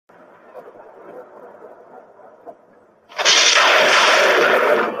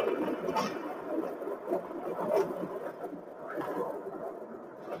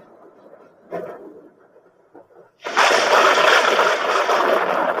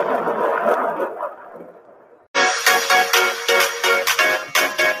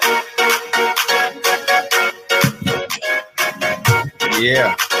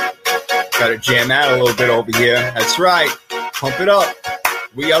Yeah. Got to jam out a little bit over here. That's right. Pump it up.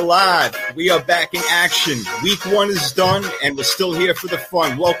 We are live. We are back in action. Week 1 is done, and we're still here for the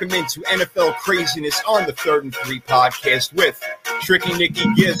fun. Welcome into NFL Craziness on the 3rd and 3 podcast with Tricky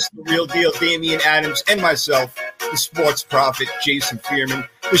Nicky Gifts, the real deal Damian Adams, and myself, the sports prophet Jason Fearman.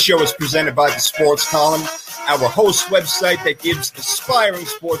 The show is presented by the Sports Column, our host website that gives aspiring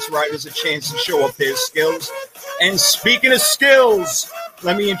sports writers a chance to show up their skills. And speaking of skills,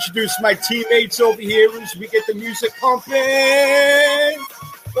 let me introduce my teammates over here as we get the music pumping.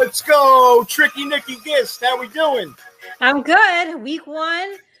 Let's go, Tricky Nicky Gist. How we doing? I'm good. Week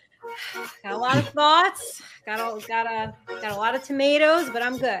 1. Got a lot of thoughts. Got a lot of tomatoes, but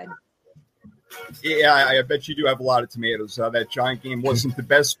I'm good. Yeah, I bet you do have a lot of tomatoes. That Giant game wasn't the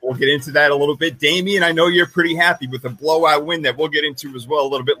best. We'll get into that a little bit. Damian, I know you're pretty happy with the blowout win that we'll get into as well a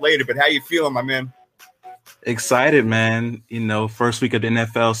little bit later. But how you feeling, my man? Excited, man. You know, first week of the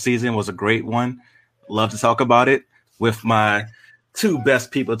NFL season was a great one. Love to talk about it with my 2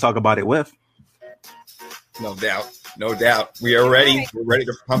 best people to talk about it with. No doubt. No doubt. We are ready. We're ready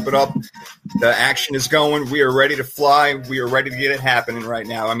to pump it up. The action is going. We are ready to fly. We are ready to get it happening right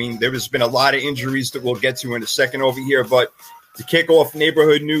now. I mean, there has been a lot of injuries that we'll get to in a second over here, but to kick off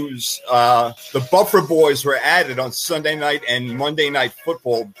neighborhood news, the Buffer boys were added on Sunday night and Monday Night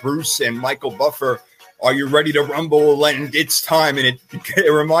Football. Bruce and Michael Buffer, are you ready to rumble? And it's time. And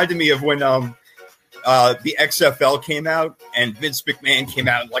it reminded me of when the XFL came out and Vince McMahon came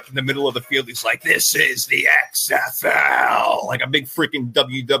out like in the middle of the field. He's like, this is the XFL, like a big freaking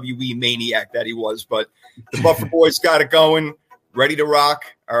WWE maniac that he was. But the Buffer boys got it going, ready to rock.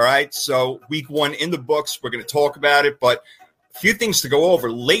 All right. So week 1 in the books. We're going to talk about it, but a few things to go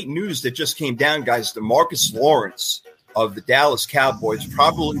over. Late news that just came down, guys. DeMarcus Lawrence of the Dallas Cowboys,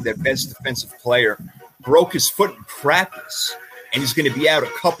 probably their best defensive player, broke his foot in practice, and he's going to be out a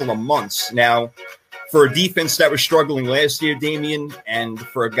couple of months. Now, for a defense that was struggling last year, Damian, and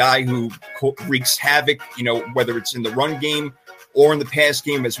for a guy who wreaks havoc, you know, whether it's in the run game or in the pass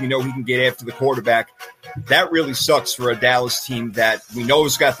game, as we know he can get after the quarterback, that really sucks for a Dallas team that we know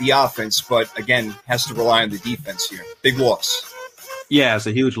has got the offense, but, again, has to rely on the defense here. Big loss. Yeah, it's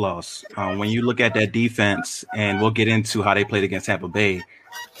a huge loss. When you look at that defense, and we'll get into how they played against Tampa Bay,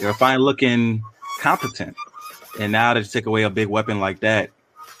 they're finally looking competent. And now to take away a big weapon like that,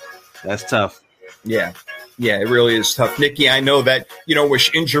 that's tough. Yeah, it really is tough. Nicky, I know that you don't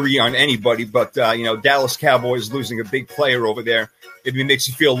wish injury on anybody, but, Dallas Cowboys losing a big player over there, maybe makes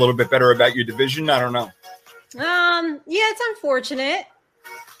you feel a little bit better about your division. I don't know. Yeah, it's unfortunate.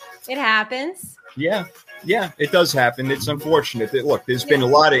 It happens. Yeah, it does happen. It's unfortunate. Look, there's been a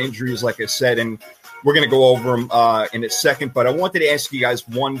lot of injuries, like I said, and we're going to go over them in a second. But I wanted to ask you guys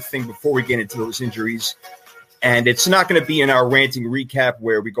one thing before we get into those injuries. And it's not going to be in our ranting recap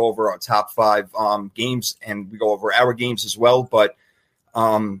where we go over our top 5 games and we go over our games as well. But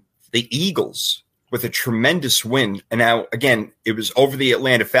the Eagles with a tremendous win. And now, again, it was over the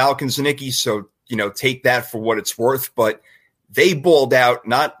Atlanta Falcons, Nicky. So, take that for what it's worth. But they balled out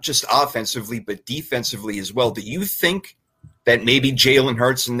not just offensively, but defensively as well. Do you think that maybe Jalen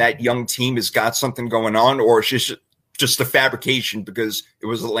Hurts and that young team has got something going on, or it's just a fabrication because it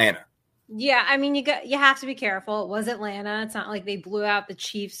was Atlanta? Yeah, I mean, you have to be careful. It was Atlanta. It's not like they blew out the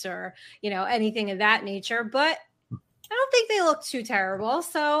Chiefs or, anything of that nature. But I don't think they look too terrible,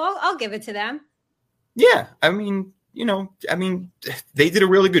 so I'll give it to them. Yeah, I mean, they did a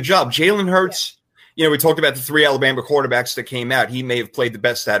really good job. Jalen Hurts, we talked about the 3 Alabama quarterbacks that came out. He may have played the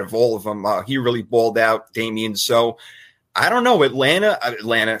best out of all of them. He really balled out, Damian. So I don't know, Atlanta,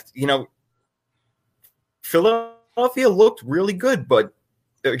 Philadelphia looked really good, but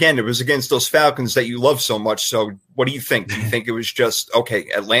again, it was against those Falcons that you love so much. So what do you think? Do you think it was just, okay,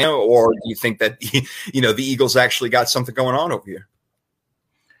 Atlanta, or do you think that, the Eagles actually got something going on over here?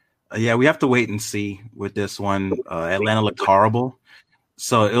 Yeah, we have to wait and see with this one. Atlanta looked horrible.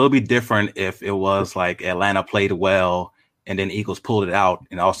 So it'll be different if it was like Atlanta played well and then Eagles pulled it out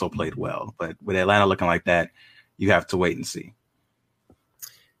and also played well. But with Atlanta looking like that, you have to wait and see.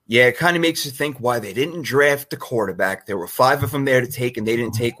 Yeah, it kind of makes you think why they didn't draft the quarterback. There were 5 of them there to take, and they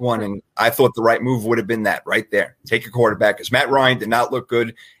didn't take one. And I thought the right move would have been that right there. Take a quarterback, because Matt Ryan did not look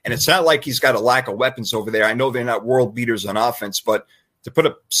good. And it's not like he's got a lack of weapons over there. I know they're not world beaters on offense, but to put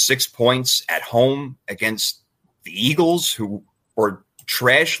up 6 points at home against the Eagles, who were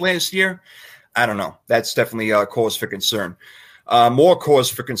trash last year, I don't know. That's definitely a cause for concern. More cause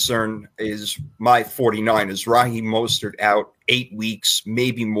for concern is my 49ers. Raheem Mostert out 8 weeks,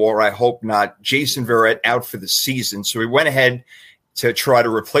 maybe more. I hope not. Jason Verrett out for the season. So we went ahead to try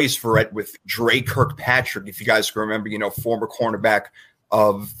to replace Verrett with Dre Kirkpatrick. If you guys can remember, former cornerback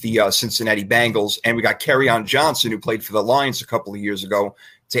of the Cincinnati Bengals. And we got Kerryon Johnson, who played for the Lions a couple of years ago,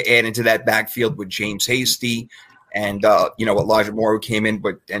 to add into that backfield with James Hasty and, Elijah Moore, who came in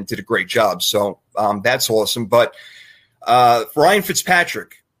and did a great job. So that's awesome. But Ryan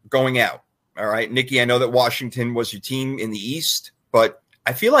Fitzpatrick going out. All right, Nikki, I know that Washington was your team in the East, but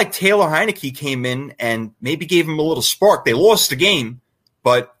I feel like Taylor Heineke came in and maybe gave him a little spark. They lost the game,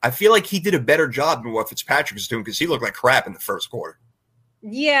 but I feel like he did a better job than what Fitzpatrick was doing because he looked like crap in the first quarter.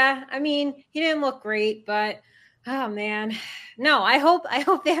 Yeah, I mean, he didn't look great, but oh man, no. I hope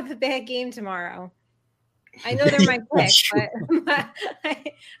they have a bad game tomorrow. I know they're my pick, but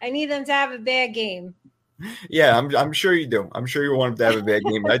I need them to have a bad game. Yeah, I'm sure you do. I'm sure you want him to have a bad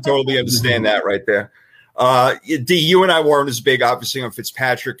game. I totally understand that right there. D, you and I weren't as big, obviously, on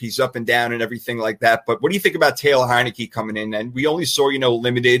Fitzpatrick. He's up and down and everything like that. But what do you think about Taylor Heineke coming in? And we only saw,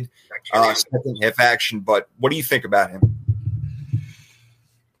 limited second half action. But what do you think about him?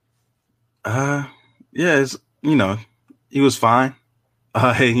 He was fine.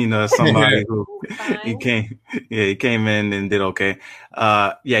 Somebody who he came in and did okay.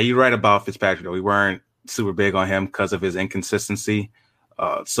 You're right about Fitzpatrick, though. We weren't super big on him because of his inconsistency.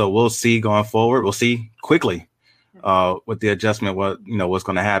 So we'll see going forward. We'll see quickly with the adjustment what's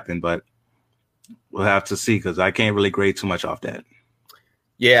going to happen, but we'll have to see because I can't really grade too much off that.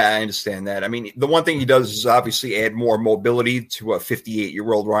 Yeah, I understand that. I mean, the one thing he does is obviously add more mobility to a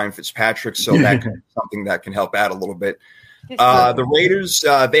 58-year-old Ryan Fitzpatrick, so that can be something that can help out a little bit. The Raiders,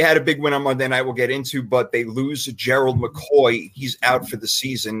 they had a big win on Monday night we'll get into, but they lose Gerald McCoy. He's out for the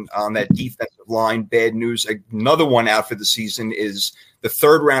season on that defensive line. Bad news. Another one out for the season is the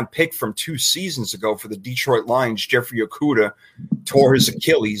third-round pick from 2 seasons ago for the Detroit Lions, Jeffrey Okudah, tore his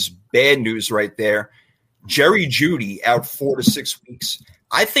Achilles. Bad news right there. Jerry Jeudy out 4 to 6 weeks.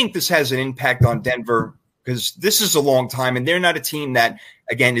 I think this has an impact on Denver because this is a long time, and they're not a team that,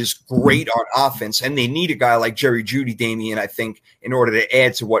 again, is great on offense, and they need a guy like Jerry Jeudy, Damian, I think, in order to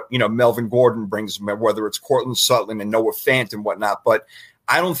add to what, Melvin Gordon brings, whether it's Cortland Sutton and Noah Fant and whatnot. But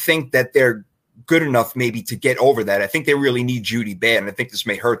I don't think that they're good enough maybe to get over that. I think they really need Jeudy bad, and I think this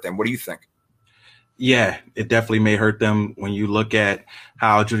may hurt them. What do you think? Yeah, it definitely may hurt them when you look at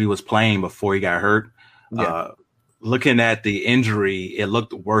how Jeudy was playing before he got hurt. Yeah. Looking at the injury, it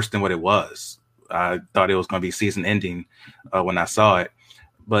looked worse than what it was. I thought it was going to be season ending when I saw it.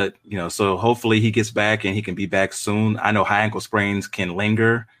 But, so hopefully he gets back and he can be back soon. I know high ankle sprains can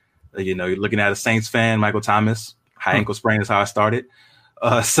linger. You're looking at a Saints fan, Michael Thomas. High ankle sprain is how I started.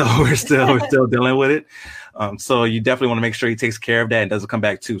 So we're still dealing with it. So you definitely want to make sure he takes care of that and doesn't come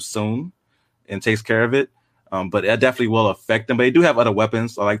back too soon and takes care of it. But it definitely will affect them. But they do have other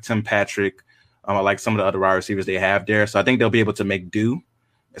weapons. I like Tim Patrick. I like some of the other wide receivers they have there. So I think they'll be able to make do,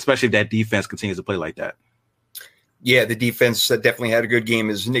 especially if that defense continues to play like that. Yeah, the defense definitely had a good game,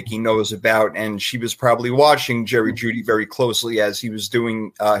 as Nikki knows about, and she was probably watching Jerry Jeudy very closely as he was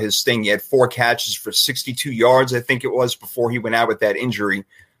doing his thing. He had 4 catches for 62 yards, I think it was, before he went out with that injury.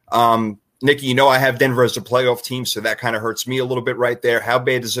 Nikki, I have Denver as a playoff team, so that kind of hurts me a little bit right there. How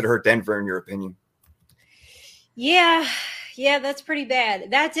bad does it hurt Denver, in your opinion? Yeah, that's pretty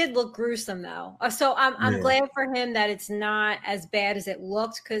bad. That did look gruesome, though. So I'm glad for him that it's not as bad as it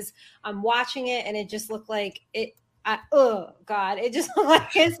looked, because I'm watching it and it just looked like it. Oh God, it just looked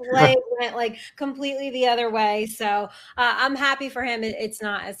like his leg went like completely the other way. So I'm happy for him. It's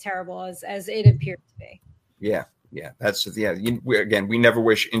not as terrible as it appeared to be. Yeah. We never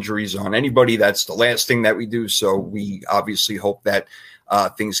wish injuries on anybody. That's the last thing that we do. So we obviously hope that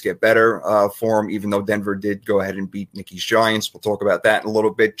things get better for him, even though Denver did go ahead and beat Nikki's Giants. We'll talk about that in a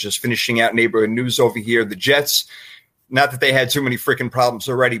little bit. Just finishing out neighborhood news over here. The Jets, not that they had too many freaking problems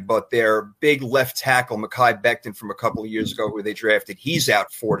already, but their big left tackle, Mekhi Becton, from a couple of years ago, who they drafted, he's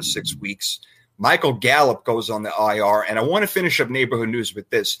out 4 to 6 weeks. Michael Gallup goes on the IR. And I want to finish up neighborhood news with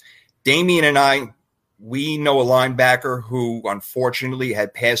this. Damian and I, we know a linebacker who unfortunately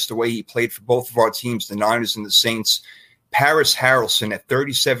had passed away. He played for both of our teams, the Niners and the Saints. Paris Harrelson at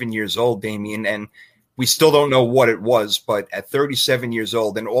 37 years old, Damian, and we still don't know what it was, but at 37 years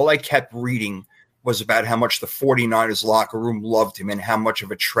old, and all I kept reading was about how much the 49ers locker room loved him and how much of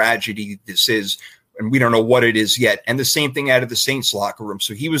a tragedy this is, and we don't know what it is yet. And the same thing out of the Saints locker room.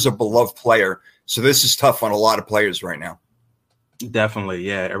 So he was a beloved player. So this is tough on a lot of players right now. Definitely,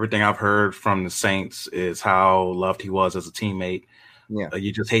 yeah. Everything I've heard from the Saints is how loved he was as a teammate. Yeah,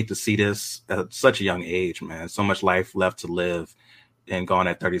 you just hate to see this at such a young age, man. So much life left to live and gone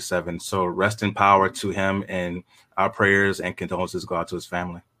at 37. So rest in power to him, and our prayers and condolences go out to his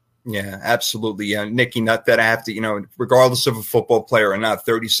family. Yeah, absolutely. Nikki, not that I have to, regardless of a football player or not,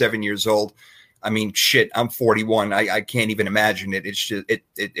 37 years old, I mean, shit, I'm 41. I can't even imagine it. It's just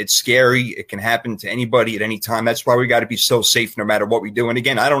it's scary. It can happen to anybody at any time. That's why we got to be so safe no matter what we do. And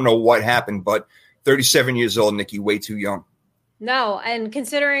again, I don't know what happened, but 37 years old, Nikki, way too young. No, and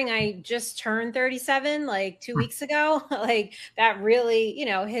considering I just turned 37 like 2 weeks ago, like that really,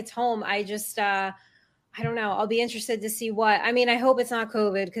 hits home. I just I don't know. I'll be interested to see what. I mean, I hope it's not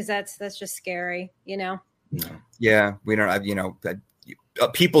COVID because that's just scary, Yeah, we don't have,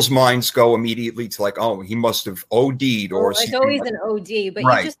 people's minds go immediately to like, oh, he must have OD'd or it's always an OD, but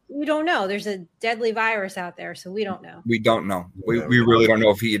right. you don't know. There's a deadly virus out there, so we don't know. We don't know. We really don't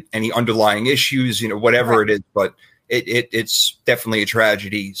know if he had any underlying issues, whatever right. It is, but it's definitely a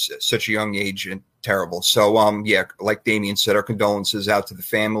tragedy, such a young age and terrible. So, yeah, like Damien said, our condolences out to the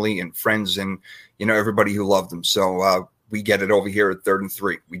family and friends and, everybody who loved them. So, we get it over here at 3rd and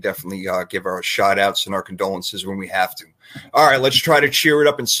 3. We definitely give our shout outs and our condolences when we have to. All right, let's try to cheer it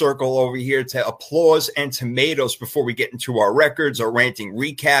up and circle over here to applause and tomatoes before we get into our records, our ranting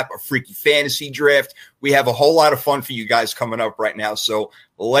recap, our freaky fantasy draft. We have a whole lot of fun for you guys coming up right now. So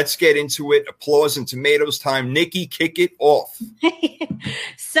let's get into it. Applause and tomatoes time. Nikki, kick it off.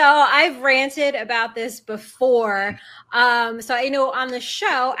 So I've ranted about this before. So I know on the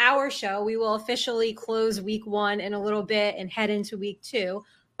show, our show, we will officially close week 1 in a little bit and head into week 2.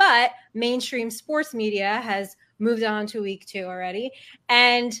 But mainstream sports media has moved on to week 2 already.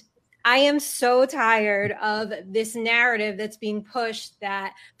 And I am so tired of this narrative that's being pushed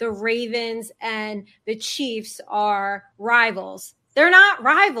that the Ravens and the Chiefs are rivals. They're not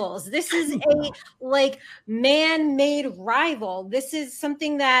rivals. This is a man-made rival. This is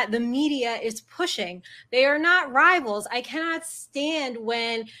something that the media is pushing. They are not rivals. I cannot stand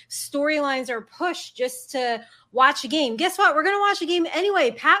when storylines are pushed just to watch a game. Guess what? We're going to watch a game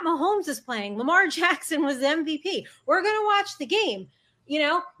anyway. Pat Mahomes is playing. Lamar Jackson was the MVP. We're going to watch the game.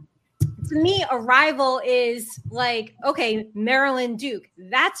 To me, a rival is like, okay, Maryland Duke.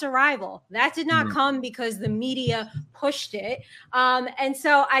 That's a rival. That did not come because the media pushed it. And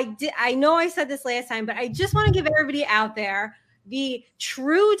so I know I said this last time, but I just want to give everybody out there the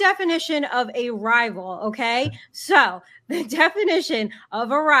true definition of a rival. Okay. So the definition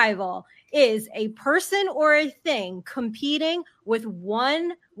of a rival is a person or a thing competing with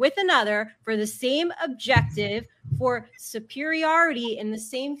another for the same objective, for superiority in the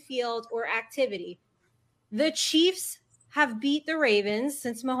same field or activity. The Chiefs have beat the Ravens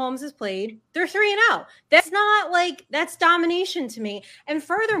since Mahomes has played. They're 3-0. That's domination to me. And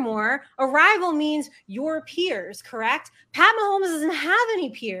furthermore, a rival means your peers, correct? Pat Mahomes doesn't have any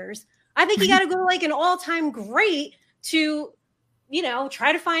peers. I think you got to go like an all-time great to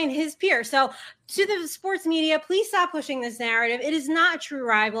try to find his peer. So to the sports media, please stop pushing this narrative. It is not a true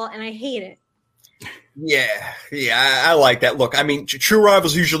rival, and I hate it. Yeah, I like that. Look, I mean, true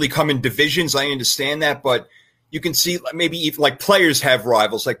rivals usually come in divisions. I understand that, but you can see maybe even like players have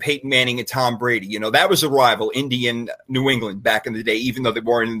rivals like Peyton Manning and Tom Brady. That was a rival, Indy and New England back in the day, even though they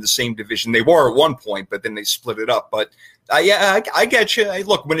weren't in the same division. They were at one point, but then they split it up. But I get you.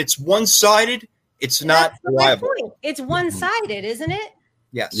 Look, when it's one-sided, it's not rival. It's one-sided, isn't it?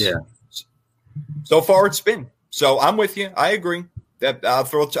 Yes. Yeah. So far, it's been. So I'm with you. I agree. That I'll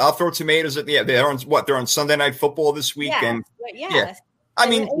throw tomatoes at they're on Sunday Night Football this week. Yes, and yes. I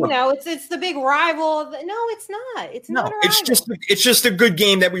mean, it's the big rival. No, it's not. It's not. A rival. It's just a good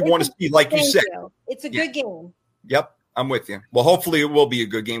game that we want to see, like you said. It's a good game. Yep, I'm with you. Well, hopefully it will be a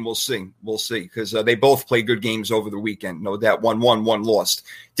good game. We'll see because they both play good games over the weekend. No doubt, one won, one lost.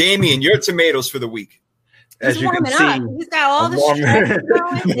 Damien, your tomatoes for the week. As you can see, he's got all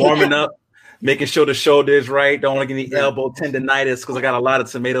the warming up. Making sure the shoulder is right. Don't want to get any elbow tendonitis because I got a lot of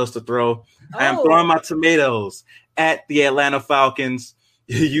tomatoes to throw. I am throwing my tomatoes at the Atlanta Falcons.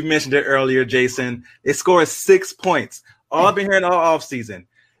 You mentioned it earlier, Jason. They scored 6 points. All I've been hearing all offseason.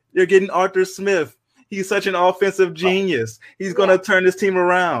 They're getting Arthur Smith. He's such an offensive genius. He's going to turn this team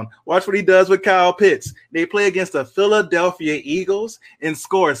around. Watch what he does with Kyle Pitts. They play against the Philadelphia Eagles and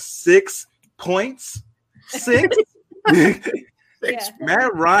score 6 points. 6?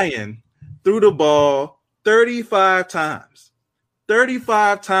 Matt Ryan threw the ball 35 times.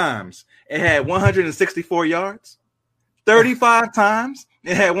 35 times. It had 164 yards. 35 times.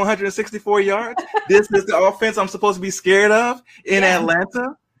 It had 164 yards. This is the offense I'm supposed to be scared of in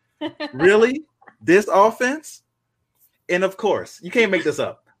Atlanta? Really? This offense? And of course, you can't make this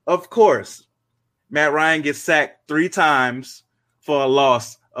up. Of course, Matt Ryan gets sacked 3 times for a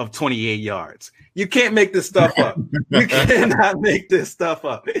loss of 28 yards. You can't make this stuff up. You cannot make this stuff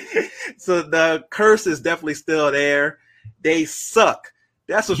up. So the curse is definitely still there. They suck.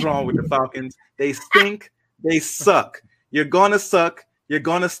 That's what's wrong with the Falcons. They stink. They suck. You're going to suck. You're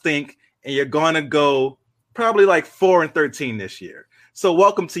going to stink. and you're going to go probably like 4-13 this year. So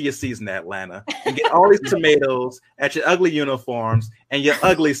welcome to your season, Atlanta, and get all these tomatoes at your ugly uniforms and your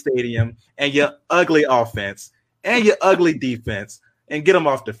ugly stadium and your ugly offense and your ugly defense and get them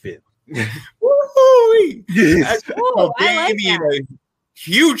off the field. Yes. I like that. A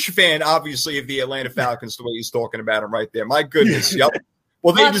huge fan, obviously, of the Atlanta Falcons, the way he's talking about them right there. My goodness. Yep.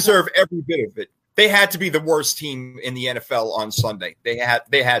 Well, they deserve every bit of it. They had to be the worst team in the NFL on Sunday. They had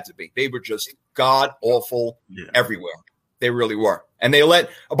to be. They were just god awful everywhere. They really were. And they let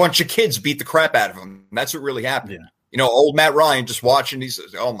a bunch of kids beat the crap out of them. That's what really happened. Yeah. You know, old Matt Ryan just watching, he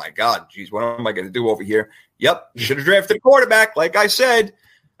says, oh, my God, geez, what am I going to do over here? Yep, should have drafted a quarterback, like I said.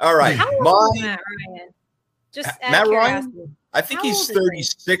 All right. How old is Matt Ryan? Just Matt Ryan? I think he's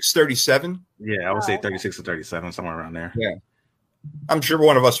 36, 37. Yeah, I would say 36 or 37, somewhere around there. Yeah. I'm sure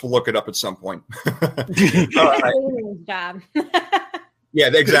one of us will look it up at some point. Job. Yeah,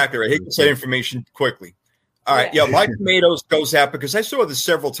 exactly right. He gets that information quickly. All right. Yeah, my tomatoes goes out because I saw this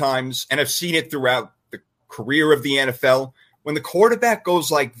several times, and I've seen it throughout the career of the NFL. When the quarterback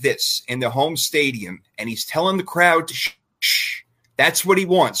goes like this in the home stadium and he's telling the crowd to shh, that's what he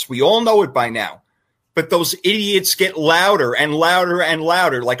wants. We all know it by now. But those idiots get louder and louder and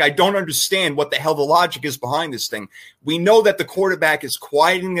louder. Like, I don't understand what the hell the logic is behind this thing. We know that the quarterback is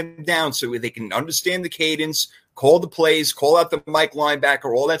quieting them down so they can understand the cadence, call the plays, call out the Mike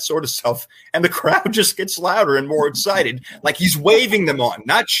linebacker, all that sort of stuff. And the crowd just gets louder and more excited. Like he's waving them on,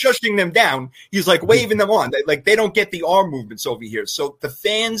 not shushing them down. He's like waving them on. They don't get the arm movements over here. So the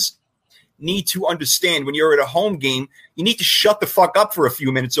fans need to understand when you're at a home game, you need to shut the fuck up for a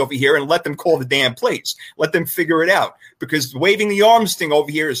few minutes over here and let them call the damn plays. Let them figure it out. Because waving the arms thing over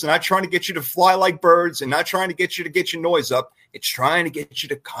here is not trying to get you to fly like birds and not trying to get you to get your noise up. It's trying to get you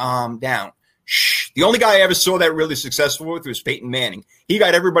to calm down. Shh. The only guy I ever saw that really successful with was Peyton Manning. He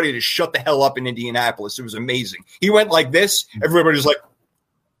got everybody to shut the hell up in Indianapolis. It was amazing. He went like this. Everybody's like,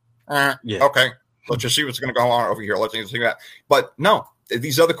 okay, let's just see what's going to go on over here. Let's see that. But no,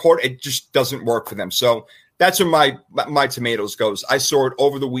 these other it just doesn't work for them. So that's where my tomatoes goes. I saw it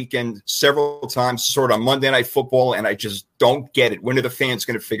over the weekend several times, saw it on Monday Night Football, and I just don't get it. When are the fans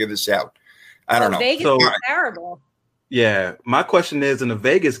going to figure this out? I don't know. Vegas is terrible. Yeah, my question is, in the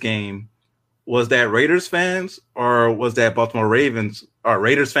Vegas game, was that Raiders fans or was that Baltimore Ravens or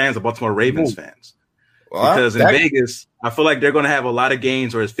Raiders fans or Baltimore Ravens fans? Well, because in Vegas, I feel like they're going to have a lot of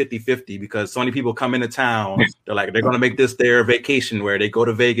games where it's 50-50 because so many people come into town. They're going to make this their vacation where they go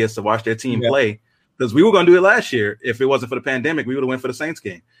to Vegas to watch their team play. Because we were going to do it last year. If it wasn't for the pandemic, we would have went for the Saints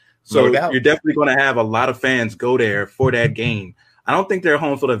game. So you're definitely going to have a lot of fans go there for that game. I don't think their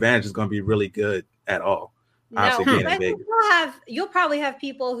home field advantage is going to be really good at all. No, you'll probably have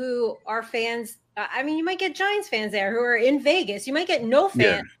people who are fans. I mean, you might get Giants fans there who are in Vegas. You might get no fan.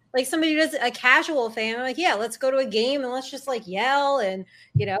 Yeah. Like somebody who does a casual fan. I'm like, yeah, let's go to a game and let's just like yell and,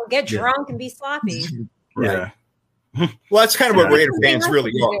 get drunk and be sloppy. Yeah. Well, that's kind of what Raider fans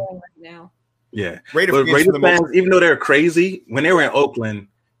really are. Right now. Yeah. Raider fans, even though they're crazy, when they were in Oakland,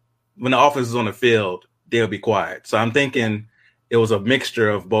 when the offense is on the field, they'll be quiet. So I'm thinking it was a mixture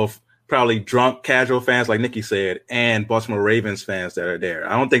of both probably drunk casual fans, like Nikki said, and Baltimore Ravens fans that are there.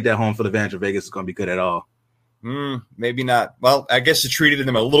 I don't think that home field advantage of Vegas is going to be good at all. Maybe not. Well, I guess it treated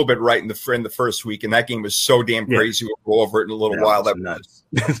them a little bit right in the first week, and that game was so damn crazy. We'll go over it in a little while. That was nuts.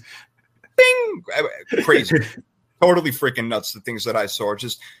 Bing! Crazy. Totally freaking nuts, the things that I saw.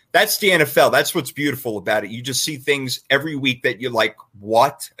 Just that's the NFL. That's what's beautiful about it. You just see things every week that you're like,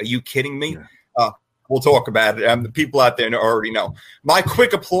 what? Are you kidding me? Yeah. We'll talk about it. The people out there already know. My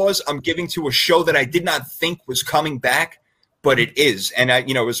quick applause I'm giving to a show that I did not think was coming back, but it is. And,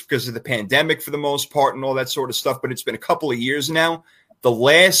 it was because of the pandemic for the most part and all that sort of stuff, but it's been a couple of years now. The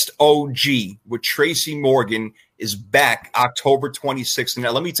Last OG with Tracy Morgan is back October 26th. And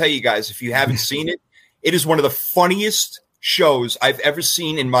now let me tell you guys, if you haven't seen it, it is one of the funniest shows I've ever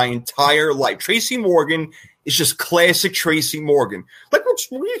seen in my entire life. Tracy Morgan is just classic Tracy Morgan. Like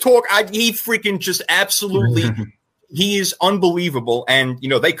when you talk, he freaking just absolutely, he is unbelievable. And,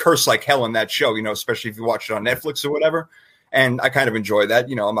 they curse like hell in that show, especially if you watch it on Netflix or whatever. And I kind of enjoy that.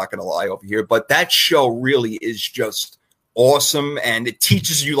 I'm not going to lie over here. But that show really is just awesome. And it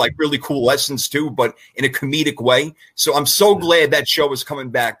teaches you like really cool lessons too, but in a comedic way. So I'm so glad that show is coming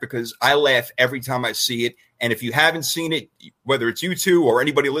back because I laugh every time I see it. And if you haven't seen it, whether it's you two or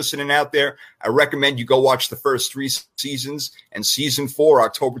anybody listening out there, I recommend you go watch the first 3 seasons and season 4,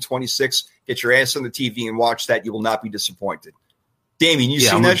 October 26th. Get your ass on the TV and watch that. You will not be disappointed. Damien, you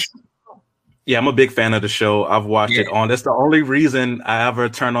seen that? Yeah, I'm a big fan of the show. I've watched it on. That's the only reason I ever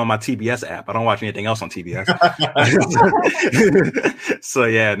turn on my TBS app. I don't watch anything else on TBS. So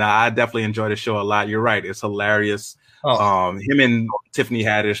yeah, I definitely enjoy the show a lot. You're right. It's hilarious. Him and Tiffany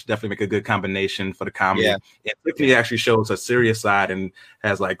Haddish definitely make a good combination for the comedy. Yeah. And Tiffany actually shows a serious side and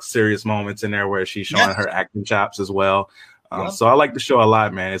has like serious moments in there where she's showing her acting chops as well. So I like the show a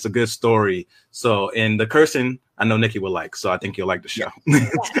lot, man. It's a good story. So, and the cursing, I know Nikki will like. So I think you'll like the show. Yeah.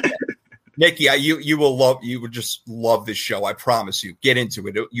 Nikki, you will just love this show. I promise you. Get into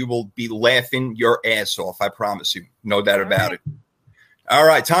it. You will be laughing your ass off. I promise you. No doubt about it. All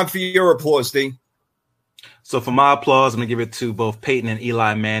right. Time for your applause, D. So for my applause, I'm going to give it to both Peyton and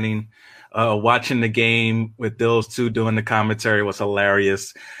Eli Manning. Watching the game with those two doing the commentary was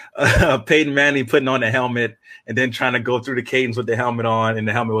hilarious. Peyton Manning putting on the helmet and then trying to go through the cadence with the helmet on, and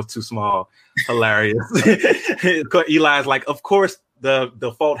the helmet was too small. Hilarious. Eli's like, of course, the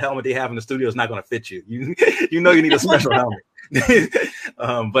default helmet they have in the studio is not going to fit you. You know you need a special helmet.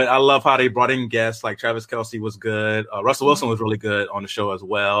 But I love how they brought in guests like Travis Kelce was good. Russell Wilson was really good on the show as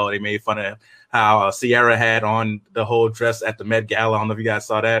well. They made fun of how Ciara had on the whole dress at the Met Gala. I don't know if you guys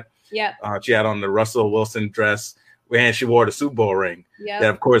saw that. Yeah. She had on the Russell Wilson dress and she wore the Super Bowl ring. Yeah. That,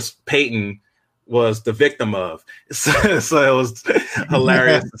 of course, Peyton was the victim of. So it was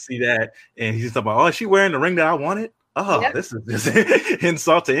hilarious to see that. And he's talking about, is she wearing the ring that I wanted? This is just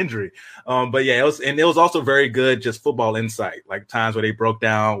insult to injury. But yeah, it was also very good, just football insight, like times where they broke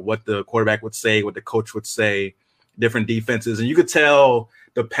down what the quarterback would say, what the coach would say, different defenses. And you could tell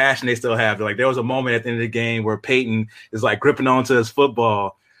the passion they still have. Like there was a moment at the end of the game where Peyton is like gripping onto his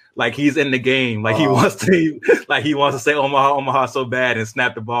football, like he's in the game, like he wants to say Omaha so bad and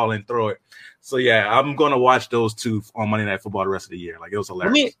snap the ball and throw it. So yeah, I'm going to watch those two on Monday Night Football the rest of the year. Like it was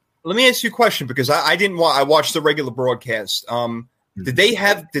hilarious. Let me ask you a question because I watched the regular broadcast. Did they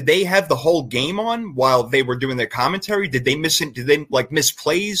have the whole game on while they were doing their commentary? Did they miss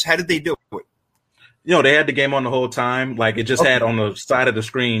plays? How did they do it? They had the game on the whole time. Like it just had on the side of the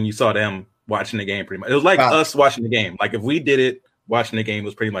screen, you saw them watching the game pretty much. It was like us watching the game. Like if we did it, watching the game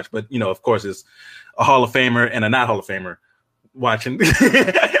was pretty much. But of course, it's a Hall of Famer and a not Hall of Famer watching.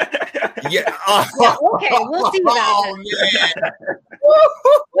 Yeah. Okay, we'll see about that.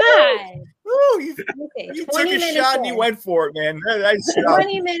 Man. You took a shot and you went for it, man.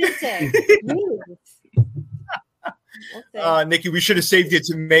 20 minutes in. Nikki, we should have saved your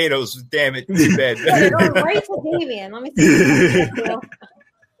tomatoes. Damn it. Too bad. Right to Damian. Let me see.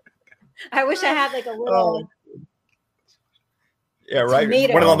 I wish I had like a little. Yeah, right.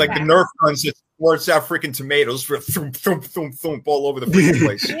 One of them, like the Nerf guns that squirts out freaking tomatoes for thump all over the freaking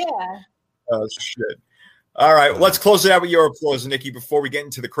place. Yeah. Oh, shit. All right, let's close it out with your applause, Nikki, before we get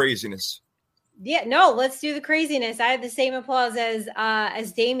into the craziness. Yeah, no, let's do the craziness. I had the same applause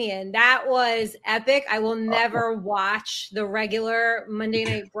as Damian. That was epic. I will never watch the regular Monday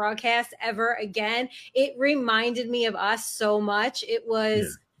night broadcast ever again. It reminded me of us so much. It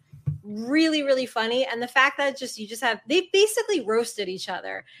was really, really funny. And the fact that they basically roasted each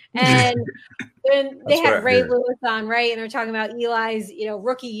other. And then they had Ray Lewis on, right? And they're talking about Eli's,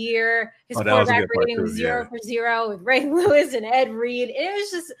 rookie year. His quarterback rating was 0 for 0 with Ray Lewis and Ed Reed. It was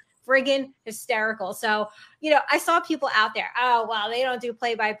just friggin' hysterical. So, I saw people out there, they don't do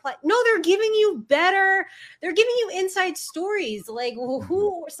play-by-play. No, they're giving you inside stories. Like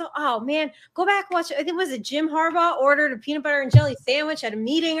go back, watch it. I think was it Jim Harbaugh ordered a peanut butter and jelly sandwich at a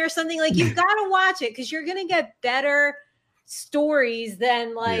meeting or something. Like you've got to watch it because you're going to get better stories than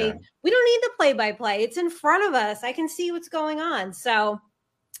we don't need the play-by-play. It's in front of us. I can see what's going on. So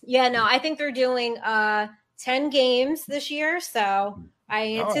I think they're doing 10 games this year. So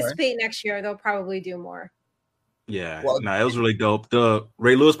I anticipate next year they'll probably do more. Yeah, it was really dope. The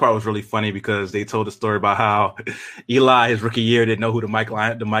Ray Lewis part was really funny because they told the story about how Eli, his rookie year, didn't know who the Mike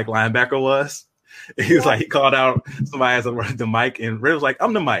linebacker was. He was like, he called out somebody as the Mike, and Ray was like,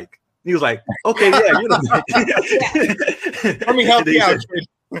 "I'm the Mike." He was like, "Okay, yeah, you're the Mike." Let me help you out.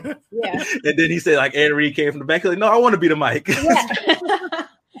 Yeah. And then he said, like, Ed Reed came from the back. He's like, "No, I want to be the Mike." Yeah.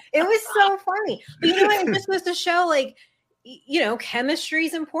 It was so funny. But you know what? It just was to show, chemistry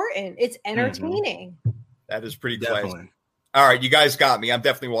is important. It's entertaining. That is pretty classy. All right, you guys got me. I'm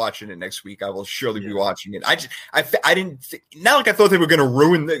definitely watching it next week. I will surely be watching it. I didn't not like I thought they were going to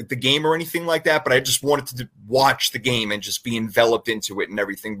ruin the game or anything like that, but I just wanted to watch the game and just be enveloped into it and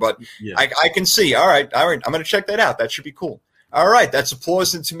everything. But I can see. All right. I'm going to check that out. That should be cool. All right, that's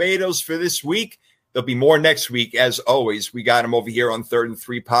applause and tomatoes for this week. There'll be more next week. As always, we got them over here on 3rd and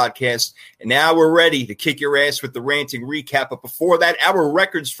 3 podcast. And now we're ready to kick your ass with the ranting recap. But before that, our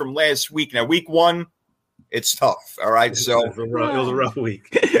records from last week. Now, week 1, It's tough. All right. So it was a rough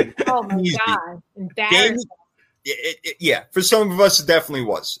week. Oh my God. Embarrassing. Yeah, for some of us, it definitely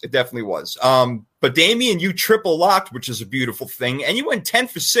was. It definitely was. But Damian, you triple locked, which is a beautiful thing. And you went 10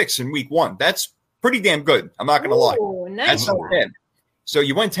 for 6 in week 1. That's pretty damn good. I'm not going to lie. Nice. That's not bad. So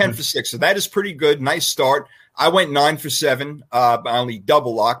you went 10 for 6. So that is pretty good. Nice start. I went 9 for 7. I only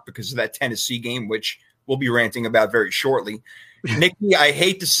double locked because of that Tennessee game, which we'll be ranting about very shortly. Nikki, I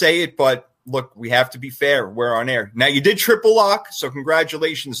hate to say it, but look, we have to be fair. We're on air. Now, you did triple lock, so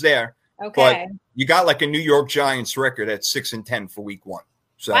congratulations there. Okay. But you got like a New York Giants record at 6-10 for week 1.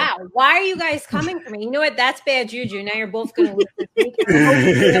 So. Wow. Why are you guys coming for me? You know what? That's bad juju. Now you're both going to lose this week.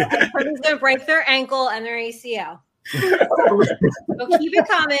 Everybody's going to break their ankle and their ACL. So keep it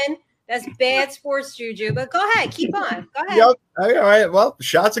coming. That's bad sports juju. But go ahead. Keep on. Go ahead. Yep. All right. Well,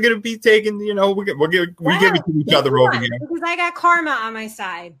 shots are going to be taken. You know, we give it to each other over here. Because I got Karma on my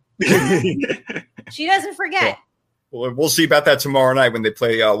side. She doesn't forget. Well, we'll see about that tomorrow night when they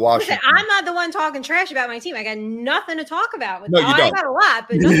play Washington. Listen, I'm not the one talking trash about my team. I got nothing to talk about. No, you don't. I got a lot,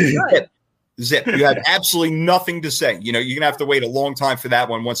 but nothing good. Zip. You have absolutely nothing to say. You know, you're going to have to wait a long time for that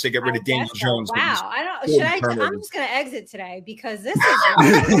one once they get rid of Daniel Jones. Wow. I don't. I'm just going to exit today because this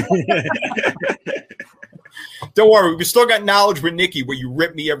is. Don't worry. We still got knowledge with Nikki where you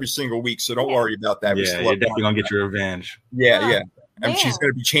rip me every single week. So don't worry about that. Yeah, you're definitely going to get your revenge. Yeah. And she's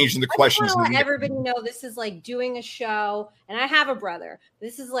going to be changing the questions. I want to let everybody know this is like doing a show, and I have a brother.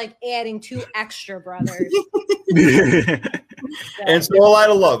 This is like adding 2 extra brothers. And it's all out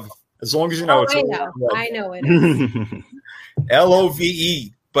of love, as long as you know. I know it is.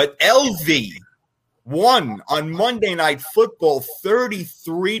 LOVE, but LV won on Monday Night Football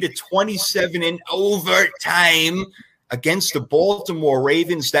 33-27 in overtime against the Baltimore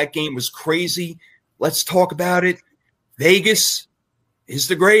Ravens. That game was crazy. Let's talk about it. Vegas is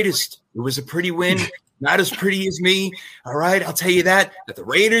the greatest. It was a pretty win. Not as pretty as me. All right, I'll tell you that. But the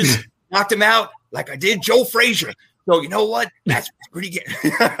Raiders knocked him out like I did Joe Frazier. So you know what? That's pretty good.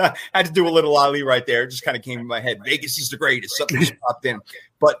 I had to do a little Ali right there. It just kind of came in my head. Vegas is the greatest. Something just popped in.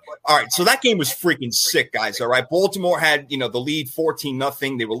 But all right, so that game was freaking sick, guys. All right, Baltimore had the lead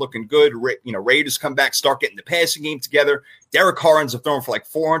 14-0. They were looking good. Raiders come back, start getting the passing game together. Derek Carr ends up throwing for like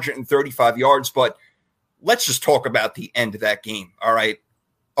 435 yards, but let's just talk about the end of that game. All right.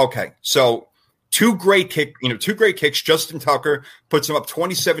 Okay. So two great kicks. Justin Tucker puts them up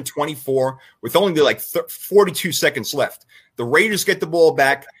 27-24 with only like 42 seconds left. The Raiders get the ball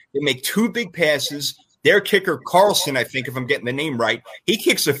back. They make 2 big passes. Their kicker, Carlson, I think, if I'm getting the name right, he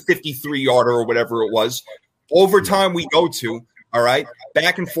kicks a 53-yarder or whatever it was. Overtime we go to. All right.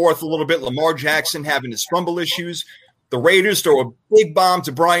 Back and forth a little bit. Lamar Jackson having his fumble issues. The Raiders throw a big bomb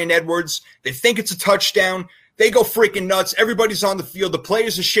to Bryan Edwards. They think it's a touchdown. They go freaking nuts. Everybody's on the field. The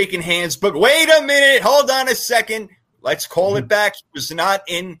players are shaking hands. But wait a minute. Hold on a second. Let's call it back. He was not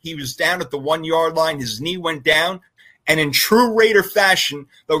in. He was down at the 1-yard line. His knee went down. And in true Raider fashion,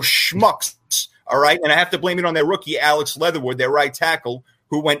 those schmucks, all right, and I have to blame it on their rookie, Alex Leatherwood, their right tackle,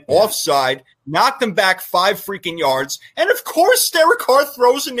 who went offside, knocked them back 5 freaking yards, and of course Derek Carr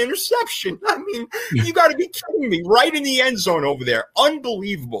throws an interception. I mean, you got to be kidding me. Right in the end zone over there.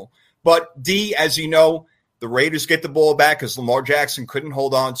 Unbelievable. But, D, as you know, the Raiders get the ball back because Lamar Jackson couldn't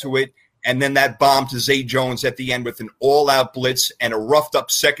hold on to it, and then that bomb to Zay Jones at the end with an all-out blitz and a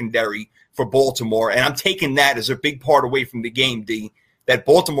roughed-up secondary for Baltimore, and I'm taking that as a big part away from the game, D, that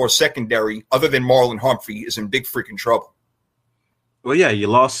Baltimore secondary, other than Marlon Humphrey, is in big freaking trouble. Well, yeah, you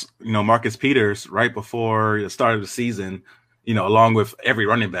lost, Marcus Peters right before the start of the season, along with every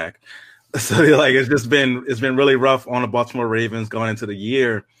running back. So it's been really rough on the Baltimore Ravens going into the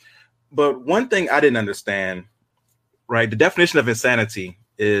year. But one thing I didn't understand, right? The definition of insanity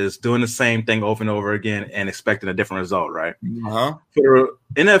is doing the same thing over and over again and expecting a different result, right? Uh-huh. For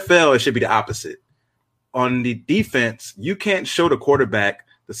NFL, it should be the opposite. On the defense, you can't show the quarterback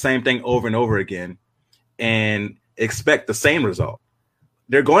the same thing over and over again and expect the same result.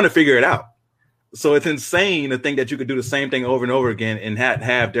 They're going to figure it out. So it's insane to think that you could do the same thing over and over again and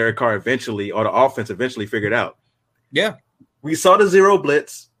have Derek Carr eventually, or the offense eventually, figure it out. Yeah. We saw the zero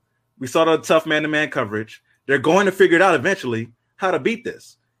blitz. We saw the tough man-to-man coverage. They're going to figure it out eventually how to beat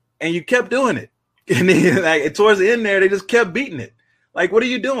this. And you kept doing it. And then, towards the end there, they just kept beating it. Like, what are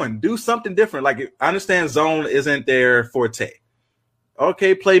you doing? Do something different. Like, I understand zone isn't their forte.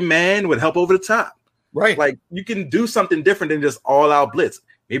 Okay, play man with help over the top. Right. Like, you can do something different than just all-out blitz.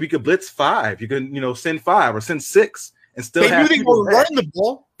 Maybe you could blitz 5. You can, send 5 or send 6 and still have. They knew they weren't running the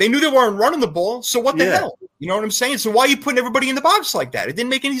ball. They knew they weren't running the ball. So what the hell? You know what I'm saying? So why are you putting everybody in the box like that? It didn't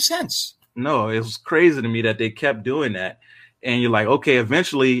make any sense. No, it was crazy to me that they kept doing that. And you're like, okay,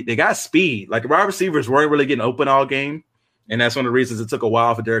 eventually they got speed. Like the wide receivers weren't really getting open all game. And that's one of the reasons it took a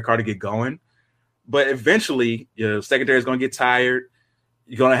while for Derek Carr to get going. But eventually, secondary is going to get tired.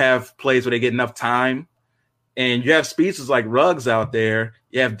 You're going to have plays where they get enough time. And you have speedsters like Ruggs out there.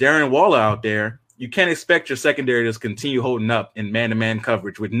 You have Darren Waller out there. You can't expect your secondary to just continue holding up in man-to-man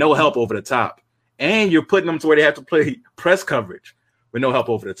coverage with no help over the top. And you're putting them to where they have to play press coverage with no help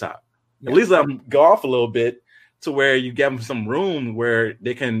over the top. At least let them go off a little bit to where you give them some room where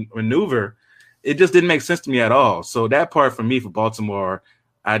they can maneuver. It just didn't make sense to me at all. So that part for me, for Baltimore,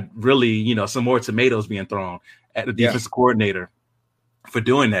 I'd really, some more tomatoes being thrown at the defensive coordinator for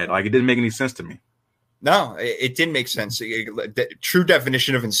doing that. Like, it didn't make any sense to me. No, it didn't make sense. The true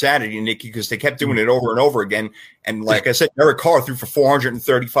definition of insanity, Nicky, because they kept doing it over and over again. And like I said, Derek Carr threw for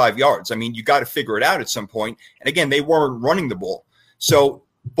 435 yards. I mean, you got to figure it out at some point. And again, they weren't running the ball. So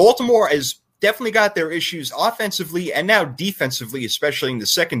Baltimore has definitely got their issues offensively and now defensively, especially in the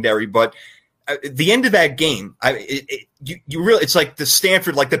secondary. But at the end of that game, you really, it's like the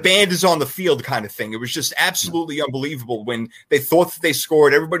Stanford, like the band is on the field kind of thing. It was just absolutely unbelievable when they thought that they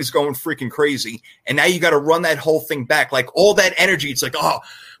scored. Everybody's going freaking crazy. And now you got to run that whole thing back. Like all that energy. It's like, oh,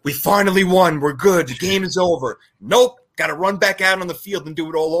 we finally won. We're good. The game is over. Nope. Got to run back out on the field and do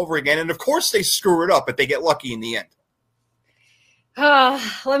it all over again. And of course they screw it up, but they get lucky in the end.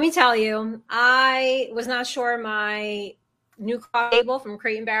 Let me tell you, I was not sure my new coffee table from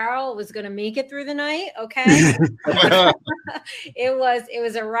Crate and Barrel was going to make it through the night. Okay. It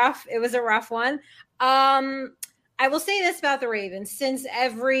was a rough one. I will say this about the Ravens. Since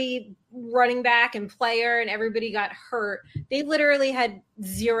every running back and player and everybody got hurt, they literally had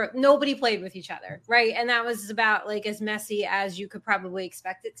nobody played with each other. Right. And that was about like as messy as you could probably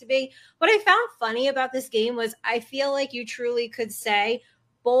expect it to be. What I found funny about this game was I feel like you truly could say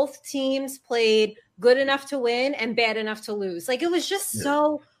both teams played good enough to win and bad enough to lose. Like it was just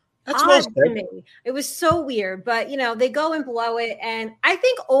so odd to me. It was so weird, but they go and blow it. And I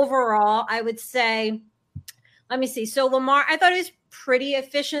think overall, I would say, let me see. So Lamar, I thought he was pretty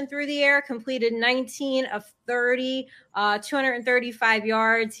efficient through the air, completed 19 of 30, 235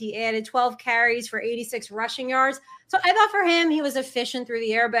 yards. He added 12 carries for 86 rushing yards. So I thought for him, he was efficient through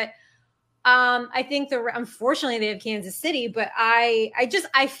the air, but I think unfortunately they have Kansas City, but I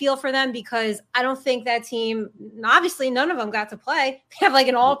feel for them because I don't think that team, obviously none of them got to play. They have like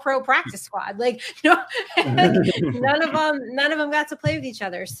an all pro practice squad. Like, none of them got to play with each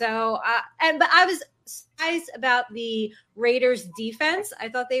other. So, but I was surprised about the Raiders defense. I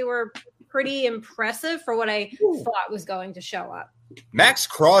thought they were pretty impressive for what I thought was going to show up. Max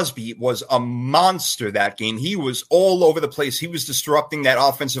Crosby was a monster that game. He was all over the place. He was disrupting that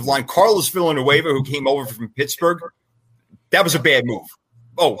offensive line. Carlos Villanueva, who came over from Pittsburgh, that was a bad move.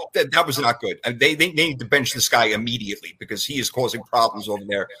 Oh, that was not good. They need to bench this guy immediately because he is causing problems over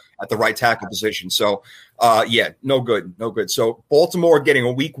there at the right tackle position. So, no good. So Baltimore getting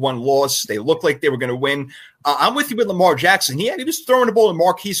a week 1 loss. They looked like they were going to win. I'm with you with Lamar Jackson. He was throwing the ball to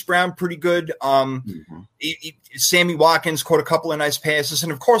Marquise Brown pretty good. Sammy Watkins caught a couple of nice passes.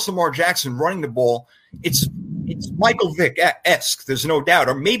 And, of course, Lamar Jackson running the ball. It's Michael Vick-esque, there's no doubt,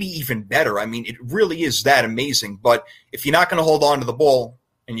 or maybe even better. I mean, it really is that amazing. But if you're not going to hold on to the ball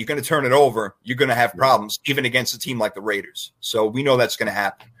and you're going to turn it over, you're going to have problems, even against a team like the Raiders. So we know that's going to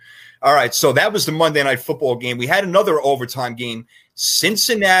happen. All right, so that was the Monday Night Football game. We had another overtime game,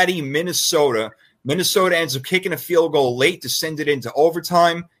 Cincinnati, Minnesota. Minnesota ends up kicking a field goal late to send it into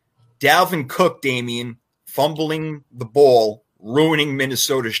overtime. Dalvin Cook, Damian, fumbling the ball, ruining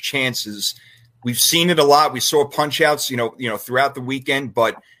Minnesota's chances. We've seen it a lot. We saw punch-outs, throughout the weekend.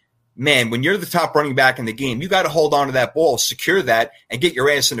 But, man, when you're the top running back in the game, you got to hold on to that ball, secure that, and get your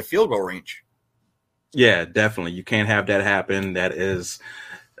ass in the field goal range. Yeah, definitely. You can't have that happen. That is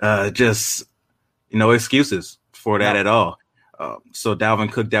just no excuses for that at all. So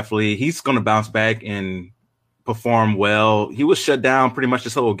Dalvin Cook he's going to bounce back and perform well. He was shut down pretty much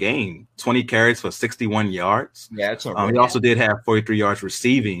this whole game. 20 carries for 61 yards. Yeah, it's he also did have 43 yards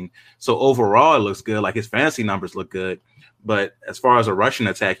receiving. So overall, it looks good. Like his fantasy numbers look good. But as far as a rushing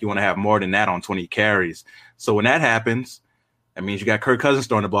attack, you want to have more than that on 20 carries. So when that happens, that means you got Kirk Cousins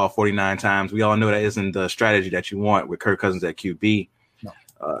throwing the ball 49 times. We all know that isn't the strategy that you want with Kirk Cousins at QB. No.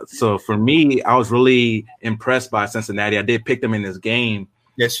 So for me, I was really impressed by Cincinnati. I did pick them in this game.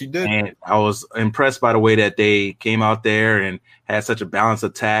 Yes, you did. And I was impressed by the way that they came out there and had such a balanced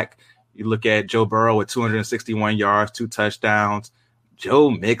attack. You look at Joe Burrow with 261 yards, 2 touchdowns.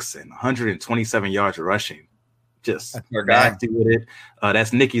 Joe Mixon, 127 yards rushing. Just nasty with it.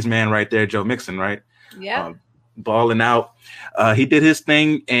 That's Nicky's man right there, Joe Mixon, right? Yeah. Balling out. He did his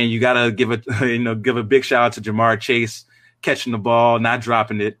thing, and you got to give a big shout out to Jamar Chase. catching the ball, not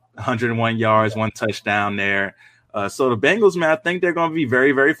dropping it. 101 yards, 1 touchdown there. So the Bengals, man, I think they're going to be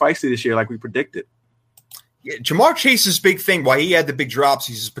very, very feisty this year, like we predicted. Yeah, Jamar Chase's big thing, why he had the big drops,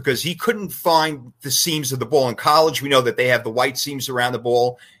 is because he couldn't find the seams of the ball. In college, we know that they have the white seams around the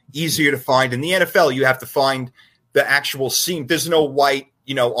ball, easier to find. In the NFL, you have to find the actual seam. There's no white,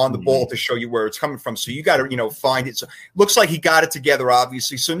 on the ball to show you where it's coming from. So you got to, find it. So looks like he got it together,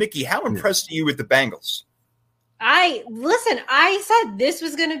 obviously. So, Nikki, how impressed are you with the Bengals? I said this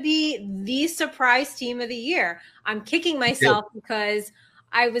was going to be the surprise team of the year. I'm kicking myself because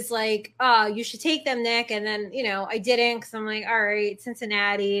I was like, oh, you should take them, Nick. And then, I didn't, because I'm like, all right,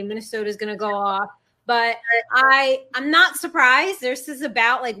 Cincinnati, Minnesota's going to go off. But I'm not surprised. This is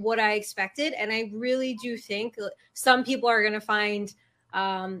about like what I expected. And I really do think some people are going to find,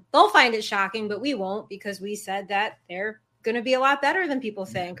 they'll find it shocking, but we won't, because we said that they're going to be a lot better than people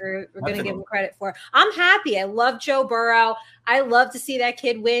think, or we're going to give them credit for. I'm happy. I love Joe Burrow. I love to see that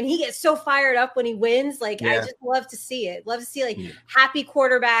kid win. He gets so fired up when he wins. I just love to see it. Love to see happy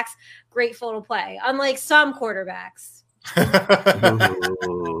quarterbacks, grateful to play, unlike some quarterbacks.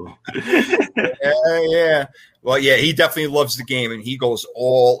 Yeah. Well, yeah, he definitely loves the game, and he goes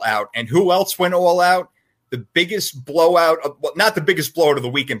all out. And who else went all out? The biggest blowout, not the biggest blowout of the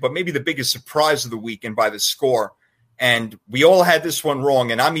weekend, but maybe the biggest surprise of the weekend by the score. And we all had this one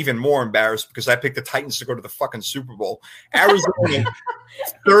wrong, and I'm even more embarrassed because I picked the Titans to go to the fucking Super Bowl. Arizona,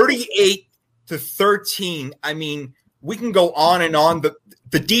 38-13. I mean, we can go on and on.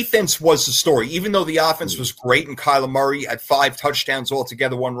 The defense was the story, even though the offense was great, and Kyler Murray had 5 touchdowns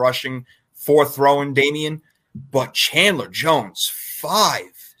altogether, 1 rushing, 4 throwing, Damian. But Chandler Jones, 5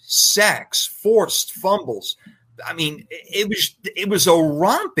 sacks, forced fumbles. I mean, it was a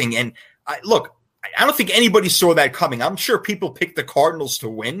romping. And I don't think anybody saw that coming. I'm sure people picked the Cardinals to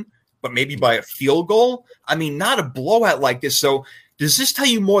win, but maybe by a field goal. I mean, not a blowout like this. So does this tell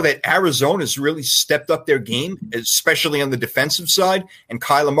you more that Arizona's really stepped up their game, especially on the defensive side, and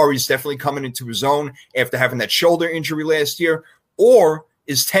Kyler Murray's definitely coming into his own after having that shoulder injury last year? Or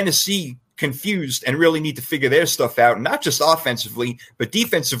is Tennessee confused and really need to figure their stuff out, not just offensively, but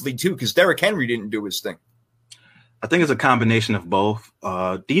defensively too, because Derrick Henry didn't do his thing? I think it's a combination of both.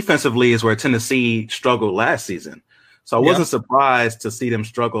 Defensively is where Tennessee struggled last season. So I wasn't surprised to see them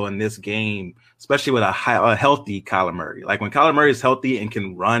struggle in this game, especially with a healthy Kyler Murray. Like when Kyler Murray is healthy and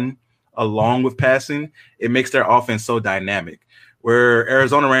can run along with passing, it makes their offense so dynamic. Where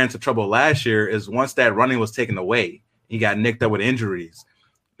Arizona ran into trouble last year is once that running was taken away, he got nicked up with injuries.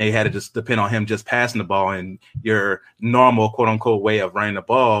 They had to just depend on him just passing the ball, and your normal quote unquote way of running the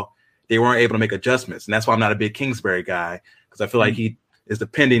ball, they weren't able to make adjustments. And that's why I'm not a big Kingsbury guy, because I feel like he is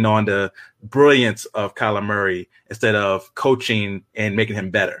depending on the brilliance of Kyler Murray instead of coaching and making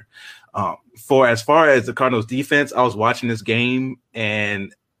him better. For as far as the Cardinals defense, I was watching this game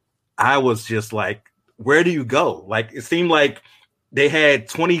and I was just like, where do you go? Like, it seemed like they had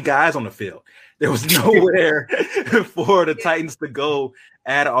 20 guys on the field. There was nowhere for the Titans to go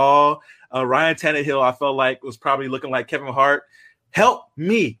at all. Ryan Tannehill, I felt like, was probably looking like Kevin Hart. Help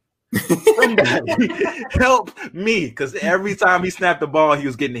me. Somebody help me, because every time he snapped the ball, he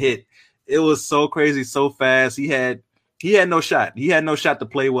was getting hit. It was so crazy, so fast. He had no shot. He had no shot to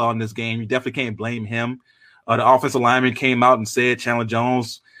play well in this game. You definitely can't blame him. The offensive lineman came out and said Chandler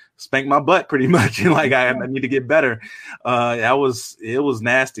Jones spanked my butt pretty much, and like I need to get better. It was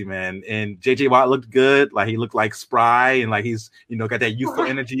nasty, man. And JJ Watt looked good. Like he looked like spry and like he's got that youthful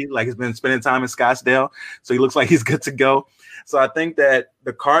energy. Like he's been spending time in Scottsdale, so he looks like he's good to go. So I think that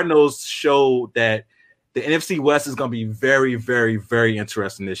the Cardinals show that the NFC West is going to be very, very, very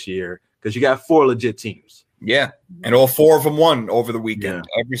interesting this year because you got 4 legit teams. Yeah, and all 4 of them won over the weekend,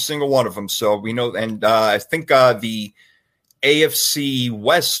 every single one of them. So we know, and I think the AFC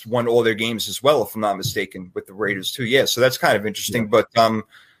West won all their games as well, if I'm not mistaken, with the Raiders too. Yeah, so that's kind of interesting. Yeah. But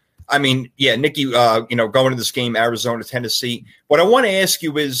I mean, yeah, Nikki, going to this game, Arizona, Tennessee. What I want to ask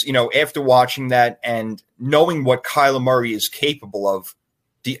you is, after watching that and knowing what Kyler Murray is capable of,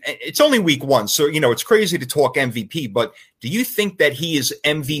 it's only week 1, so, it's crazy to talk MVP, but do you think that he is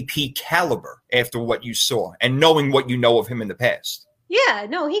MVP caliber after what you saw and knowing what you know of him in the past? Yeah,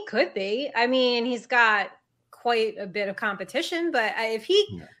 no, he could be. I mean, he's got quite a bit of competition, but if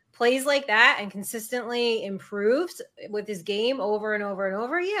he plays like that and consistently improves with his game over and over and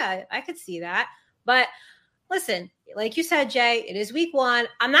over, yeah, I could see that. But listen, like you said, Jay, it is week 1.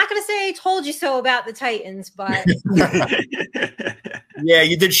 I'm not going to say I told you so about the Titans, but yeah,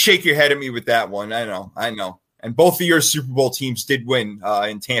 you did shake your head at me with that one. I know. And both of your Super Bowl teams did win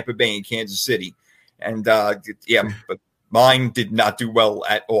in Tampa Bay and Kansas City. And but Mine did not do well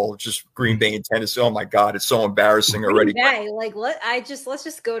at all. Just Green Bay and Tennessee. Oh my God, it's so embarrassing already. Bay, like let's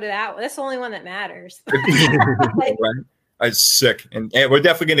just go to that one. That's the only one that matters. Right? It's sick, and we're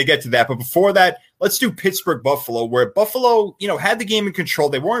definitely going to get to that. But before that, let's do Pittsburgh Buffalo, where Buffalo, had the game in control.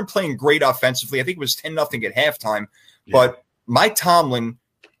 They weren't playing great offensively. I think it was 10-0 at halftime. Yeah. But Mike Tomlin,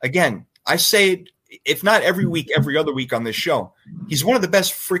 again, I say it, if not every week, every other week on this show, he's one of the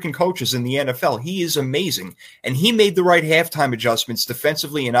best freaking coaches in the NFL. He is amazing. And he made the right halftime adjustments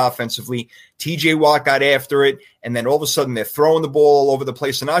defensively and offensively. TJ Watt got after it. And then all of a sudden they're throwing the ball all over the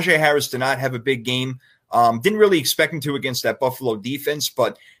place. And Najee Harris did not have a big game. Didn't really expect him to against that Buffalo defense.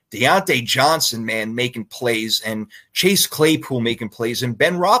 But Deontay Johnson, man, making plays. And Chase Claypool making plays. And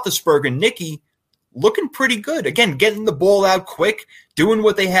Ben Roethlisberger, Nicky, looking pretty good. Again, getting the ball out quick, doing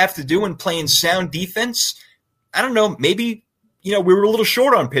what they have to do and playing sound defense. I don't know. Maybe, we were a little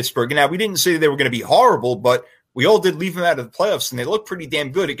short on Pittsburgh. Now, we didn't say they were going to be horrible, but we all did leave them out of the playoffs, and they look pretty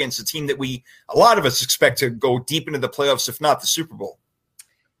damn good against a team that a lot of us expect to go deep into the playoffs, if not the Super Bowl.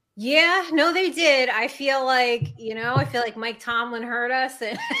 Yeah, no, they did. I feel like Mike Tomlin heard us,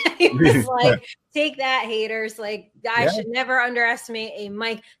 and he was like, take that, haters. Like, I should never underestimate a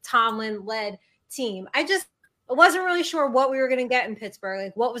Mike Tomlin-led team. I wasn't really sure what we were going to get in Pittsburgh.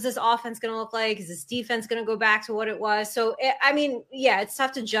 Like, what was this offense going to look like? Is this defense going to go back to what it was? So, it's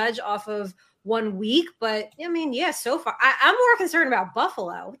tough to judge off of 1 week, but so far, I'm more concerned about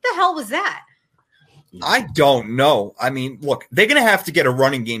Buffalo. What the hell was that? I don't know. Look, they're going to have to get a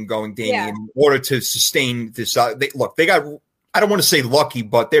running game going, Damian, in order to sustain this. They got, I don't want to say lucky,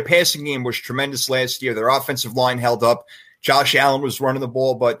 but their passing game was tremendous last year. Their offensive line held up. Josh Allen was running the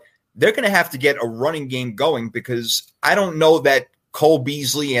ball, but they're going to have to get a running game going because I don't know that Cole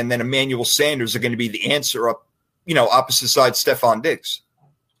Beasley and then Emmanuel Sanders are going to be the answer up, opposite side Stephon Diggs.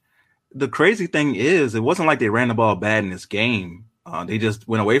 The crazy thing is it wasn't like they ran the ball bad in this game. They just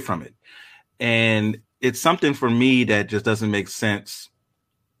went away from it. And it's something for me that just doesn't make sense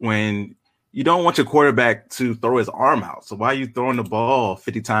when you don't want your quarterback to throw his arm out. So why are you throwing the ball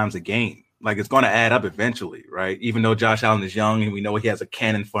 50 times a game? Like, it's going to add up eventually, right? Even though Josh Allen is young and we know he has a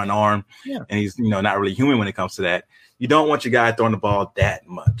cannon for an arm and he's, not really human when it comes to that. You don't want your guy throwing the ball that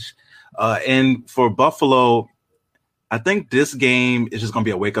much. And for Buffalo, I think this game is just going to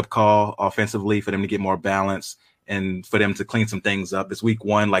be a wake-up call offensively for them to get more balance and for them to clean some things up. It's week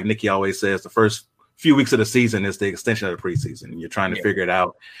 1, like Nicky always says, the first few weeks of the season is the extension of the preseason. You're trying to figure it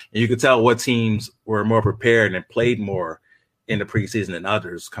out. And you can tell what teams were more prepared and played more in the preseason than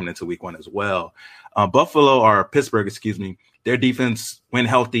others coming into week 1 as well. Pittsburgh, their defense, when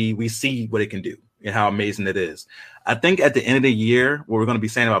healthy, we see what it can do and how amazing it is. I think at the end of the year, what we're going to be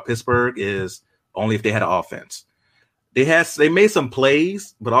saying about Pittsburgh is only if they had an offense. They made some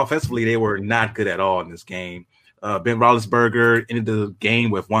plays, but offensively, they were not good at all in this game. Ben Roethlisberger ended the game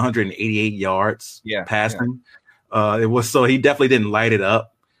with 188 yards passing. He definitely didn't light it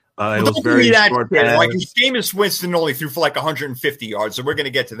up. It was very short pass. Like, Jameis Winston only threw for like 150 yards, so we're going to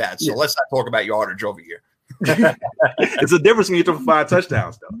get to that. So let's not talk about yardage over here. It's a difference when you throw for 5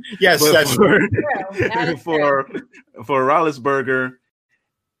 touchdowns, though. Yes, but that's for Roethlisberger,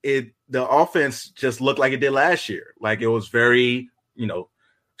 the offense just looked like it did last year. Like, it was very,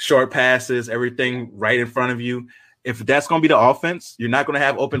 short passes, everything right in front of you. If that's going to be the offense, you're not going to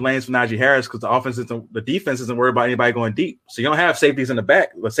have open lanes for Najee Harris because the defense isn't worried about anybody going deep. So you don't have safeties in the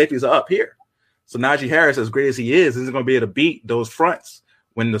back, but safeties are up here. So Najee Harris, as great as he isn't going to be able to beat those fronts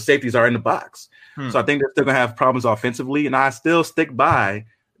when the safeties are in the box. So I think they're still going to have problems offensively, and I still stick by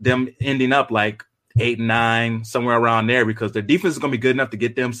them ending up like 8-9, somewhere around there, because their defense is going to be good enough to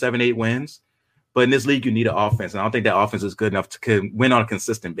get them 7-8 wins. But in this league, you need an offense, and I don't think that offense is good enough to win on a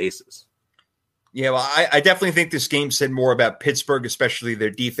consistent basis. Yeah, well, I definitely think this game said more about Pittsburgh, especially their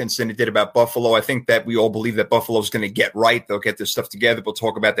defense, than it did about Buffalo. I think that we all believe that Buffalo's going to get right. They'll get their stuff together. We'll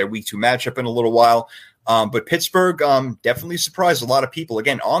talk about their week 2 matchup in a little while. But Pittsburgh definitely surprised a lot of people.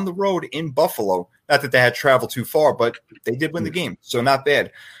 Again, on the road in Buffalo. Not that they had traveled too far, but they did win the game, so not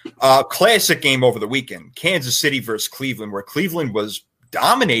bad. Classic game over the weekend, Kansas City versus Cleveland, where Cleveland was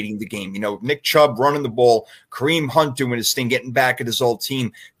dominating the game. Nick Chubb running the ball, Kareem Hunt doing his thing, getting back at his old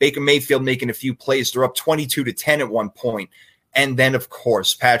team, Baker Mayfield making a few plays. They're up 22-10 at one point. And then, of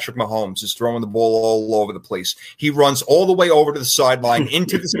course, Patrick Mahomes is throwing the ball all over the place. He runs all the way over to the sideline,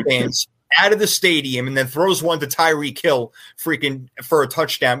 into the stands, out of the stadium, and then throws one to Tyreek Hill freaking for a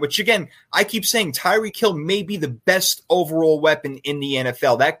touchdown, which, again, I keep saying Tyreek Hill may be the best overall weapon in the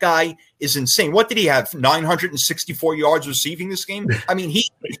NFL. That guy is insane. What did he have, 964 yards receiving this game? I mean,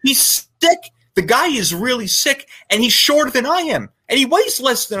 he's sick. The guy is really sick, and he's shorter than I am, and he weighs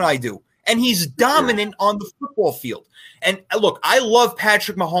less than I do. and he's dominant on the football field. And look, I love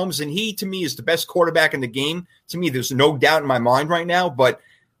Patrick Mahomes, and he, to me, is the best quarterback in the game. To me, there's no doubt in my mind right now. But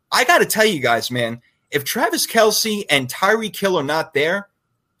I got to tell you guys, man, if Travis Kelce and Tyreek Hill are not there,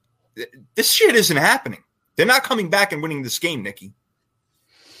 this shit isn't happening. They're not coming back and winning this game, Nikki.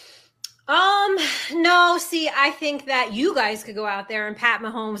 No, see, I think that you guys could go out there and Pat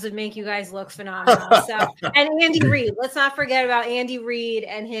Mahomes would make you guys look phenomenal. So, and Andy Reid, let's not forget about Andy Reid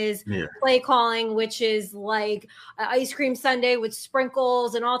and his play calling, which is like ice cream sundae with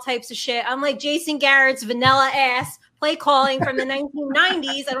sprinkles and all types of shit. Unlike Jason Garrett's vanilla ass play calling from the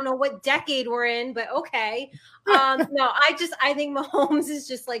 1990s. I don't know what decade we're in, but okay. No, I think Mahomes is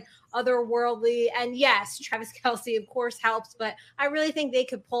just like otherworldly. And yes, Travis Kelce, of course, helps, but I really think they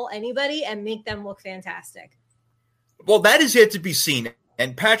could pull anybody and make them look fantastic. Well, that is yet to be seen.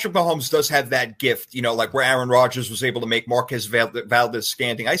 And Patrick Mahomes does have that gift, like where Aaron Rodgers was able to make Marquez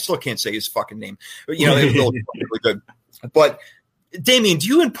Valdez-Scantling. I still can't say his fucking name, but it was really good. But Damian, do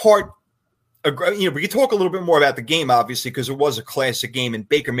you impart? We could talk a little bit more about the game, obviously, because it was a classic game. And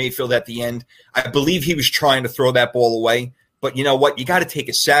Baker Mayfield at the end, I believe he was trying to throw that ball away. But you know what? You got to take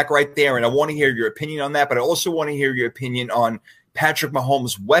a sack right there. And I want to hear your opinion on that. But I also want to hear your opinion on Patrick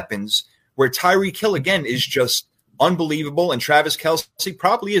Mahomes' weapons, where Tyreek Hill, again, is just unbelievable. And Travis Kelce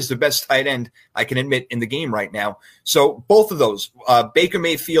probably is the best tight end I can admit in the game right now. So both of those, Baker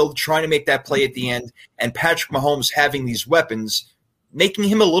Mayfield trying to make that play at the end, and Patrick Mahomes having these weapons, making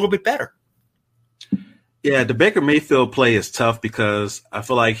him a little bit better. Yeah, the Baker Mayfield play is tough because I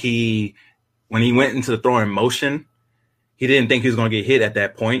feel like when he went into the throwing motion, he didn't think he was going to get hit at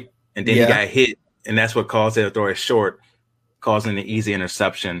that point, and then he got hit, and that's what caused him to throw it short, causing an easy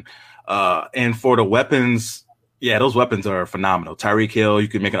interception. And for the weapons, those weapons are phenomenal. Tyreek Hill, you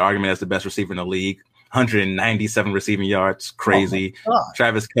could make an argument as the best receiver in the league, 197 receiving yards, crazy.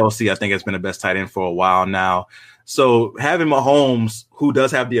 Travis Kelce, I think, has been the best tight end for a while now. So having Mahomes, who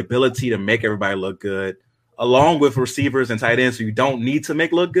does have the ability to make everybody look good, along with receivers and tight ends who you don't need to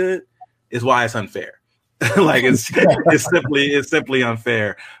make look good, is why it's unfair. Like it's simply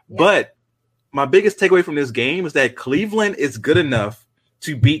unfair. Yeah. But my biggest takeaway from this game is that Cleveland is good enough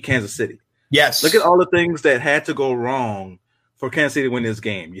to beat Kansas City. Yes. Look at all the things that had to go wrong for Kansas City to win this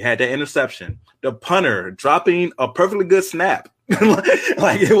game. You had that interception, the punter dropping a perfectly good snap.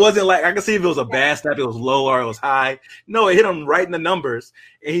 Like it wasn't like I could see if it was a bad snap, it was low or it was high. No, it hit him right in the numbers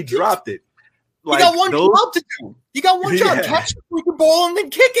and he dropped it. Like you got one job to do. You got one job: catch the freaking ball and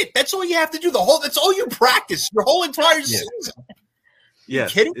then kick it. That's all you have to do. That's all you practice your whole entire season.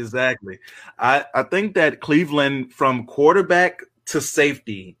 Yes, exactly. I think that Cleveland, from quarterback to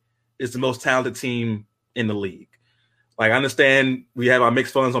safety, is the most talented team in the league. Like I understand we have our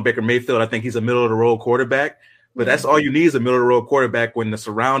mixed feelings on Baker Mayfield. I think he's a middle of the road quarterback, but that's all you need is a middle of the road quarterback when the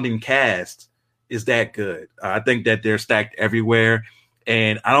surrounding cast is that good. I think that they're stacked everywhere.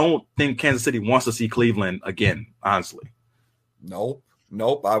 And I don't think Kansas City wants to see Cleveland again, honestly. Nope.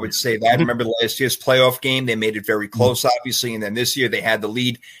 I would say that. Remember last year's playoff game? They made it very close, obviously. And then this year they had the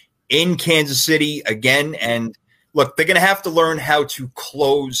lead in Kansas City again. And look, they're going to have to learn how to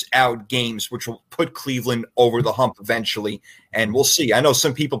close out games, which will put Cleveland over the hump eventually. And we'll see. I know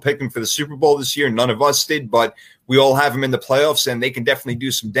some people picked them for the Super Bowl this year. None of us did, but we all have them in the playoffs, and they can definitely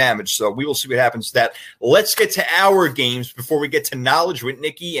do some damage. So we will see what happens to that. Let's get to our games before we get to knowledge with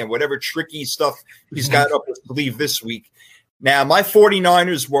Nikki and whatever tricky stuff he's got up his sleeve this week. Now, my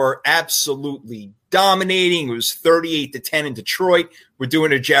 49ers were absolutely dominating. It was 38-10 in Detroit. We're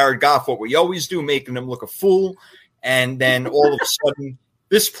doing a Jared Goff, what we always do, making him look a fool. And then all of a sudden,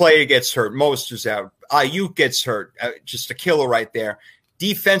 this player gets hurt. Moster's out. Ayuk gets hurt. Just a killer right there.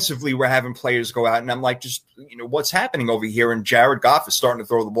 Defensively, we're having players go out, and I'm like, just, what's happening over here? And Jared Goff is starting to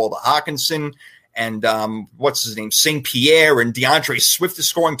throw the ball to Hawkinson and what's his name, St. Pierre, and DeAndre Swift is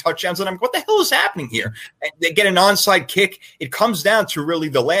scoring touchdowns. And I'm like, what the hell is happening here? And they get an onside kick. It comes down to really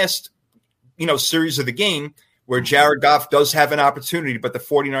the last, series of the game where Jared Goff does have an opportunity, but the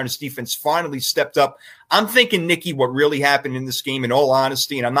 49ers defense finally stepped up. I'm thinking, Nikki, what really happened in this game, in all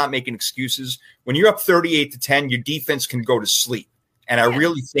honesty, and I'm not making excuses, when you're up 38-10, your defense can go to sleep. And I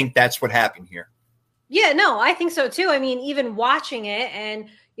really think that's what happened here. Yeah, no, I think so too. I mean, even watching it, and,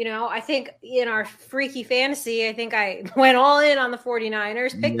 I think in our freaky fantasy, I think I went all in on the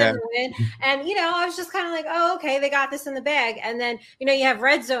 49ers, picked them to win. And, I was just kind of like, oh, okay, they got this in the bag. And then, you have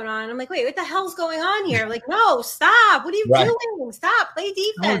red zone on. I'm like, wait, what the hell's going on here? Like, no, stop. What are you doing? Stop. Play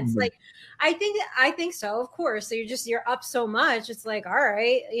defense. Like, I think so, of course. So you're up so much. It's like, all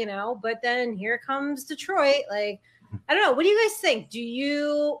right, but then here comes Detroit. Like, I don't know. What do you guys think?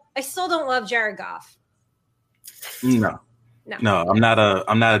 I still don't love Jared Goff. No. No, I'm not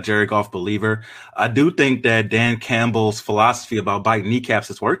a Jared Goff believer. I do think that Dan Campbell's philosophy about biting kneecaps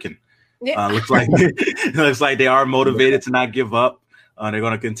is working. Looks like they are motivated to not give up. They're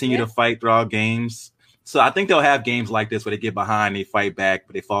going to continue to fight throughout games. So I think they'll have games like this where they get behind, they fight back,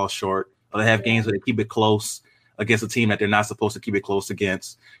 but they fall short. Or they have games where they keep it close against a team that they're not supposed to keep it close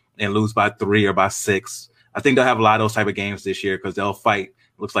against and lose by 3 or by 6. I think they'll have a lot of those type of games this year because they'll fight.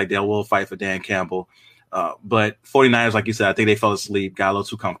 Looks like they will fight for Dan Campbell. But 49ers, like you said, I think they fell asleep, got a little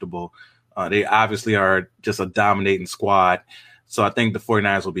too comfortable. They obviously are just a dominating squad. So I think the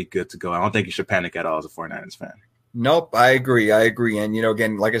 49ers will be good to go. I don't think you should panic at all as a 49ers fan. Nope, I agree. And,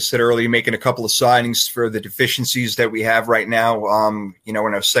 again, like I said earlier, making a couple of signings for the deficiencies that we have right now, in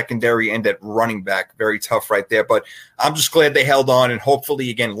our secondary and at running back. Very tough right there. But I'm just glad they held on. And hopefully,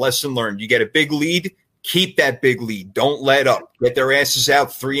 again, lesson learned. You get a big lead, keep that big lead. Don't let up. Get their asses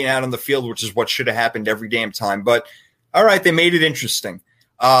out, 3 and out on the field, which is what should have happened every damn time. But, all right, they made it interesting.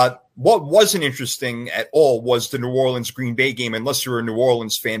 What wasn't interesting at all was the New Orleans-Green Bay game, unless you're a New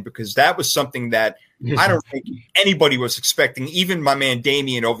Orleans fan, because that was something that I don't think anybody was expecting, even my man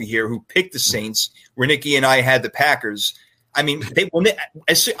Damien over here who picked the Saints, where Nikki and I had the Packers. I mean,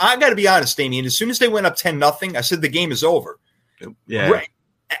 I got to be honest, Damien, as soon as they went up 10-0, I said the game is over. Yeah.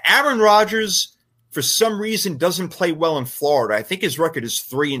 Aaron Rodgers, for some reason, doesn't play well in Florida. I think his record is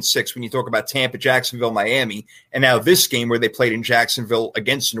 3-6 when you talk about Tampa, Jacksonville, Miami, and now this game where they played in Jacksonville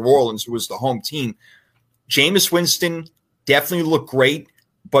against New Orleans, who was the home team. Jameis Winston definitely looked great,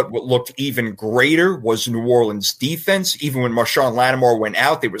 but what looked even greater was New Orleans' defense. Even when Marshawn Lattimore went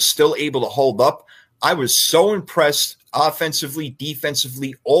out, they were still able to hold up. I was so impressed offensively,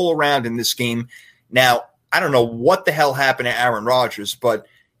 defensively, all around in this game. Now, I don't know what the hell happened to Aaron Rodgers, but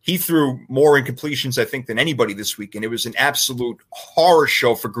he threw more incompletions, I think, than anybody this week, and it was an absolute horror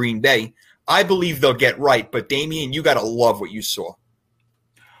show for Green Bay. I believe they'll get right, but Damien, you got to love what you saw.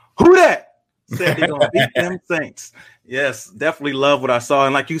 Who that? Said they're going to beat them Saints. Yes, definitely love what I saw.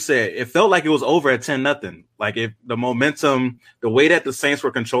 And like you said, it felt like it was over at 10-0. Like if the momentum, the way that the Saints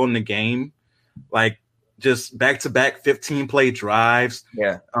were controlling the game, like just back-to-back 15-play drives.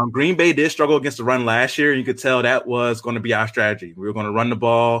 Yeah. Green Bay did struggle against the run last year. You could tell that was going to be our strategy. We were going to run the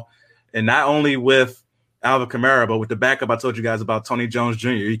ball, and not only with Alvin Kamara, but with the backup I told you guys about, Tony Jones Jr.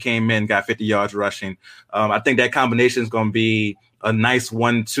 He came in, got 50 yards rushing. I think that combination is going to be a nice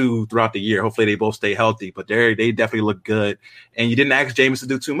 1-2 throughout the year. Hopefully they both stay healthy, but they definitely look good. And you didn't ask Jameis to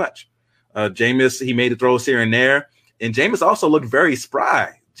do too much. Jameis, he made the throws here and there, and Jameis also looked very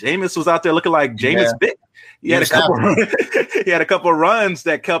spry. Jameis was out there looking like Jameis Big. He had a couple of runs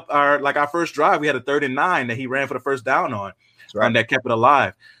that kept our first drive. We had a 3rd and 9 that he ran for the first down on, that kept it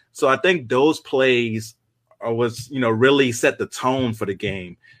alive. So I think those plays was really set the tone for the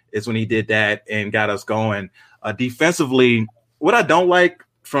game. Is when he did that and got us going. Defensively, what I don't like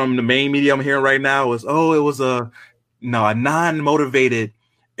from the main media I'm hearing right now is, it was a non-motivated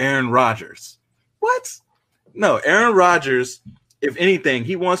Aaron Rodgers. What? No, Aaron Rodgers, if anything,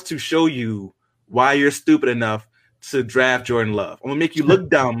 he wants to show you why you're stupid enough to draft Jordan Love. I'm going to make you look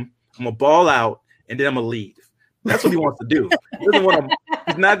dumb. I'm going to ball out, and then I'm going to leave. That's what he wants to do.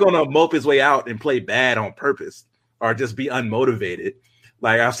 He's not going to mope his way out and play bad on purpose or just be unmotivated.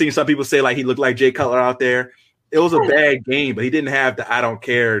 Like I've seen some people say like he looked like Jay Cutler out there. It was a bad game, but he didn't have the I don't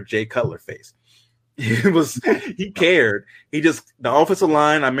care Jay Cutler face. He cared. The offensive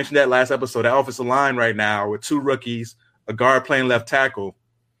line, I mentioned that last episode, the offensive line right now with 2 rookies, a guard playing left tackle.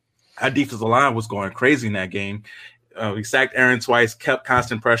 Our defensive line was going crazy in that game. We sacked Aaron twice, kept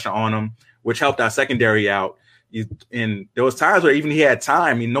constant pressure on him, which helped our secondary out. And there was times where even he had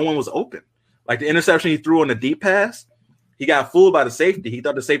time, no one was open. Like the interception he threw on the deep pass, he got fooled by the safety. He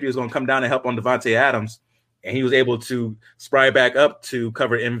thought the safety was going to come down and help on Devontae Adams, and he was able to spry back up to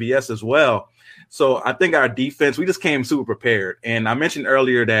cover MVS as well. So I think our defense, we just came super prepared. And I mentioned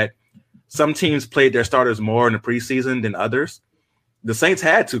earlier that some teams played their starters more in the preseason than others. The Saints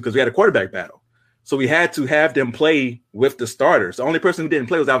had to because we had a quarterback battle. So we had to have them play with the starters. The only person who didn't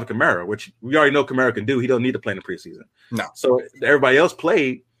play was Alvin Kamara, which we already know Kamara can do. He don't need to play in the preseason. No. So everybody else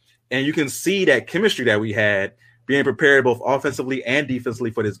played, and you can see that chemistry that we had being prepared both offensively and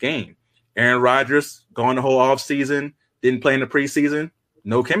defensively for this game. Aaron Rodgers going the whole offseason, didn't play in the preseason,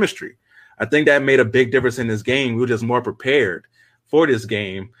 no chemistry. I think that made a big difference in this game. We were just more prepared for this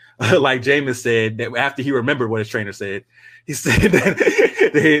game. Like Jameis said, that after he remembered what his trainer said, he said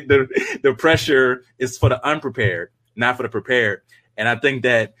that the pressure is for the unprepared, not for the prepared. And I think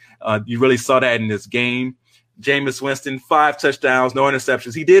that you really saw that in this game. Jameis Winston, 5 touchdowns, no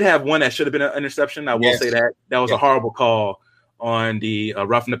interceptions. He did have one that should have been an interception. I will say that. That was a horrible call on the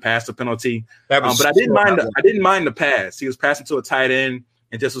roughing the passer penalty. That was but I didn't mind the pass. He was passing to a tight end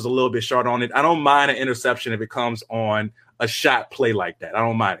and just was a little bit short on it. I don't mind an interception if it comes on a shot play like that. I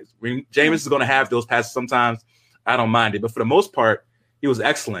don't mind it. Jameis is going to have those passes sometimes. I don't mind it. But for the most part, he was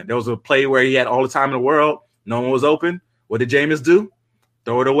excellent. There was a play where he had all the time in the world. No one was open. What did Jameis do?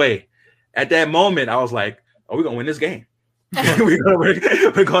 Throw it away. At that moment, I was like, oh, we're going to win this game.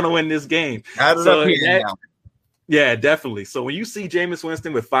 we're going to win this game. Yeah, definitely. So when you see Jameis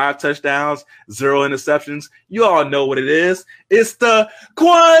Winston with 5 touchdowns, 0 interceptions, you all know what it is. It's the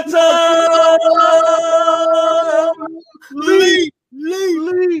Quantum Leap.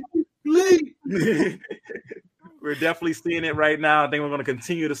 We're definitely seeing it right now. I think we're going to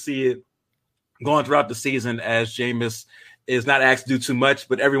continue to see it going throughout the season as Jameis is not asked to do too much,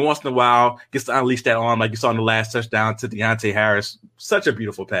 but every once in a while gets to unleash that arm like you saw in the last touchdown to Deontay Harris. Such a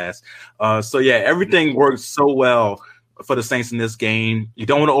beautiful pass. So, yeah, everything works so well for the Saints in this game. You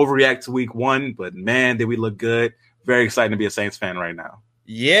don't want to overreact to week 1, but, man, did we look good. Very exciting to be a Saints fan right now.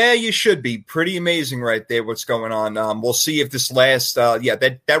 Yeah, you should be. Pretty amazing right there what's going on. We'll see if this last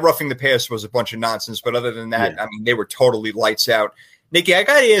that roughing the passer was a bunch of nonsense, but other than that, I mean, they were totally lights out. Nikki, I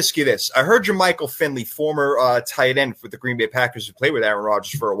got to ask you this. I heard Jermichael Finley, former tight end for the Green Bay Packers who played with Aaron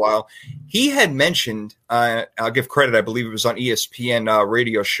Rodgers for a while, he had mentioned, I'll give credit, I believe it was on ESPN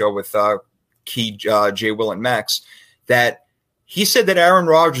radio show with Key, Jay, Will, and Max, that he said that Aaron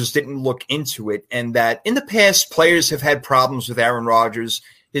Rodgers didn't look into it and that in the past players have had problems with Aaron Rodgers,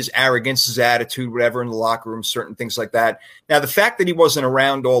 his arrogance, his attitude, whatever in the locker room, certain things like that. Now, the fact that he wasn't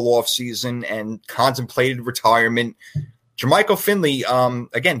around all offseason and contemplated retirement – Jermichael Finley,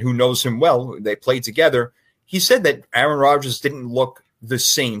 again, who knows him well, they played together, he said that Aaron Rodgers didn't look the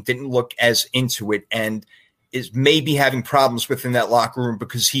same, didn't look as into it, and is maybe having problems within that locker room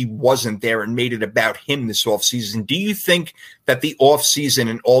because he wasn't there and made it about him this offseason. Do you think that the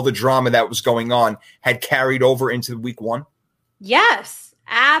offseason and all the drama that was going on had carried over into week 1? Yes.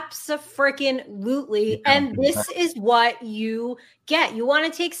 Abso-freaking-lutely. And this is what you get. You want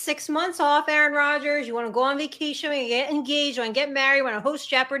to take 6 months off, Aaron Rodgers. You want to go on vacation, and get engaged, you want to get married, you want to host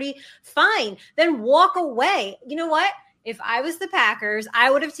Jeopardy. Fine. Then walk away. You know what? If I was the Packers, I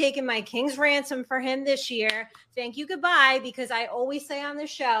would have taken my king's ransom for him this year. Thank you, goodbye, because I always say on the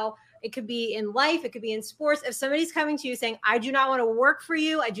show, it could be in life, it could be in sports. If somebody's coming to you saying, I do not want to work for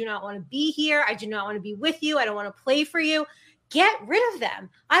you, I do not want to be here, I do not want to be with you, I don't want to play for you, get rid of them.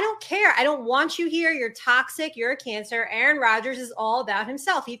 I don't care. I don't want you here. You're toxic. You're a cancer. Aaron Rodgers is all about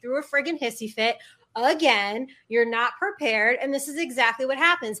himself. He threw a friggin' hissy fit again. You're not prepared. And this is exactly what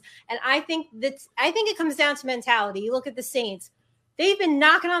happens. And I think it comes down to mentality. You look at the Saints. They've been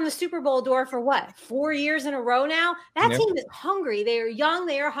knocking on the Super Bowl door for 4 years in a row now? That team is hungry. They are young.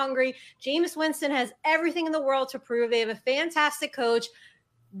 They are hungry. Jameis Winston has everything in the world to prove. They have a fantastic coach.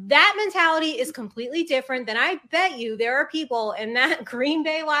 That mentality is completely different than I bet you there are people in that Green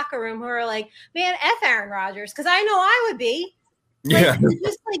Bay locker room who are like, man, F Aaron Rodgers. Because I know I would be.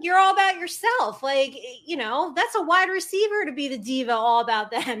 Just like you're all about yourself. Like, you know, that's a wide receiver to be the diva all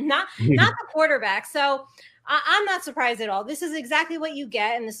about them, not the quarterback. So I'm not surprised at all. This is exactly what you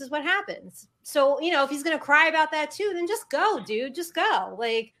get, and this is what happens. So, you know, if he's going to cry about that too, then just go, dude. Just go.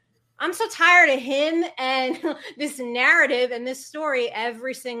 Like, I'm so tired of him and this narrative and this story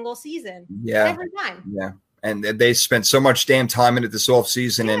every single season. Yeah. Every time. Yeah. And they spent so much damn time in it this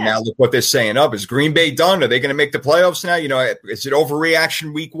offseason, and now look what they're saying. Is Green Bay done? Are they going to make the playoffs now? You know, is it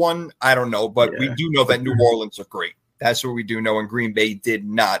overreaction week 1? I don't know, but we do know that New Orleans are great. That's what we do know, and Green Bay did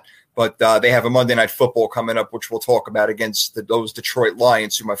not. But they have a Monday Night Football coming up, which we'll talk about against those Detroit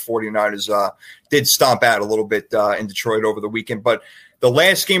Lions, who my 49ers did stomp out a little bit in Detroit over the weekend. But the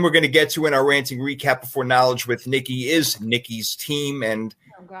last game we're going to get to in our ranting recap before Knowledge with Nikki is Nikki's team, and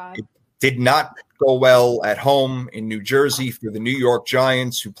it did not go well at home in New Jersey for the New York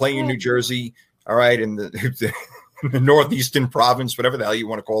Giants, who play in New Jersey, all right, in the northeastern province, whatever the hell you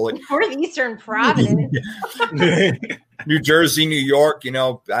want to call it. Northeastern province. New Jersey, New York, you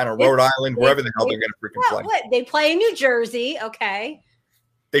know, I don't know, Rhode Island, wherever the hell they're going to freaking play. They play in New Jersey, okay.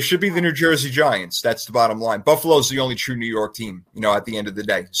 They should be the New Jersey Giants. That's the bottom line. Buffalo's the only true New York team, you know, at the end of the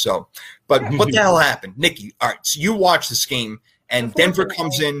day. So, but what the hell happened? Nikki, all right, so you watch this game, and Denver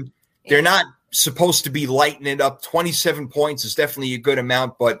comes in. They're not supposed to be lighting it up. 27 points is definitely a good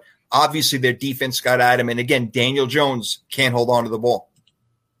amount, but obviously their defense got at him. And again, Daniel Jones can't hold on to the ball.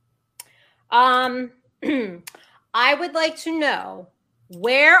 I would like to know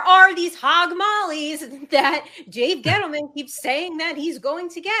Where are these hog mollies that Dave Gettleman keeps saying that he's going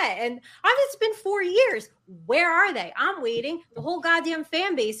to get? And it's been 4 years. Where are they? I'm waiting. The whole goddamn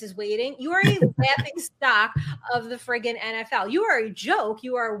fan base is waiting. You are a laughing stock of the friggin' NFL. You are a joke.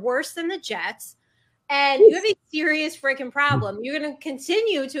 You are worse than the Jets. And you have a serious freaking problem. You're going to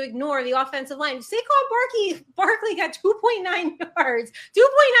continue to ignore the offensive line. Saquon Barkley got 2.9 yards.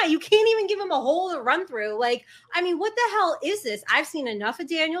 2.9. You can't even give him a hole to run through. Like, I mean, what the hell is this? I've seen enough of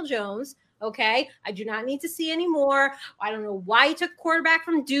Daniel Jones. Okay. I do not need to see any more. I don't know why he took quarterback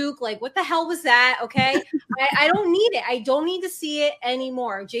from Duke. Like, what the hell was that? Okay. I don't need it. I don't need to see it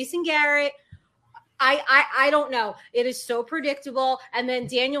anymore. Jason Garrett. I don't know. It is so predictable. And then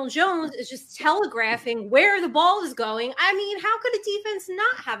Daniel Jones is just telegraphing where the ball is going. I mean, how could a defense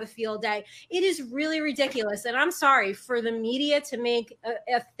not have a field day? It is really ridiculous. And I'm sorry for the media to make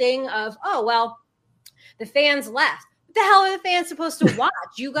a thing of, oh, well, the fans left. What the hell are the fans supposed to watch?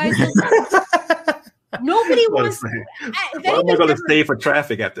 You guys nobody wants to. I'm not going to stay for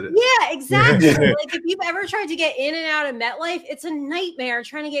traffic after this. Yeah, exactly. Like, if you've ever tried to get in and out of MetLife, it's a nightmare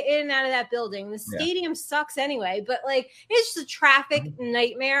trying to get in and out of that building. The stadium sucks anyway, but like, it's just a traffic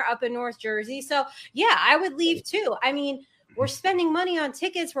nightmare up in North Jersey. So yeah, I would leave too. I mean, we're spending money on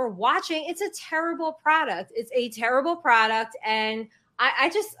tickets. We're watching. It's a terrible product. It's a terrible product. And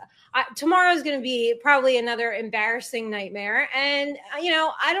tomorrow is going to be probably another embarrassing nightmare. And,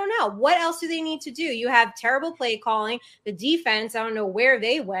 I don't know. What else do they need to do? You have terrible play calling, the defense. I don't know where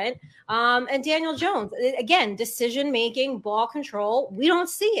they went. And Daniel Jones, again, decision-making, ball control. We don't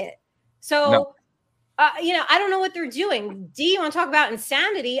see it. So, no. I don't know what they're doing. D, you want to talk about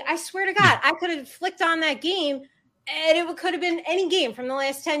insanity? I swear to God, I could have flicked on that game and it could have been any game from the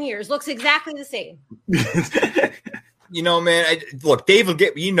last 10 years. Looks exactly the same. Man, look, David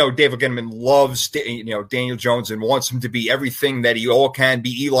Gettleman loves, Daniel Jones and wants him to be everything that he all can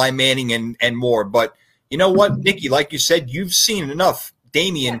be, Eli Manning and more. But you know what, Nikki, like you said, you've seen enough.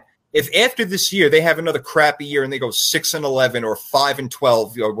 Damian, if after this year they have another crappy year and they go 6-11 or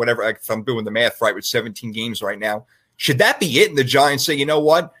 5-12 or whatever, if I'm doing the math right with 17 games right now, should that be it? And the Giants say, you know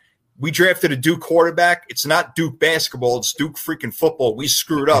what? We drafted a Duke quarterback. It's not Duke basketball. It's Duke freaking football. We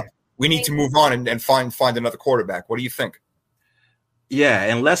screwed up. We need to move on and find another quarterback. What do you think? Yeah,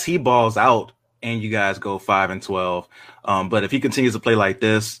 unless he balls out and you guys go 5-12. But if he continues to play like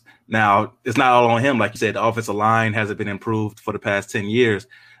this, now it's not all on him. Like you said, the offensive line hasn't been improved for the past 10 years.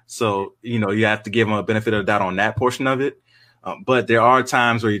 So, you have to give him a benefit of the doubt on that portion of it. But there are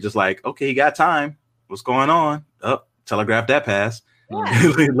times where you're just like, okay, he got time. What's going on? Telegraph that pass.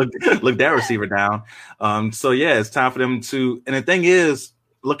 Yeah. look that receiver down. So, yeah, it's time for them to – and the thing is,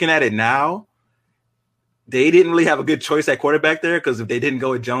 looking at it now, they didn't really have a good choice at quarterback there because if they didn't go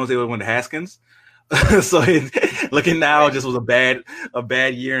with Jones, they would have went to Haskins. So looking now, it just was a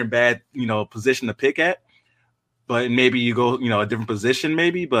bad year and bad, position to pick at. But maybe you go, a different position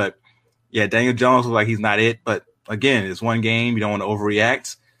maybe. But yeah, Daniel Jones looks like he's not it. But again, it's one game. You don't want to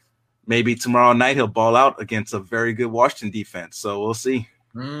overreact. Maybe tomorrow night he'll ball out against a very good Washington defense. So we'll see.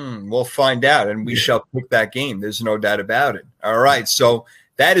 We'll find out, and we shall pick that game. There's no doubt about it. All right, so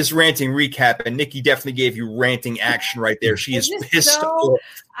that is ranting recap, and Nikki definitely gave you ranting action right there. She is pissed off.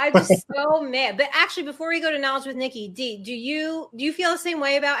 I'm just so mad. But actually, before we go to knowledge with Nikki, D, do you feel the same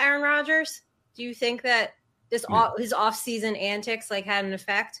way about Aaron Rodgers? Do you think that his off-season antics had an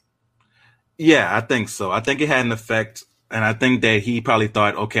effect? Yeah, I think so. I think it had an effect, and I think that he probably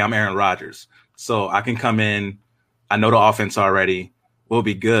thought, okay, I'm Aaron Rodgers, so I can come in. I know the offense already. We'll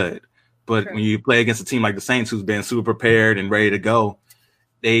be good. But when you play against a team like the Saints, who's been super prepared and ready to go,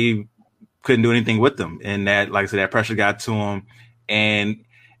 they couldn't do anything with them. And that, like I said, that pressure got to him. And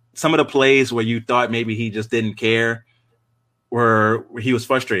some of the plays where you thought maybe he just didn't care, where he was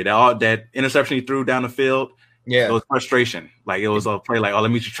frustrated. That interception he threw down the field, it was frustration. Like, it was a play like, let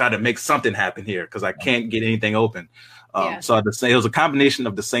me just try to make something happen here because I can't get anything open. So it was a combination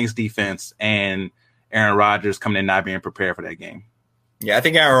of the Saints defense and Aaron Rodgers coming in not being prepared for that game. Yeah, I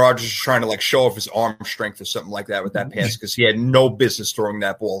think Aaron Rodgers is trying to show off his arm strength or something like that with that pass because he had no business throwing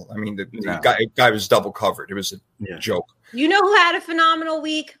that ball. I mean, the guy was double covered. It was a joke. You know who had a phenomenal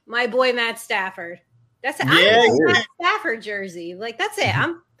week? My boy Matt Stafford. That's it. I'm a Matt Stafford jersey. That's it.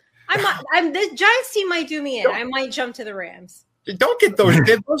 I'm the Giants team might do me in. I might jump to the Rams. Don't get those.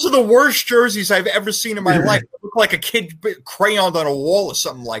 Those are the worst jerseys I've ever seen in my life. They look like a kid crayoned on a wall or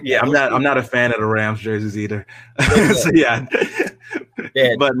something like that. Yeah, I'm not a fan of the Rams jerseys either. So yeah.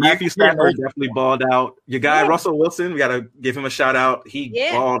 But Matthew Stafford definitely balled out. Your guy Russell Wilson, we got to give him a shout out. He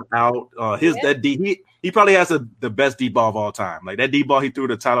balled out. That D, he probably has the best deep ball of all time. Like that deep ball he threw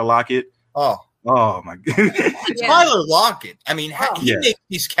to Tyler Lockett. Oh, Oh my god. Tyler Lockett. I mean, he Yeah. makes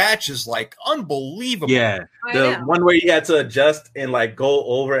these catches like unbelievable. Yeah, I the know. one where he had to adjust and like go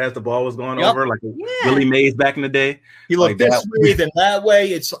over as the ball was going over, like Willie Mays back in the day. He looked like this way, then that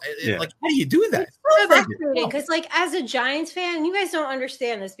way. It's Yeah. like, how do you do that? So frustrating because, like, as a Giants fan, you guys don't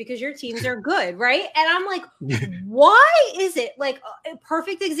understand this because your teams are good, right? And I'm like, why is it like a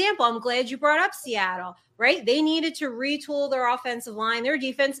perfect example? I'm glad you brought up Seattle, right? They needed to retool their offensive line, their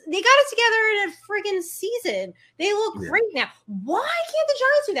defense. They got it together in a friggin' season. They look great now. Why can't the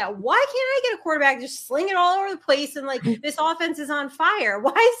Giants do that? Why can't I get a quarterback just sling it all over the place and like this offense is on fire?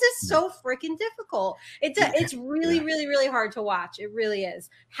 Why is this so freaking difficult? It's really, really, really hard to watch. It really is.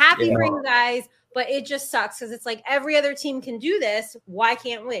 Happy for you guys, but it just sucks because it's like every other team can do this. Why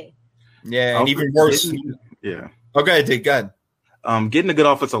can't we? Yeah, and even worse. Yeah. Okay, Dick, go ahead. Getting a good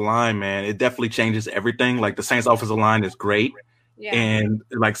offensive line, man, it definitely changes everything. Like the Saints offensive line is great and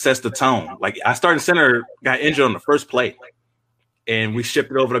like sets the tone. Like our starting center got injured on the first play and we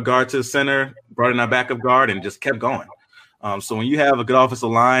shipped it over to guard to the center, brought in our backup guard and just kept going. So when you have a good offensive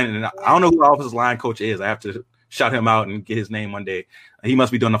line, and I don't know who the offensive line coach is, I have to shout him out and get his name one day. He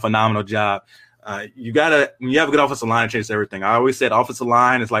must be doing a phenomenal job. When you have a good offensive line, it changes everything. I always said offensive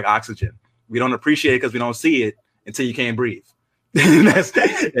line is like oxygen. We don't appreciate it because we don't see it until you can't breathe. and that's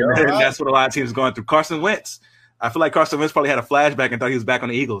what a lot of teams are going through. Carson Wentz. I feel like Carson Wentz probably had a flashback and thought he was back on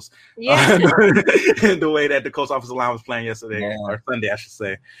the Eagles. Yeah. The way that the Colts offensive line was playing yesterday or Sunday, I should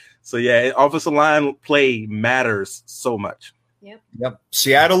say. So, yeah, offensive line play matters so much. Yep.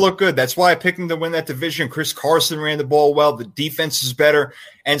 Seattle looked good. That's why I picked them to win that division. Chris Carson ran the ball well. The defense is better.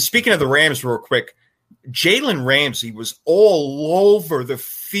 And speaking of the Rams real quick, Jalen Ramsey was all over the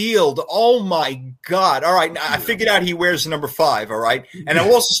field. Oh, my God. All right. Now, I figured out he wears the number 5. All right. And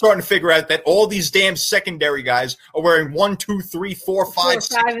I'm also starting to figure out that all these damn secondary guys are wearing 1, 2, 3, 4, 5,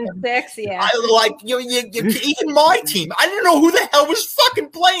 5, and 6. Yeah. I like even my team. I didn't know who the hell was fucking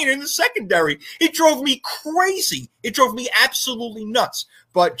playing in the secondary. It drove me crazy. It drove me absolutely nuts.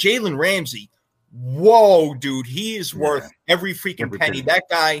 But Jalen Ramsey, whoa, dude, he is worth every freaking penny. That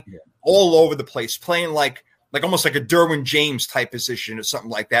guy all over the place, playing like almost like a Derwin James type position or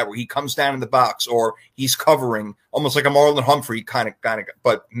something like that, where he comes down in the box or he's covering, almost like a Marlon Humphrey kind of.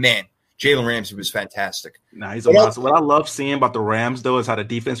 But man, Jalen Ramsey was fantastic. Nah, he's a monster. What I love seeing about the Rams, though, is how the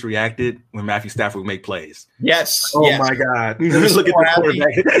defense reacted when Matthew Stafford would make plays. Yes. Oh, my God. Look at this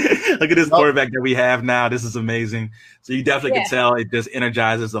quarterback. Look at this quarterback that we have now. This is amazing. So you definitely can tell it just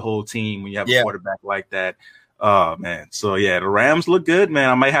energizes the whole team when you have a quarterback like that. Oh, man. So, yeah, the Rams look good, man.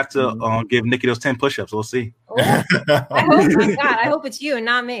 I might have to give Nikki those 10 push-ups. We'll see. I hope it's you and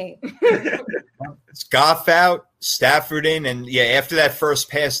not me. It's Goff out, Stafford in, and after that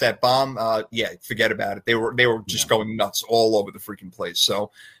first pass, that bomb, forget about it. They were just going nuts all over the freaking place. So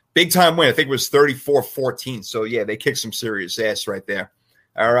big time win. I think it was 34-14. So they kicked some serious ass right there.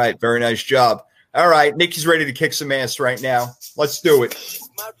 All right, very nice job. All right, Nikki's ready to kick some ass right now. Let's do it.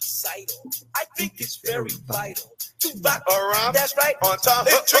 My recital, I think it's very vital to rock around. That's right, on time.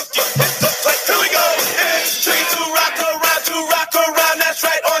 It's tricky. Here we go. It's tricky to rock around. That's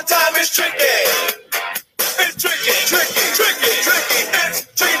right, on time. It's tricky. It's tricky. It's tricky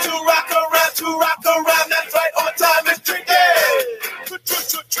to rock around. That's right, on time. It's tricky.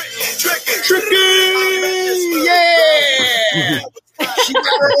 Tricky. Yeah. She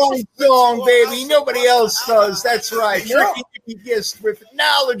got her own song, baby. Nobody else does. That's right. Tricky Nikki Gist with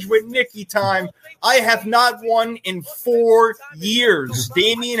knowledge with Nikki time. I have not won in 4 years.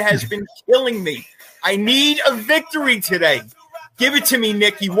 Damien has been killing me. I need a victory today. Give it to me,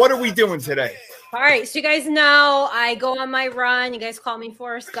 Nikki. What are we doing today? All right. So you guys know I go on my run. You guys called me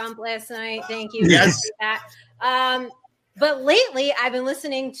Forrest Gump last night. Thank you. Yes. For that. But lately I've been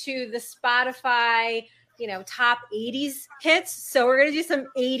listening to the Spotify top 80s hits. So we're going to do some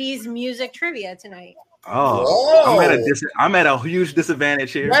 80s music trivia tonight. Oh, I'm at a huge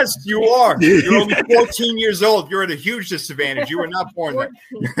disadvantage here. Yes, you are. You're only 14 years old. You're at a huge disadvantage. You were not born then.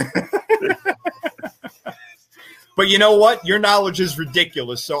 But you know what? Your knowledge is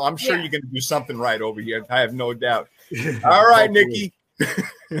ridiculous. So I'm sure you're going to do something right over here. I have no doubt. All right, Nikki.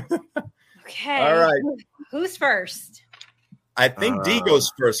 Okay. All right. Who's first? I think D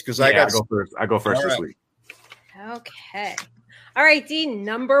goes first because I go first. I go first this week. Okay. All right, D,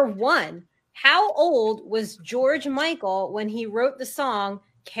 number 1. How old was George Michael when he wrote the song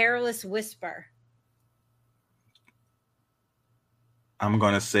Careless Whisper? I'm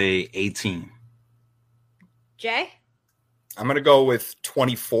going to say 18. Jay? I'm going to go with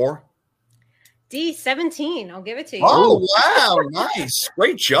 24. D, 17. I'll give it to you. Oh, wow. Nice.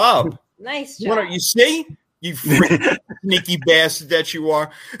 Great job. Nice job. You see? You freaking sneaky bastard that you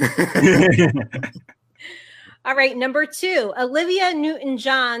are. All right, number 2. Olivia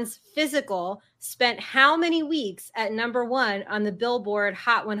Newton-John's Physical spent how many weeks at number 1 on the Billboard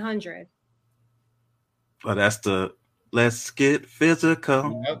Hot 100? Well, that's the Let's Get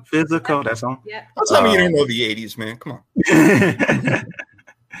Physical. Yep. Physical, that song? Yeah. Don't tell me you didn't know the 80s, man. Come on.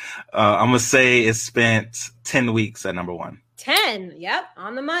 I'm going to say it spent 10 weeks at number 1. 10. Yep,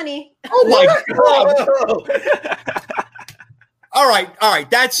 on the money. Oh, my God. All right.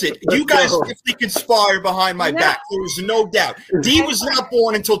 That's it. You guys definitely conspired behind my back. There was no doubt. D was not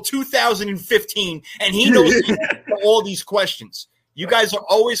born until 2015, and he knows all these questions. You guys are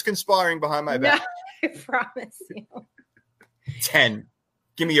always conspiring behind my back. No, I promise you. 10.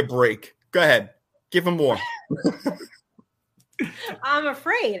 Give me a break. Go ahead. Give him more. I'm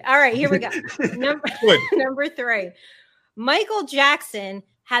afraid. All right, here we go. Number 3. Michael Jackson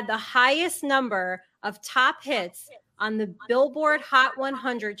had the highest number of top hits on the Billboard Hot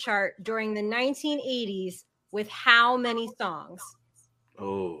 100 chart during the 1980s with how many songs?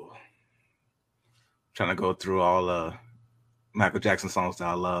 Oh. Trying to go through all Michael Jackson songs that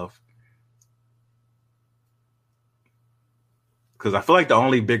I love. Because I feel like the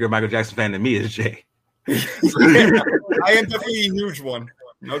only bigger Michael Jackson fan than me is Jay. I am definitely a huge one.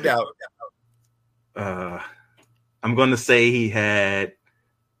 No doubt. I'm going to say he had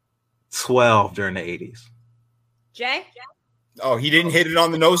 12 during the 80s. Jay? Oh, he didn't hit it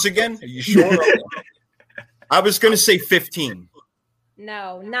on the nose again? Are you sure? I was going to say 15.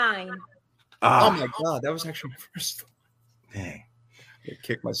 No, 9. Oh, my God. That was actually my first one. Dang. I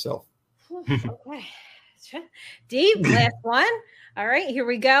kicked myself. Okay. Deep, last one. All right, here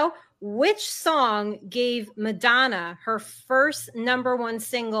we go. Which song gave Madonna her first number 1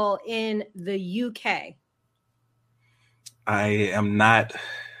 single in the UK? I am not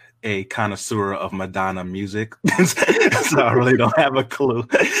a connoisseur of Madonna music, so I really don't have a clue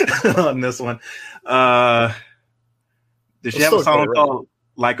on this one. Does she have a song called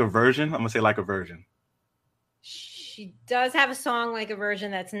Like a Virgin? I'm going to say Like a Virgin. She does have a song Like a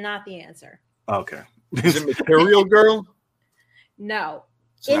Virgin. That's not the answer. Okay. Is it Material Girl? No.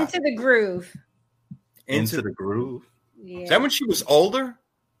 It's Into the Groove. Into the Groove? Yeah. Is that when she was older?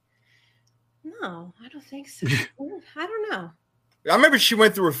 No, I don't think so. I don't know. I remember she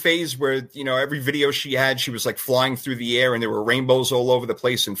went through a phase where, every video she had, she was like flying through the air and there were rainbows all over the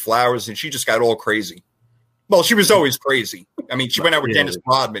place and flowers, and she just got all crazy. Well, she was always crazy. I mean, she went out with Dennis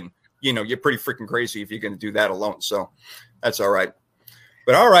Rodman. You're pretty freaking crazy if you're going to do that alone. So that's all right.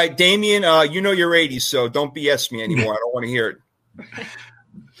 But all right, Damien, you're 80, so don't BS me anymore. I don't want to hear it.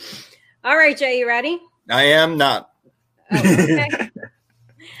 All right, Jay, you ready? I am not. Oh, okay.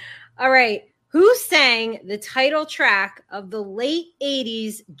 All right. Who sang the title track of the late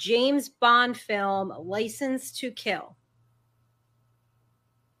 80s James Bond film License to Kill?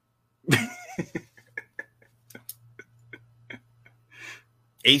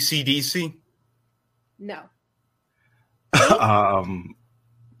 AC/DC? No.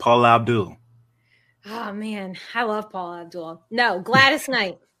 Paula Abdul. Oh, man. I love Paula Abdul. No, Gladys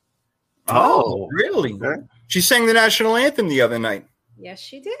Knight. Oh, really? Okay. She sang the national anthem the other night. Yes,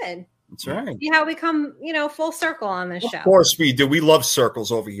 she did. That's right. See how we come, full circle on this show. Of course we do. We love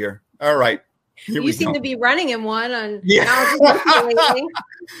circles over here. All right. You seem to be running in one on. Yeah.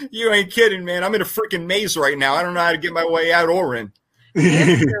 You ain't kidding, man. I'm in a freaking maze right now. I don't know how to get my way out or in.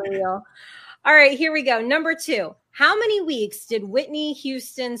 Real. All right, here we go. Number 2. How many weeks did Whitney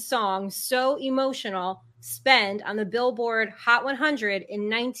Houston's song So Emotional spend on the Billboard Hot 100 in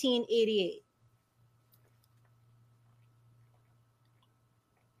 1988?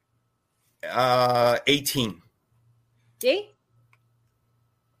 18. D?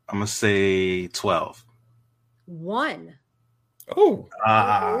 I'm going to say 12. 1. Oh,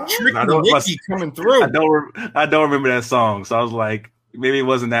 tricky Nikki coming through. I don't remember that song, so I was like, maybe it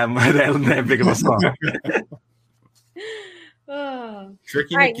wasn't that big of a song.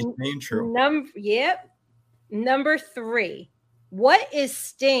 Tricky Nikki's name true. Number 3. What is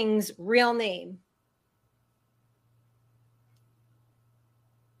Sting's real name?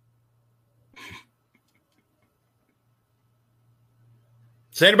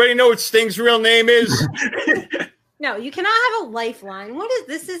 Does anybody know what Sting's real name is? No, you cannot have a lifeline. What is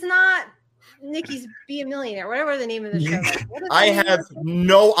this? Is not Nikki's Be a Millionaire, whatever the name of the show is.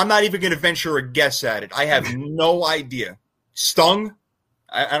 I'm not even going to venture a guess at it. I have no idea. Stung?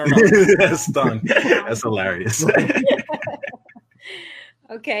 I don't know. Stung. That's hilarious.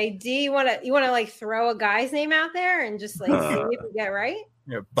 Okay, D, you want to like throw a guy's name out there and just like see if you get right?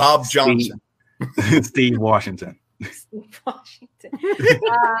 Yeah, Bob Johnson. Steve Washington. Steve Washington.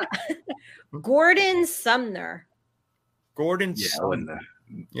 Gordon Sumner. Gordon Yeah, I Sumner. wouldn't have,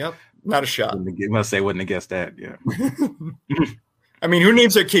 Yep, not a shot. wouldn't have guessed that. Yeah. I mean, who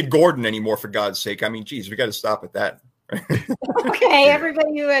names their kid Gordon anymore, for God's sake? I mean, geez, we got to stop at that. Okay,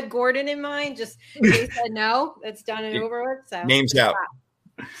 everybody who had Gordon in mind, they said no. That's done and over with. So Names out.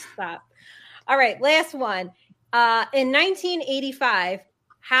 Stop. All right, last one. In 1985,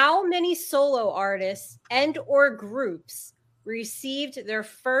 how many solo artists and or groups received their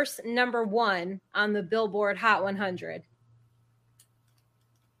first number one on the Billboard Hot 100?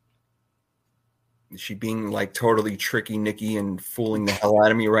 Is she being like totally tricky, Nikki, and fooling the hell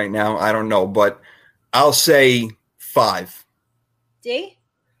out of me right now? I don't know, but I'll say 5. D?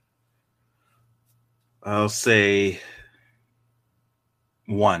 I'll say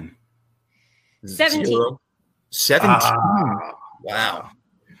 1. 17. 0. 17. Wow. All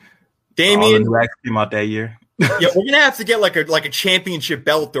Damien, the new acts came out that year. yeah, we're gonna have to get like a championship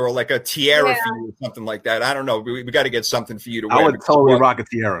belt or like a tiara Yeah. for you or something like that. I don't know. We got to get something for you to wear. I would totally rock a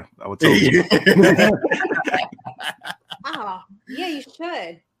tiara. I would totally. Oh, yeah, you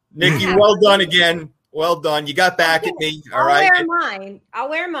should. Nikki, Yeah. well done again. Well done. You got back at me. All right. I'll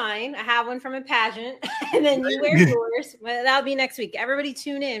wear mine. I have one from a pageant, and then you wear yours. Well, that'll be next week. Everybody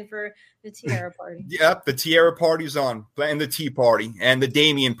tune in for the tiara party. Yep, the tiara party's on, and the tea party, and the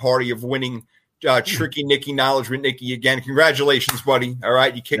Damien party of winning Tricky Nikki Knowledge with Nikki again. Congratulations, buddy. All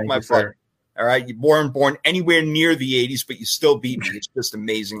right, you kicked Thank my you, butt. sir. All right, you born anywhere near the 80s, but you still beat me. It's just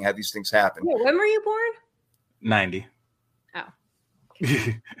amazing how these things happen. Yeah, when were you born? 90. Oh.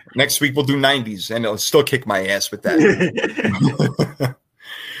 Next week we'll do 90s, and it'll still kick my ass with that.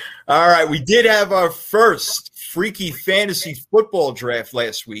 All right, we did have our first freaky fantasy football draft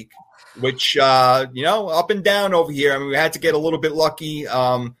last week, which up and down over here. I mean, we had to get a little bit lucky.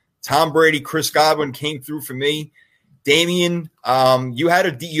 Tom Brady, Chris Godwin came through for me. Damien, you had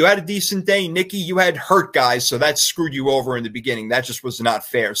a decent day. Nikki, you had hurt guys, so that screwed you over in the beginning. That just was not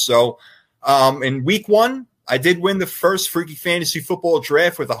fair. So in week 1, I did win the first freaky fantasy football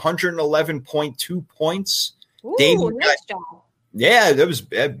draft with 111.2 points. Ooh, Damien nice job. Yeah, that was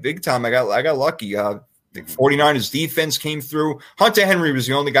big time. I got lucky. The 49ers defense came through. Hunter Henry was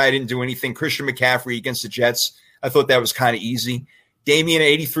the only guy I didn't do anything. Christian McCaffrey against the Jets. I thought that was kind of easy. Damien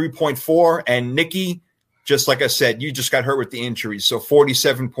 83.4, and Nikki, just like I said, you just got hurt with the injuries, so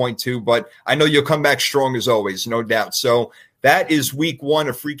 47.2. But I know you'll come back strong as always, no doubt. So that is week 1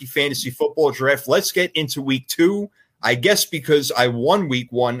 of Freaky Fantasy Football Draft. Let's get into week 2. I guess because I won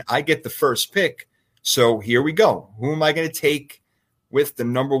week 1, I get the first pick. So here we go. Who am I going to take with the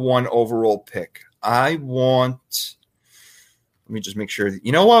number 1 overall pick? Let me just make sure.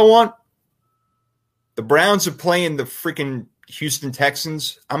 You know what I want? The Browns are playing the freaking Houston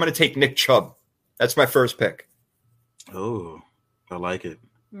Texans. I'm going to take Nick Chubb. That's my first pick. Oh, I like it.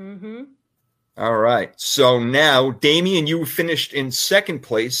 Mm-hmm. All right. So now, Damien, you finished in second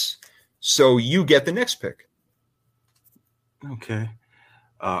place, so you get the next pick. Okay.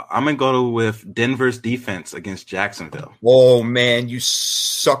 I'm going to go with Denver's defense against Jacksonville. Oh, man, you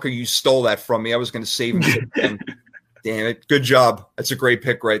sucker. You stole that from me. I was going to save him. Damn it. Good job. That's a great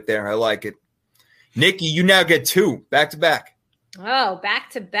pick right there. I like it. Nikki, you now get 2 back-to-back. Oh, back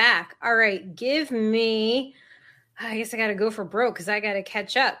to back. All right. Give me, I guess I got to go for broke because I got to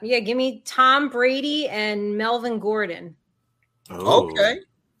catch up. Yeah, give me Tom Brady and Melvin Gordon. Oh.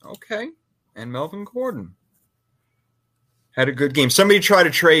 Okay. And Melvin Gordon. Had a good game. Somebody tried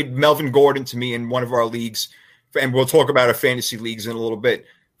to trade Melvin Gordon to me in one of our leagues, and we'll talk about our fantasy leagues in a little bit,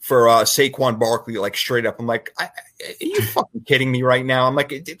 for Saquon Barkley, like straight up. I'm like, are you fucking kidding me right now? I'm like,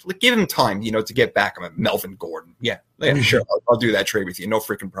 give him time, to get back. I'm like, Melvin Gordon. Yeah, sure. I'll do that trade with you. No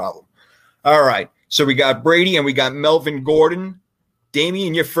freaking problem. All right. So we got Brady and we got Melvin Gordon.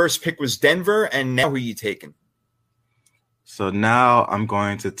 Damien, your first pick was Denver, and now who are you taking? So now I'm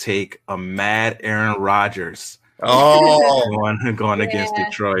going to take a mad Aaron Rodgers. Oh, going against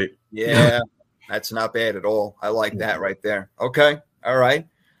Detroit. Yeah, that's not bad at all. I like that right there. Okay. All right.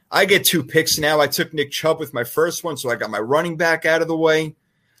 I get 2 picks now. I took Nick Chubb with my first one, so I got my running back out of the way.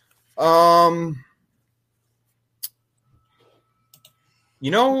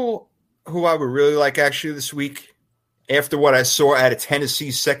 You know who I would really like actually this week? After what I saw out of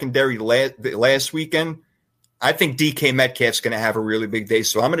Tennessee's secondary last weekend, I think DK Metcalf's going to have a really big day.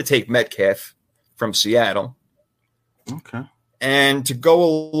 So I'm going to take Metcalf from Seattle. Okay. And to go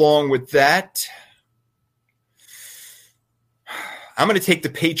along with that, I'm going to take the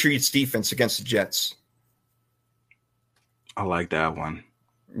Patriots defense against the Jets. I like that one.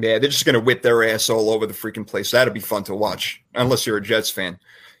 Yeah, they're just going to whip their ass all over the freaking place. That'll be fun to watch, unless you're a Jets fan.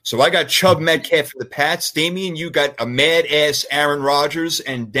 So I got Chubb, Metcalf for the Pats. Damian, you got a mad-ass Aaron Rodgers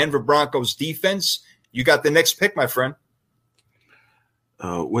and Denver Broncos defense. You got the next pick, my friend.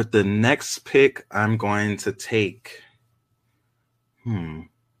 With the next pick, I'm going to take looking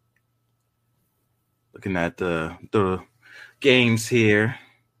at the games here.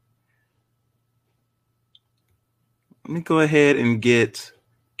 Let me go ahead and get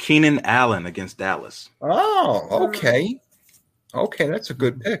Keenan Allen against Dallas. Oh, okay. Okay, that's a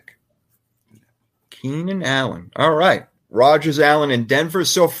good pick. Keenan Allen. All right. Rodgers, Allen, and Denver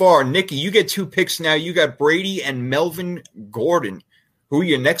so far. Nikki, you get 2 picks now. You got Brady and Melvin Gordon. Who are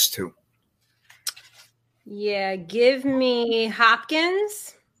you next to? Yeah, give me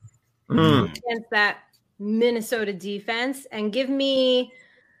Hopkins against that Minnesota defense, and give me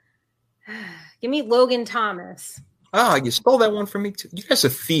Logan Thomas. Ah, you stole that one from me too. You guys are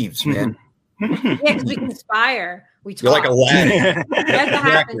thieves, man. Yeah, because we conspire. We talk. You're like Aladdin. That's what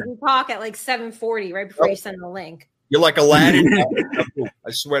happens. We talk at like 7:40 right before you send the link. You're like Aladdin.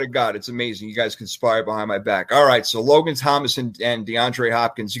 I swear to God, it's amazing. You guys conspire behind my back. All right, so Logan Thomas and DeAndre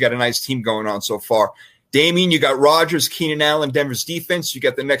Hopkins, you got a nice team going on so far. Damien, you got Rodgers, Keenan Allen, Denver's defense. You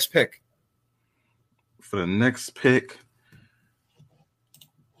got the next pick. For the next pick,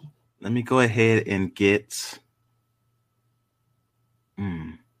 let me go ahead and get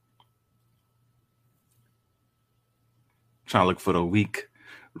trying to look for the weak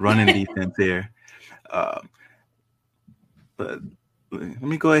running defense here. But let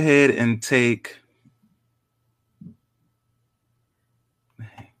me go ahead and take.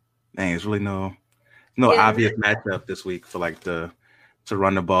 Dang, it's really no obvious matchup this week for like to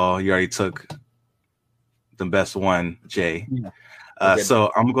run the ball. You already took the best one, Jay. Yeah.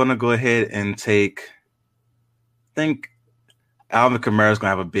 So I'm gonna go ahead and take. I think Alvin Kamara is gonna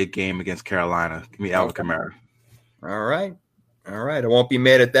have a big game against Carolina. Give me Alvin Kamara. All right. I won't be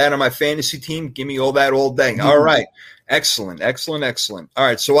mad at that on my fantasy team. Give me all that all day. All right. Excellent. All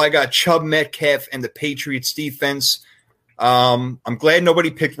right. So I got Chubb, Metcalf, and the Patriots defense. I'm glad nobody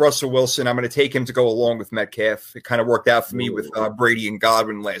picked Russell Wilson. I'm going to take him to go along with Metcalf. It kind of worked out for me with Brady and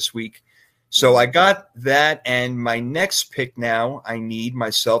Godwin last week. So I got that. And my next pick now, I need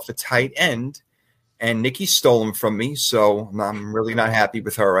myself a tight end. And Nikki stole him from me. So I'm really not happy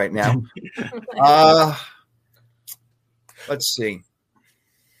with her right now. Let's see.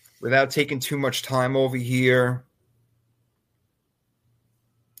 Without taking too much time over here.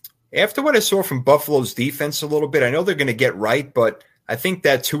 After what I saw from Buffalo's defense a little bit, I know they're going to get right, but I think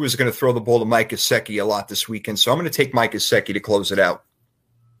that Tua is going to throw the ball to Mike Gesicki a lot this weekend. So I'm going to take Mike Gesicki to close it out.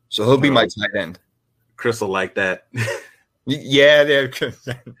 So he'll be my tight end. Chris will like that. Yeah,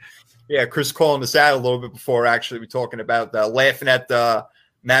 Chris calling us out a little bit before actually we're talking about laughing at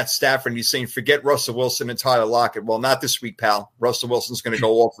Matt Stafford. He's saying, forget Russell Wilson and Tyler Lockett. Well, not this week, pal. Russell Wilson's going to go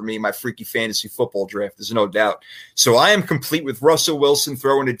all for me in my freaky fantasy football draft. There's no doubt. So I am complete with Russell Wilson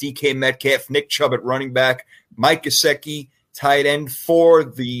throwing to DK Metcalf, Nick Chubb at running back, Mike Gesicki, tight end for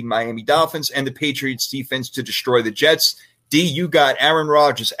the Miami Dolphins, and the Patriots defense to destroy the Jets. D, you got Aaron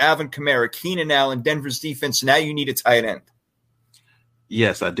Rodgers, Alvin Kamara, Keenan Allen, Denver's defense. Now you need a tight end.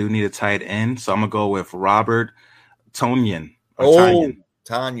 Yes, I do need a tight end. So I'm going to go with Robert Tonyan.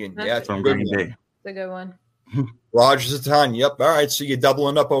 Tanyan, yeah, that's from Green Bay. It's a good one. Rodgers and Tanyan, yep. All right, so you're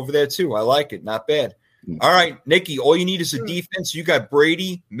doubling up over there too. I like it. Not bad. All right, Nikki, all you need is a defense. You got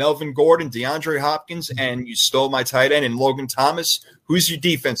Brady, Melvin Gordon, DeAndre Hopkins, and you stole my tight end and Logan Thomas. Who's your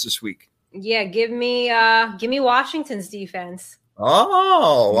defense this week? Yeah, give me Washington's defense.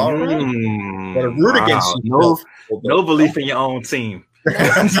 Oh, all right. Gotta root against you. No belief in your own team.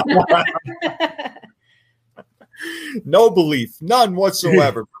 No belief, none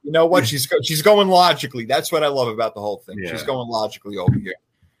whatsoever. You know what? She's going logically. That's what I love about the whole thing. Yeah. She's going logically over here.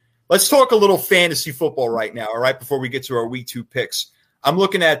 Let's talk a little fantasy football right now, all right, before we get to our week 2 picks. I'm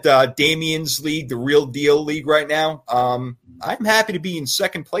looking at Damien's league, the Real Deal League right now. I'm happy to be in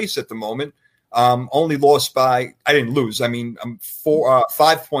second place at the moment. Only lost by – I didn't lose. I mean, I'm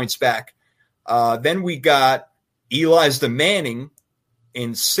 5 points back. Then we got Eli's the Manning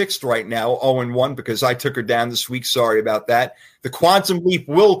in 6th right now, 0-1, because I took her down this week. Sorry about that. The Quantum Leap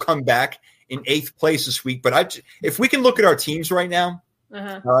will come back in 8th place this week. But if we can look at our teams right now,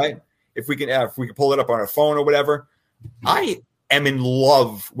 all right, if we can pull it up on our phone or whatever, I am in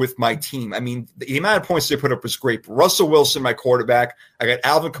love with my team. I mean, the amount of points they put up was great. Russell Wilson, my quarterback. I got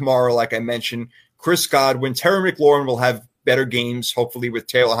Alvin Kamara, like I mentioned. Chris Godwin. Terry McLaurin will have better games, hopefully, with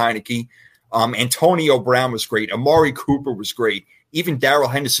Taylor Heineke. Antonio Brown was great. Amari Cooper was great. Even Darrell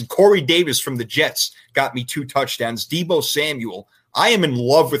Henderson. Corey Davis from the Jets got me 2 touchdowns. Deebo Samuel, I am in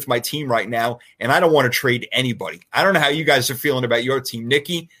love with my team right now, and I don't want to trade anybody. I don't know how you guys are feeling about your team.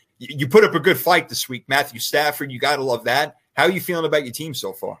 Nikki, you put up a good fight this week. Matthew Stafford, you got to love that. How are you feeling about your team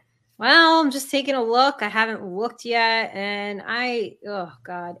so far? Well, I'm just taking a look. I haven't looked yet, and oh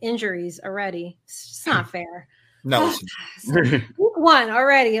God, injuries already. It's just not fair. No. Week one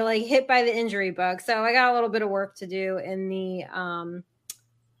already, like hit by the injury bug. So I got a little bit of work to do in the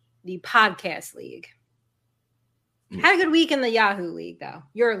podcast league. Had a good week in the Yahoo league, though.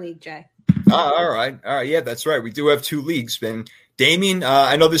 Your league, Jay. All right. Yeah, that's right. We do have 2 leagues. And Damien,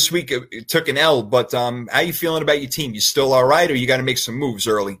 I know this week it took an L, but how you feeling about your team? You still all right, or you got to make some moves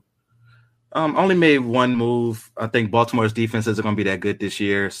early? Only made one move. I think Baltimore's defense isn't going to be that good this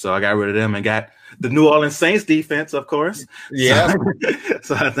year, so I got rid of them and got the New Orleans Saints defense, of course. Yeah.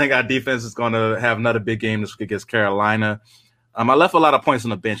 So I think our defense is going to have another big game this week against Carolina. I left a lot of points on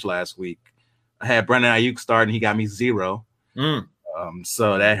the bench last week. I had Brandon Ayuk starting. He got me 0.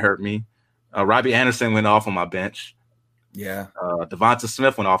 So that hurt me. Robbie Anderson went off on my bench. Yeah. Devonta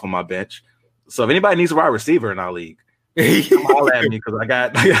Smith went off on my bench. So if anybody needs a wide receiver in our league, come holler at me because I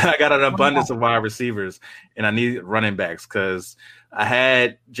got an abundance of wide receivers and I need running backs because I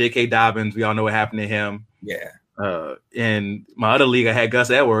had J.K. Dobbins. We all know what happened to him. Yeah. In my other league, I had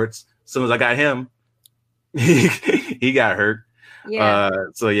Gus Edwards. As soon as I got him, he got hurt. Yeah.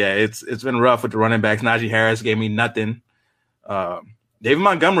 So yeah, it's been rough with the running backs. Najee Harris gave me nothing. David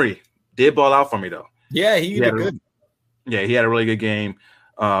Montgomery did ball out for me though. Yeah, he did good. Yeah, he had a really good game.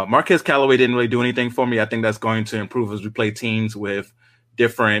 Marquez Callaway didn't really do anything for me. I think that's going to improve as we play teams with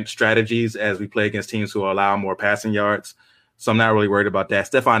different strategies as we play against teams who allow more passing yards. So I'm not really worried about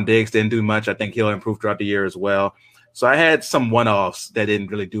that. Stephon Diggs didn't do much. I think he'll improve throughout the year as well. So I had some one-offs that didn't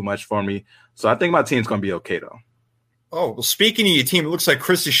really do much for me. So I think my team's going to be okay though. Oh, well, speaking of your team, it looks like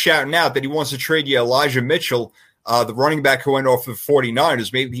Chris is shouting out that he wants to trade you Elijah Mitchell, the running back who went off for the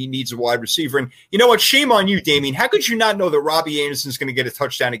 49ers. Maybe he needs a wide receiver. And you know what? Shame on you, Damien. How could you not know that Robbie Anderson's going to get a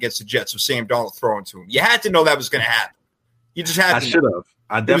touchdown against the Jets with Sam Darnold throwing to him? You had to know that was going to happen. You just had to. I should have.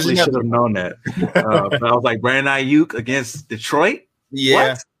 I definitely should have known that. But I was like, Brandon Ayuk against Detroit?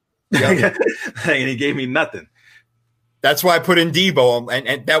 Yeah. Yep. And he gave me nothing. That's why I put in Debo,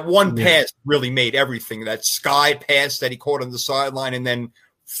 and that one pass really made everything. That sky pass that he caught on the sideline, and then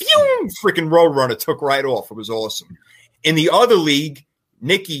freaking Roadrunner took right off. It was awesome. In the other league,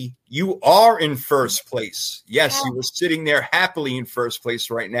 Nikki, you are in first place. Yes, you were sitting there happily in first place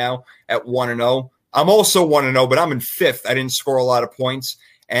right now at 1-0. I'm also 1-0, but I'm in 5th. I didn't score a lot of points.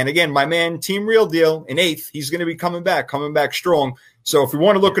 And again, my man, Team Real Deal, in 8th. He's going to be coming back strong. So if we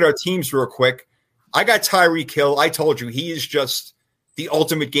want to look at our teams real quick, I got Tyreek Hill. I told you, he is just the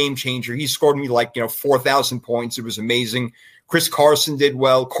ultimate game changer. He scored me 4,000 points. It was amazing. Chris Carson did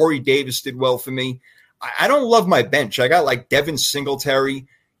well. Corey Davis did well for me. I don't love my bench. I got Devin Singletary.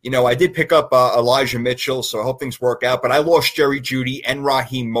 I did pick up Elijah Mitchell, so I hope things work out. But I lost Jerry Jeudy and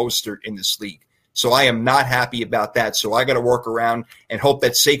Raheem Mostert in this league. So I am not happy about that. So I got to work around and hope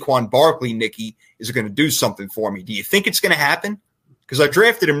that Saquon Barkley, Nikki, is going to do something for me. Do you think it's going to happen? Because I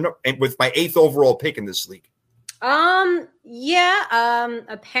drafted him with my 8th overall pick in this league. Apparently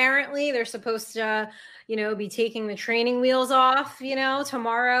they're supposed to, be taking the training wheels off,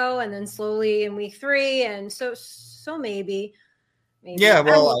 tomorrow and then slowly in week 3. And so maybe. Yeah,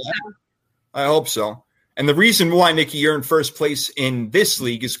 well, I hope so. And the reason why, Nikki, you're in first place in this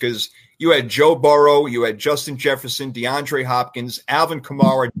league is because you had Joe Burrow, you had Justin Jefferson, DeAndre Hopkins, Alvin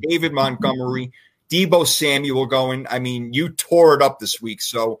Kamara, David Montgomery, Debo Samuel going. I mean, you tore it up this week.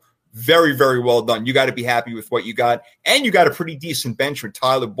 So very, very well done. You got to be happy with what you got. And you got a pretty decent bench with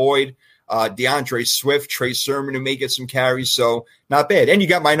Tyler Boyd, DeAndre Swift, Trey Sermon, who may get some carries. So not bad. And you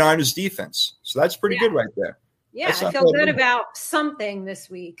got my Niners defense. So that's pretty good right there. Yeah, I feel good about something this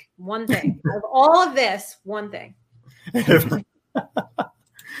week. One thing. Of all of this, one thing. And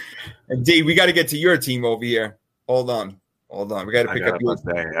D, we got to get to your team over here. Hold on. We got to pick up yours.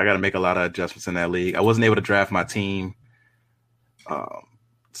 I got to make a lot of adjustments in that league. I wasn't able to draft my team.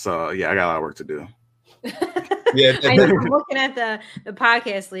 So, yeah, I got a lot of work to do. Yeah, I know. I'm looking at the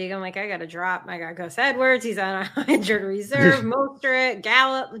podcast league. I'm like, I got to drop. I got Gus Edwards. He's on a injured reserve. Mostert,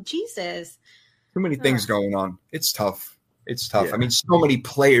 Gallup. Jesus. Too many things going on. It's tough. Yeah. I mean, so many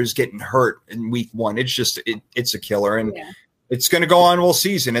players getting hurt in week 1. It's just it's a killer, and it's going to go on all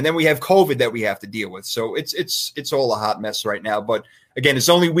season. And then we have COVID that we have to deal with. So it's all a hot mess right now. But again, it's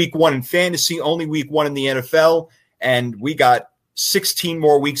only week 1 in fantasy, only week 1 in the NFL, and we got 16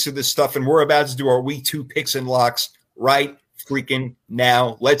 more weeks of this stuff, and we're about to do our week 2 picks and locks right freaking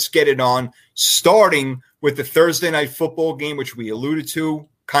now. Let's get it on, starting with the Thursday night football game, which we alluded to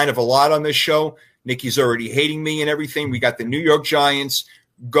kind of a lot on this show. Nikki's already hating me and everything. We got the New York Giants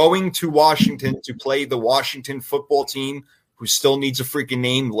going to Washington to play the Washington football team, who still needs a freaking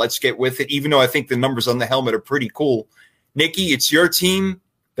name. Let's get with it, even though I think the numbers on the helmet are pretty cool. Nikki, it's your team.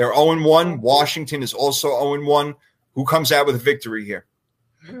 They're 0-1. Washington is also 0-1. Who comes out with a victory here?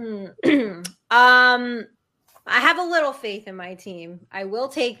 I have a little faith in my team. I will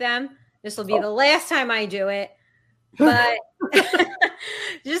take them. This will be the last time I do it. But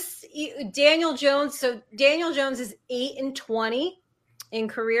just Daniel Jones. So Daniel Jones is 8-20 in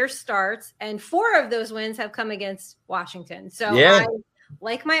career starts, and 4 of those wins have come against Washington. So I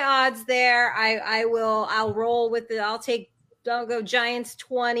like my odds there. I'll roll with it. I'll go Giants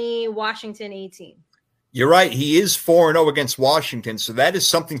 20, Washington 18. You're right. He is 4-0 against Washington. So that is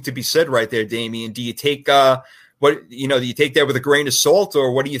something to be said right there, Damian. Do you take do you take that with a grain of salt,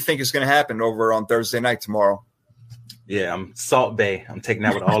 or what do you think is going to happen over on Thursday night tomorrow? Yeah, I'm Salt Bay. I'm taking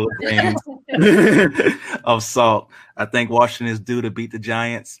that with all the grains of salt. I think Washington is due to beat the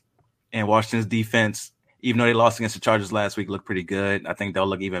Giants, and Washington's defense, even though they lost against the Chargers last week, looked pretty good. I think they'll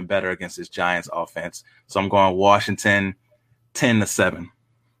look even better against this Giants offense. So I'm going Washington 10-7.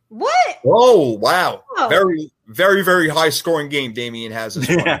 What? Oh, wow. Oh. Very, very, very high scoring game Damian has this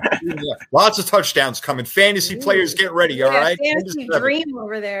one. Yeah. Lots of touchdowns coming. Fantasy players, get ready, all right? Fantasy dream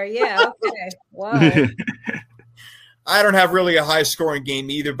over there. Yeah, okay. Wow. I don't have really a high-scoring game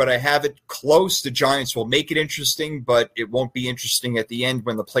either, but I have it close. The Giants will make it interesting, but it won't be interesting at the end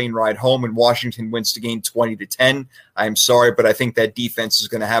when the plane ride home and Washington wins the game 20-10. I'm sorry, but I think that defense is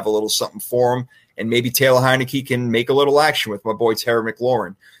going to have a little something for them, and maybe Taylor Heineke can make a little action with my boy Terry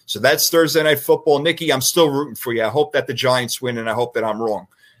McLaurin. So that's Thursday Night Football. Nikki, I'm still rooting for you. I hope that the Giants win, and I hope that I'm wrong.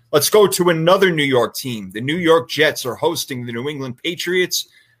 Let's go to another New York team. The New York Jets are hosting the New England Patriots.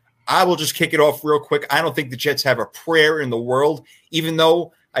 I will just kick it off real quick. I don't think the Jets have a prayer in the world, even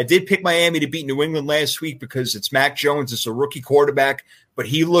though I did pick Miami to beat New England last week because it's Mac Jones. It's a rookie quarterback, but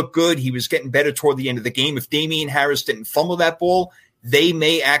he looked good. He was getting better toward the end of the game. If Damian Harris didn't fumble that ball, they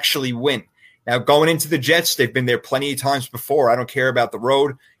may actually win. Now, going into the Jets, they've been there plenty of times before. I don't care about the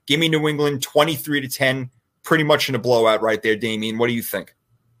road. Give me New England 23-10, pretty much in a blowout right there, Damian. What do you think?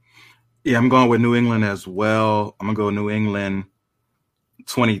 Yeah, I'm going with New England as well. I'm going to go New England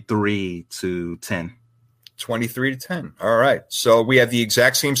 23-10. 23-10. All right. So we have the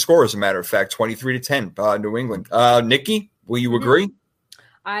exact same score, as a matter of fact, 23-10, New England. Nikki, will you agree?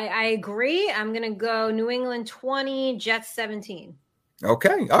 I agree. I'm going to go New England 20, Jets 17.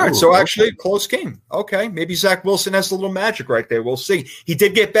 Okay. All right. So actually a close game. Okay. Maybe Zach Wilson has a little magic right there. We'll see. He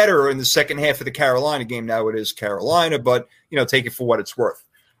did get better in the second half of the Carolina game. Now it is Carolina, but, take it for what it's worth.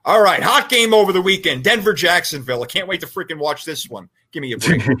 All right. Hot game over the weekend. Denver, Jacksonville. I can't wait to freaking watch this one. Give me a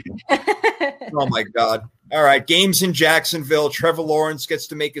break. Oh, my God. All right. Games in Jacksonville. Trevor Lawrence gets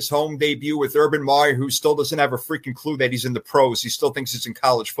to make his home debut with Urban Meyer, who still doesn't have a freaking clue that he's in the pros. He still thinks he's in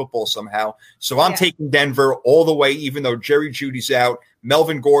college football somehow. So I'm taking Denver all the way, even though Jerry Jeudy's out.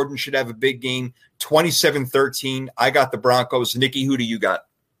 Melvin Gordon should have a big game. 27-13. I got the Broncos. Nikki, who do you got?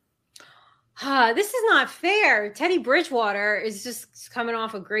 This is not fair. Teddy Bridgewater is just coming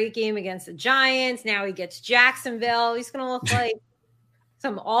off a great game against the Giants. Now he gets Jacksonville. He's going to look like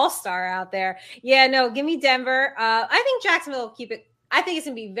some all-star out there. Yeah, no, give me Denver. I think Jacksonville will keep it. I think it's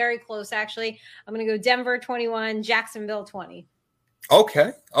going to be very close, actually. I'm going to go Denver 21, Jacksonville 20.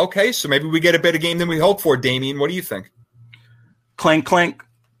 Okay. So maybe we get a better game than we hoped for, Damian. What do you think? Clank, clank.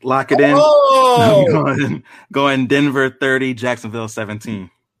 Lock it in. I'm going Denver 30, Jacksonville 17.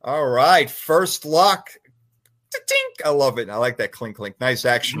 All right. First lock. Tink. I love it. I like that clink, clink. Nice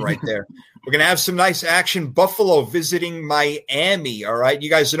action right there. We're going to have some nice action. Buffalo visiting Miami. All right. You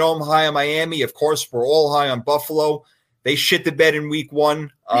guys know I'm high on Miami. Of course, we're all high on Buffalo. They shit the bed in week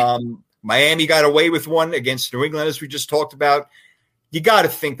one. Miami got away with one against New England, as we just talked about. You got to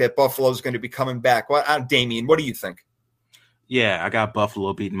think that Buffalo is going to be coming back. Damian, what do you think? Yeah, I got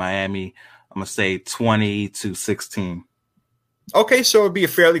Buffalo beating Miami. I'm going to say 20-16. Okay, so it would be a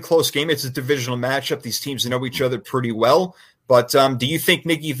fairly close game. It's a divisional matchup. These teams know each other pretty well. But do you think,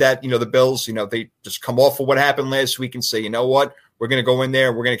 Nikki, that, the Bills, they just come off of what happened last week and say, you know what, we're going to go in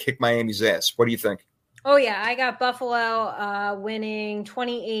there, we're going to kick Miami's ass? What do you think? Oh, yeah, I got Buffalo winning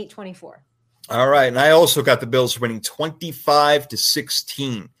 28-24. All right, and I also got the Bills winning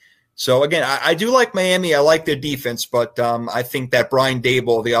 25-16. So, again, I do like Miami. I like their defense, but I think that Brian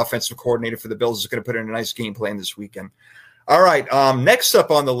Daboll, the offensive coordinator for the Bills, is going to put in a nice game plan this weekend. All right, next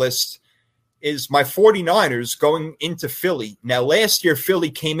up on the list is my 49ers going into Philly. Now, last year, Philly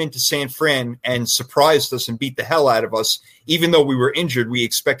came into San Fran and surprised us and beat the hell out of us. Even though we were injured, we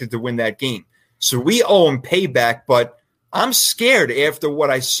expected to win that game. So we owe them payback, but I'm scared after what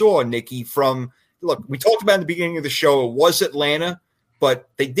I saw, Nikki, from look, we talked about in the beginning of the show, it was Atlanta, but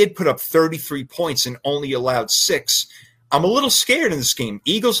they did put up 33 points and only allowed 6. I'm a little scared in this game.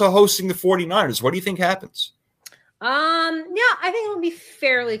 Eagles are hosting the 49ers. What do you think happens? Yeah, I think it'll be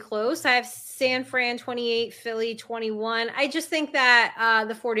fairly close. I have San Fran 28, Philly 21. I just think that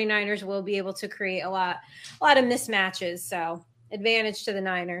the 49ers will be able to create a lot of mismatches. So advantage to the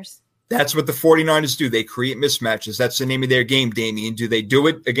Niners. That's what the 49ers do. They create mismatches. That's the name of their game, Damien. Do they do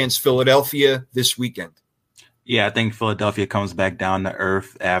it against Philadelphia this weekend? Yeah, I think Philadelphia comes back down to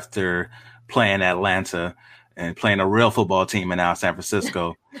earth after playing Atlanta and playing a real football team in now San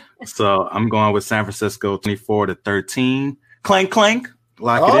Francisco. So I'm going with San Francisco 24-13. Clank, clank.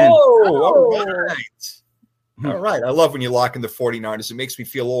 Lock it in. All right. All right. I love when you lock in the 49ers. It makes me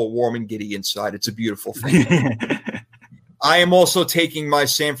feel all warm and giddy inside. It's a beautiful thing. I am also taking my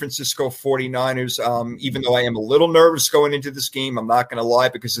San Francisco 49ers, even though I am a little nervous going into this game. I'm not going to lie,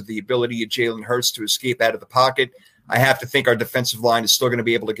 because of the ability of Jalen Hurts to escape out of the pocket. I have to think our defensive line is still going to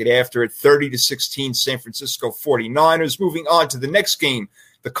be able to get after it. 30-16 San Francisco 49ers. Moving on to the next game.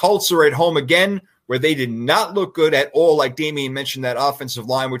 The Colts are at home again, where they did not look good at all. Like Damian mentioned, that offensive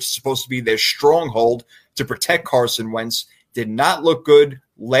line, which is supposed to be their stronghold to protect Carson Wentz, did not look good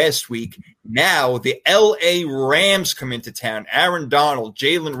last week. Now the L.A. Rams come into town. Aaron Donald,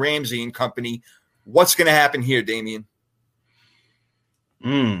 Jalen Ramsey and company. What's going to happen here, Damian?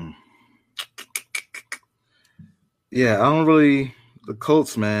 Yeah, I don't really – the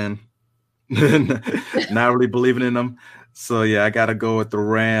Colts, man, not really believing in them. So, yeah, I got to go with the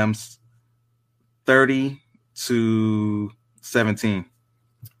Rams 30-17.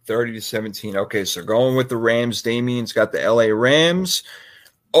 30-17. Okay, so going with the Rams. Damien's got the L.A. Rams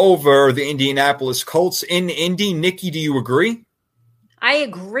over the Indianapolis Colts in Indy. Nikki, do you agree? I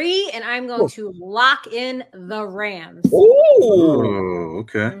agree, and I'm going to lock in the Rams. Oh,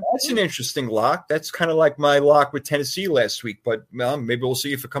 okay. That's an interesting lock. That's kind of like my lock with Tennessee last week, but maybe we'll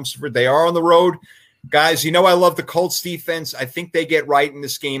see if it comes through. They are on the road. Guys, you know I love the Colts defense. I think they get right in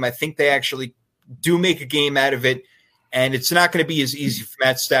this game. I think they actually do make a game out of it, and it's not going to be as easy for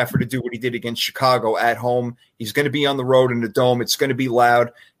Matt Stafford to do what he did against Chicago at home. He's going to be on the road in the Dome. It's going to be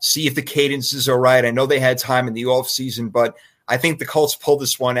loud. See if the cadences are right. I know they had time in the offseason, but I think the Colts pull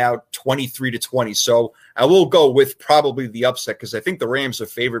this one out 23-20. So I will go with probably the upset, because I think the Rams are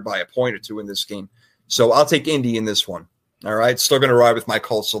favored by a point or two in this game. So I'll take Indy in this one. All right. Still going to ride with my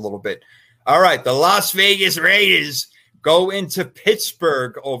Colts a little bit. All right. The Las Vegas Raiders go into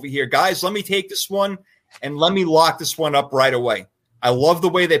Pittsburgh over here. Guys, let me take this one and let me lock this one up right away. I love the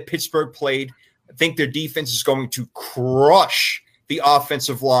way that Pittsburgh played. I think their defense is going to crush the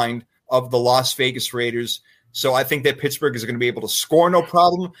offensive line of the Las Vegas Raiders. So I think that Pittsburgh is going to be able to score no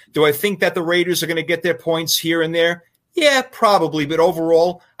problem. Do I think that the Raiders are going to get their points here and there? Yeah, probably. But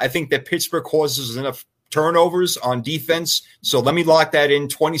overall, I think that Pittsburgh causes enough turnovers on defense. So let me lock that in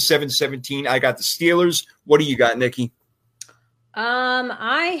 27-17. I got the Steelers. What do you got, Nikki?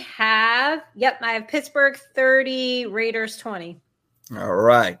 I have Pittsburgh 30, Raiders 20. All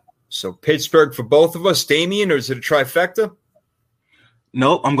right. So Pittsburgh for both of us. Damien, or is it a trifecta?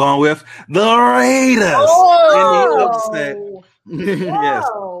 Nope, I'm going with the Raiders. Oh! In the upset. Yes.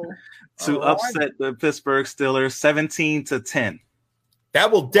 To All upset right. the Pittsburgh Steelers 17-10. That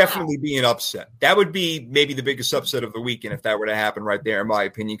will definitely be an upset. That would be maybe the biggest upset of the weekend if that were to happen right there, in my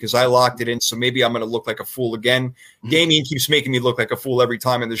opinion, because I locked it in. So maybe I'm going to look like a fool again. Damien keeps making me look like a fool every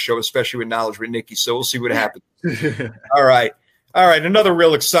time in the show, especially with Knowledge with Nikki. So we'll see what happens. All right. Another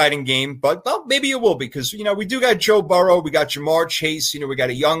real exciting game, but maybe it will be, because, we do got Joe Burrow. We got Jamar Chase. We got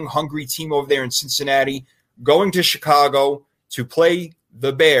a young, hungry team over there in Cincinnati going to Chicago to play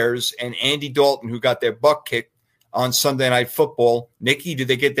the Bears and Andy Dalton, who got their butt kicked on Sunday Night Football. Nikki, did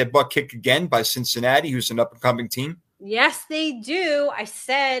they get their butt kicked again by Cincinnati, who's an up-and-coming team? Yes, they do. I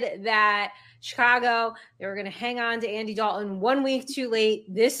said that Chicago, they were going to hang on to Andy Dalton 1 week too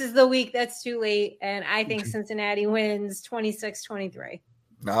late. This is the week that's too late, and I think Cincinnati wins 26-23.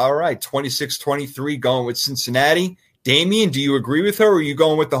 All right, 26-23 going with Cincinnati. Damien, do you agree with her, or are you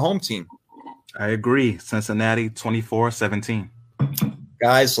going with the home team? I agree. Cincinnati 24-17.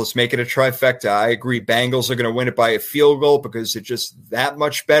 Guys, let's make it a trifecta. I agree. Bengals are going to win it by a field goal because they're just that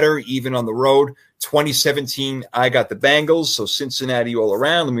much better, even on the road. 2017, I got the Bengals, so Cincinnati all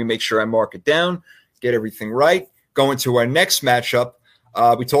around. Let me make sure I mark it down, get everything right. Going to our next matchup.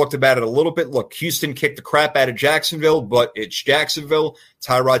 We talked about it a little bit. Look, Houston kicked the crap out of Jacksonville, but it's Jacksonville.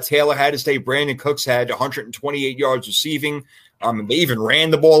 Tyrod Taylor had his day. Brandon Cooks had 128 yards receiving. They even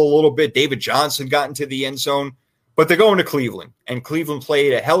ran the ball a little bit. David Johnson got into the end zone. But they're going to Cleveland, and Cleveland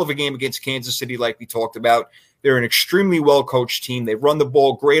played a hell of a game against Kansas City like we talked about. They're an extremely well-coached team. They run the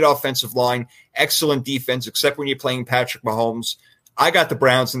ball, great offensive line, excellent defense, except when you're playing Patrick Mahomes. I got the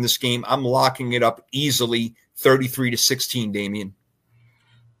Browns in this game. I'm locking it up easily, 33-16, Damian.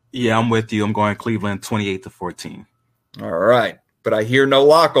 Yeah, I'm with you. I'm going Cleveland 28-14. All right. But I hear no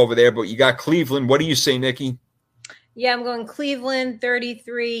lock over there, but you got Cleveland. What do you say, Nikki? Yeah, I'm going Cleveland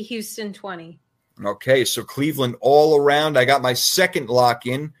 33, Houston 20. Okay, so Cleveland all around. I got my second lock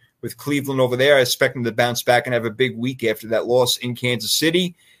in with Cleveland over there. I expect them to bounce back and have a big week after that loss in Kansas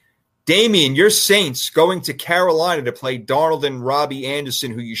City. Damian, your Saints going to Carolina to play Darnold and Robbie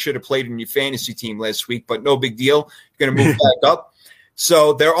Anderson, who you should have played in your fantasy team last week, but no big deal. You're going to move back up.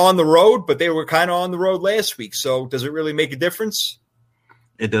 So they're on the road, but they were kind of on the road last week. So does it really make a difference?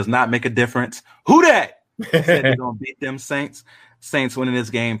 It does not make a difference. Who dat? Said they're going to beat them Saints. Saints winning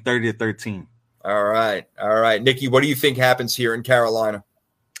this game 30-13. All right. All right. Nikki, what do you think happens here in Carolina?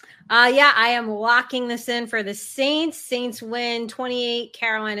 Yeah, I am locking this in for the Saints. Saints win 28,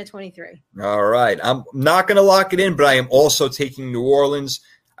 Carolina 23. All right. I'm not going to lock it in, but I am also taking New Orleans.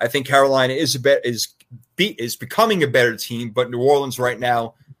 I think Carolina is becoming a better team, but New Orleans right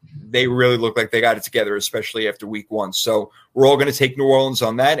now, they really look like they got it together, especially after week 1. So we're all going to take New Orleans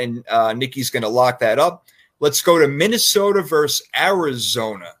on that, and Nikki's going to lock that up. Let's go to Minnesota versus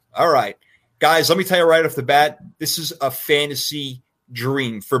Arizona. All right. Guys, let me tell you right off the bat, this is a fantasy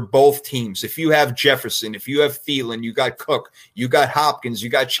dream for both teams. If you have Jefferson, if you have Thielen, you got Cook, you got Hopkins, you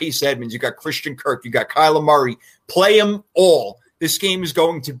got Chase Edmonds, you got Christian Kirk, you got Kyler Murray, play them all. This game is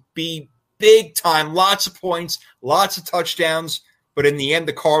going to be big time, lots of points, lots of touchdowns, but in the end,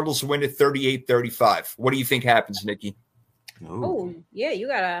 the Cardinals win at 38-35. What do you think happens, Nikki? Oh, yeah, you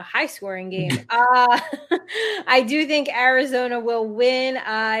got a high-scoring game. I do think Arizona will win.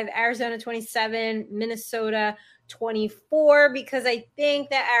 I have Arizona 27, Minnesota 24, because I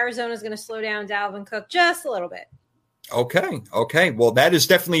think that Arizona is going to slow down Dalvin Cook just a little bit. Okay. Well, that is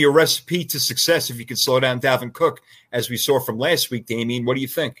definitely your recipe to success if you can slow down Dalvin Cook, as we saw from last week, Damien. What do you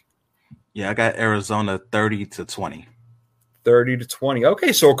think? Yeah, I got Arizona 30-20. 30-20.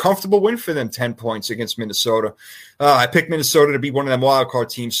 Okay, so a comfortable win for them, 10 points against Minnesota. I picked Minnesota to be one of them wildcard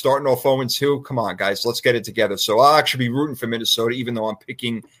teams, starting off 0-2. Come on, guys, let's get it together. So I'll actually be rooting for Minnesota, even though I'm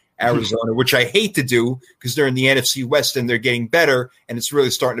picking Arizona, which I hate to do because they're in the NFC West and they're getting better, and it's really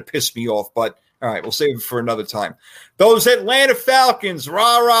starting to piss me off. But all right, we'll save it for another time. Those Atlanta Falcons,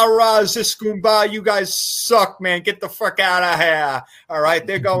 rah, rah, rah, Ziskumba, you guys suck, man. Get the fuck out of here. All right,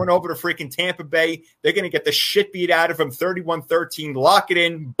 they're going over to freaking Tampa Bay. They're going to get the shit beat out of them, 31-13. Lock it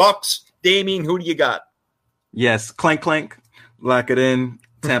in. Bucks, Damien, who do you got? Yes, clank, clank. Lock it in.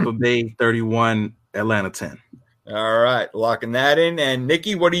 Tampa Bay 31, Atlanta 10. All right, locking that in. And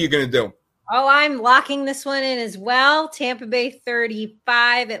Nikki, what are you going to do? Oh, I'm locking this one in as well. Tampa Bay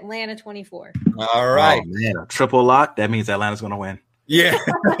 35, Atlanta 24. All right. Oh, man, a triple lock. That means Atlanta's going to win. Yeah.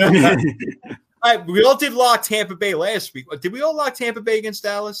 All right, we all did lock Tampa Bay last week. Did we all lock Tampa Bay against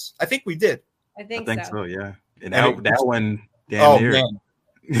Dallas? I think we did. I think so, yeah. And And that one, damn near.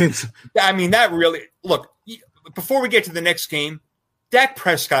 Man. I mean, that really – look, before we get to the next game, Dak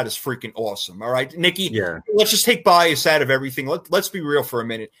Prescott is freaking awesome, all right? Nikki, Yeah. Let's just take bias out of everything. Let's be real for a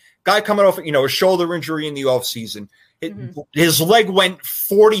minute. Guy coming off, a shoulder injury in the offseason. His leg went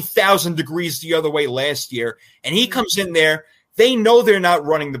 40,000 degrees the other way last year, and he comes in there. They know they're not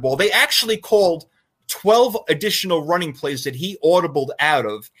running the ball. They actually called 12 additional running plays that he audibled out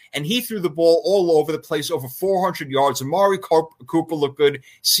of, and he threw the ball all over the place, over 400 yards. Amari Cooper looked good.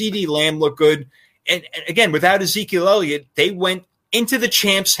 CeeDee Lamb looked good. And again, without Ezekiel Elliott, they went into the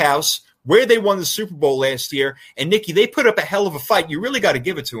champ's house where they won the Super Bowl last year. And, Nikki, they put up a hell of a fight. You really got to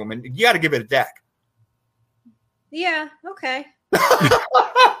give it to them, and you got to give it to Dak. Yeah, okay. You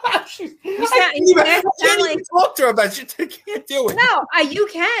can't even talk to her about it. You can't do it. No, you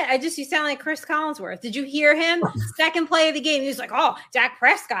can't. You sound like Chris Collinsworth. Did you hear him? Second play of the game, he was like, "Oh, Dak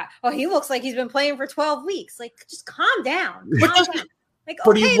Prescott. Oh, he looks like he's been playing for 12 weeks. Like, just calm down. Calm down." Like,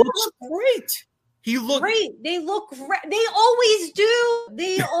 but okay, he looks great. He looked great. They look great. They always do.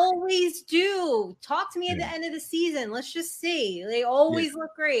 They always do. Talk to me at the end of the season. Let's just see. They always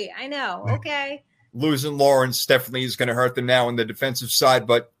look great. I know. Okay. Losing Lawrence definitely is going to hurt them now on the defensive side.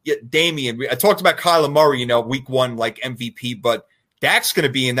 But Damian, I talked about Kyler Murray, week 1, like MVP, but Dak's going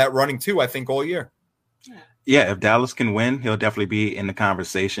to be in that running too, I think, all year. Yeah, if Dallas can win, he'll definitely be in the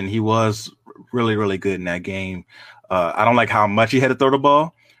conversation. He was really, really good in that game. I don't like how much he had to throw the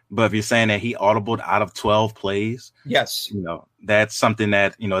ball, but if you're saying that he audibled out of 12 plays, yes, that's something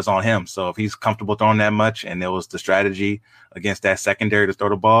that, is on him. So if he's comfortable throwing that much and there was the strategy against that secondary to throw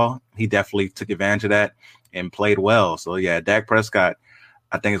the ball, he definitely took advantage of that and played well. So, yeah, Dak Prescott,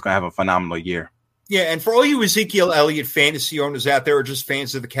 I think is going to have a phenomenal year. Yeah, and for all you Ezekiel Elliott fantasy owners out there or just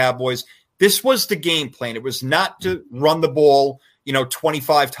fans of the Cowboys, this was the game plan. It was not to run the ball,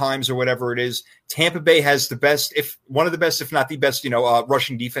 25 times or whatever it is. Tampa Bay has the best, if one of the best, if not the best,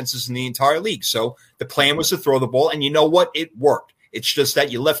 rushing defenses in the entire league. So the plan was to throw the ball, and you know what? It worked. It's just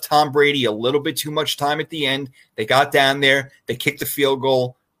that you left Tom Brady a little bit too much time at the end. They got down there. They kicked the field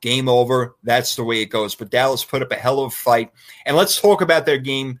goal. Game over. That's the way it goes. But Dallas put up a hell of a fight. And let's talk about their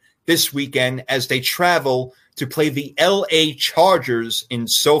game this weekend as they travel to play the L.A. Chargers in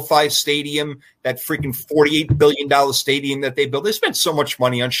SoFi Stadium, that freaking $48 billion stadium that they built. They spent so much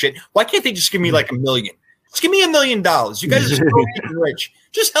money on shit. Why can't they just give me like $1 million? Just give me $1 million. You guys are so rich.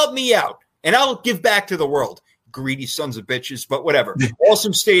 Just help me out, and I'll give back to the world. Greedy sons of bitches, but whatever.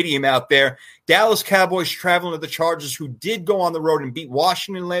 Awesome stadium out there. Dallas Cowboys traveling to the Chargers, who did go on the road and beat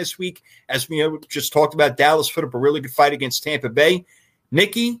Washington last week. As we just talked about, Dallas put up a really good fight against Tampa Bay.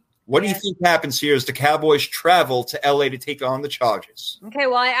 Nikki, what do you think happens here as the Cowboys travel to LA to take on the Chargers? Okay,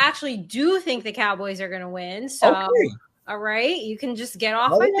 well, I actually do think the Cowboys are going to win. So, all right, you can just get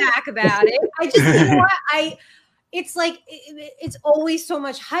off my back about it. I just, you know what? It's like it's always so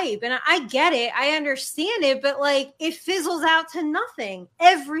much hype, and I get it, I understand it, but like it fizzles out to nothing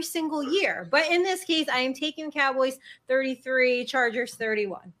every single year. But in this case, I am taking Cowboys 33, Chargers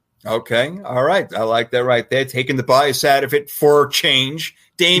 31. Okay, all right, I like that right there. Taking the bias out of it for a change.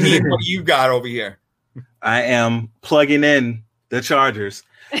 Damien, what do you got over here? I am plugging in the Chargers.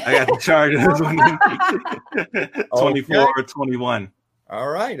 I got the Chargers 24-21. All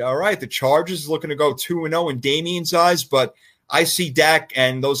right. The Chargers looking to go 2-0 in Damien's eyes, but I see Dak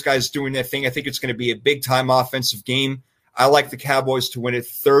and those guys doing their thing. I think it's going to be a big-time offensive game. I like the Cowboys to win it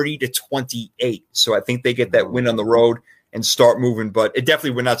 30-28. So I think they get that win on the road and start moving. But it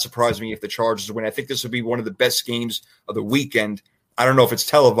definitely would not surprise me if the Chargers win. I think this would be one of the best games of the weekend. I don't know if it's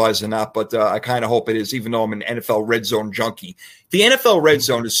televised or not, but I kind of hope it is, even though I'm an NFL Red Zone junkie. The NFL Red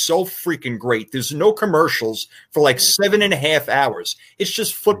Zone is so freaking great. There's no commercials for like 7.5 hours. It's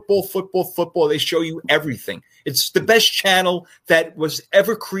just football, football, football. They show you everything. It's the best channel that was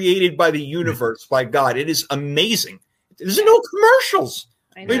ever created by the universe, by God. It is amazing. There's no commercials.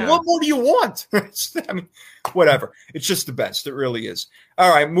 I mean, what more do you want? I mean, whatever. It's just the best. It really is. All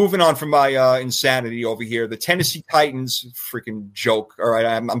right, moving on from my insanity over here. The Tennessee Titans, freaking joke. All right,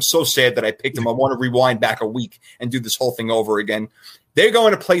 I'm so sad that I picked them. I want to rewind back a week and do this whole thing over again. They're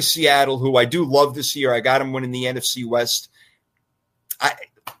going to play Seattle, who I do love this year. I got them winning the NFC West.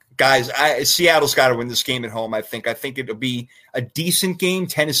 Seattle's got to win this game at home, I think. I think it'll be a decent game.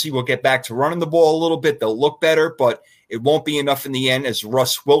 Tennessee will get back to running the ball a little bit. They'll look better, but it won't be enough in the end as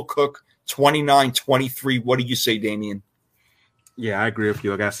Russ will cook 29-23. What do you say, Damien? Yeah, I agree with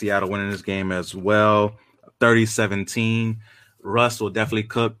you. I got Seattle winning this game as well, 30-17. Russ will definitely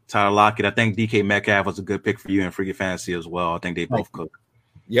cook. Tyler Lockett. I think DK Metcalf was a good pick for you in Freaky Fantasy as well. I think they both cook.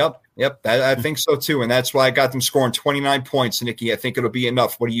 Yep. I think so too, and that's why I got them scoring 29 points, Nikki. I think it'll be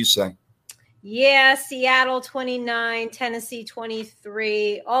enough. What do you say? Yeah, Seattle 29, Tennessee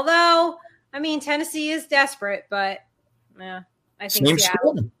 23. Although, I mean, Tennessee is desperate, but I think same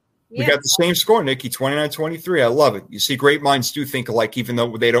Seattle. Score. We got the same score, Nikki, 29-23. I love it. You see, great minds do think alike, even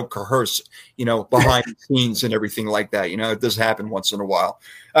though they don't coerce, behind the scenes and everything like that. It does happen once in a while.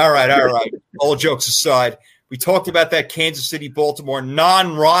 All right. All jokes aside, we talked about that Kansas City-Baltimore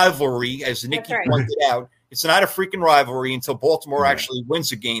non-rivalry, as Nikki pointed out. It's not a freaking rivalry until Baltimore actually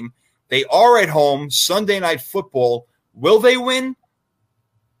wins a game. They are at home, Sunday Night Football. Will they win?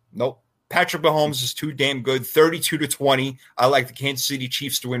 Nope. Patrick Mahomes is too damn good, 32-20. I like the Kansas City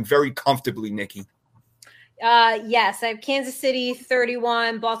Chiefs to win very comfortably, Nikki. Yes, I have Kansas City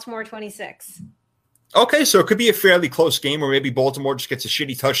 31, Baltimore 26. Okay, so it could be a fairly close game, or maybe Baltimore just gets a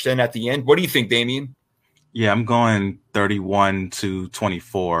shitty touchdown at the end. What do you think, Damien? Yeah, I'm going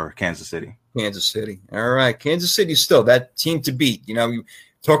 31-24, Kansas City. Kansas City. All right. Kansas City still that team to beat. You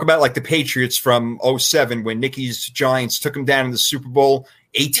talk about like the Patriots from 2007 when Nikki's Giants took them down in the Super Bowl,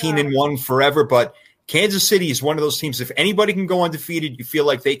 18-1 forever. But Kansas City is one of those teams. If anybody can go undefeated, you feel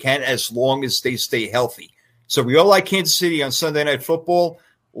like they can as long as they stay healthy. So we all like Kansas City on Sunday Night Football.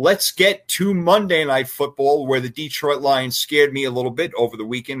 Let's get to Monday Night Football, where the Detroit Lions scared me a little bit over the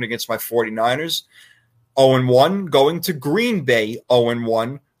weekend against my 49ers. 0-1, going to Green Bay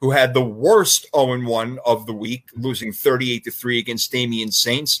 0-1, who had the worst 0-1 of the week, losing 38-3 against Damian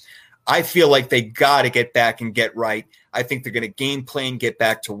Saints. I feel like they got to get back and get right. I think they're going to game plan, get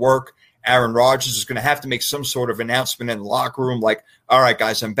back to work. Aaron Rodgers is going to have to make some sort of announcement in the locker room like, all right,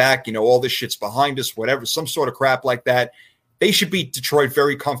 guys, I'm back. All this shit's behind us, whatever, some sort of crap like that. They should beat Detroit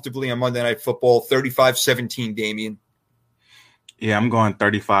very comfortably on Monday Night Football, 35-17, Damien. Yeah, I'm going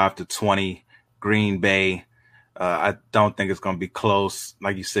 35-20. Green Bay. I don't think it's going to be close.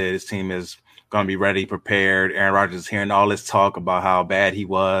 Like you said, his team is going to be ready, prepared. Aaron Rodgers is hearing all this talk about how bad he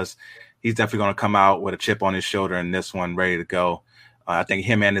was. He's definitely going to come out with a chip on his shoulder in this one, ready to go. I think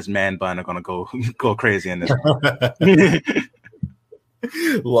him and his man bun are going to go crazy in this one.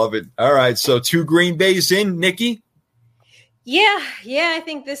 Love it. All right, so 2 Green Bays in, Nikki. Yeah. I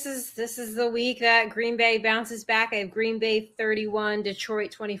think this is the week that Green Bay bounces back. I have Green Bay 31,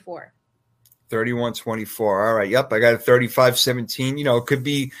 Detroit 24. 31-24. All right. Yep. I got a 35-17. You know, it could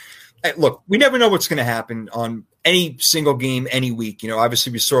be. Look, we never know what's going to happen on any single game, any week. You know,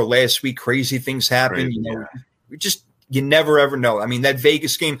 obviously we saw last week crazy things happen. Crazy, you know, you never ever know. I mean, that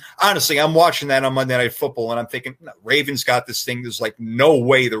Vegas game. Honestly, I'm watching that on Monday Night Football, and I'm thinking, no, Ravens got this thing. There's like no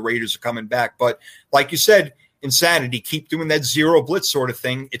way the Raiders are coming back. But like you said, insanity. Keep doing that zero blitz sort of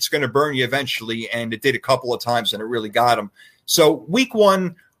thing. It's going to burn you eventually, and it did a couple of times, and it really got them. So week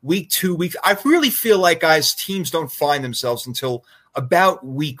 1. Week 2, I really feel like, guys, teams don't find themselves until about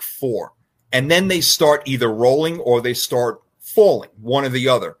week 4. And then they start either rolling or they start falling, one or the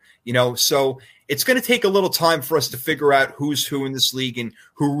other. You know, so it's going to take a little time for us to figure out who's who in this league and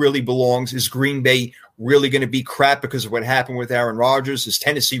who really belongs. Is Green Bay really going to be crap because of what happened with Aaron Rodgers? Is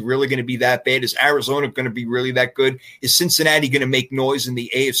Tennessee really going to be that bad? Is Arizona going to be really that good? Is Cincinnati going to make noise in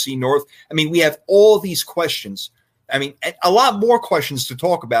the AFC North? I mean, we have all these questions. I mean, a lot more questions to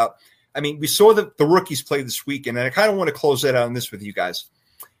talk about. I mean, we saw the rookies play this weekend, and I kind of want to close that out on this with you guys.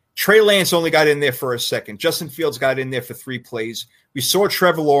 Trey Lance only got in there for a second. Justin Fields got in there for 3 plays. We saw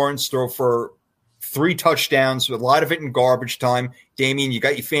Trevor Lawrence throw for 3 touchdowns, with a lot of it in garbage time. Damian, you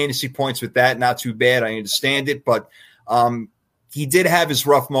got your fantasy points with that. Not too bad. I understand it, but he did have his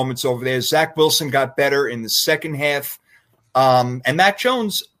rough moments over there. Zach Wilson got better in the second half. And Mac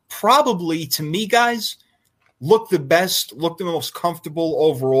Jones probably, to me, guys, looked the best, looked the most comfortable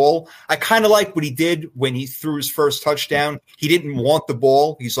overall. I kind of like what he did when he threw his first touchdown. He didn't want the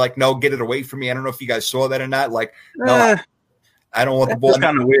ball. He's like, no, get it away from me. I don't know if you guys saw that or not. Like, no, I don't want the ball. That's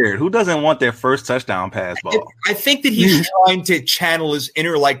kind of weird. Who doesn't want their first touchdown pass ball? I think that he's trying to channel his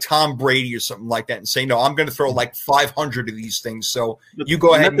inner, like, Tom Brady or something like that and say, no, I'm going to throw like 500 of these things. So you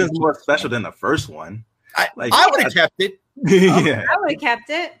go ahead. Nothing's more special than the first one. I would have kept it. Yeah. I would have kept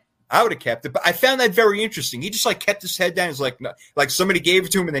it. I would have kept it, but I found that very interesting. He just like kept his head down. He's like somebody gave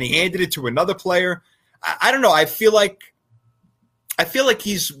it to him and then he handed it to another player. I don't know. I feel like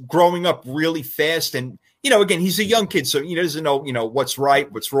he's growing up really fast, and again, he's a young kid, so he doesn't know what's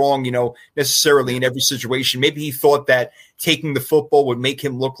right, what's wrong, necessarily in every situation. Maybe he thought that taking the football would make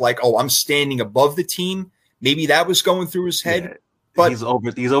him look like, oh, I'm standing above the team. Maybe that was going through his head. Yeah. But he's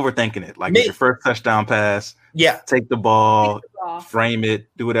overthinking it. Like, it's your first touchdown pass. Yeah. Take the ball, frame it,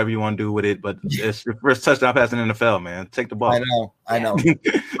 do whatever you want to do with it. But it's your first touchdown pass in the NFL, man. Take the ball. I know.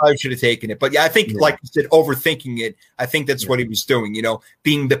 I should have taken it. But yeah, I think, like you said, overthinking it, I think that's what he was doing,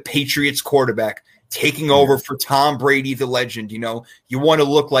 being the Patriots quarterback, taking over for Tom Brady, the legend. You want to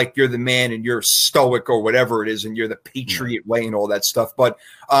look like you're the man and you're stoic or whatever it is, and you're the Patriot way and all that stuff. But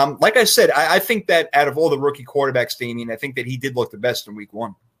like I said, I think that out of all the rookie quarterbacks, Damien, I think that he did look the best in week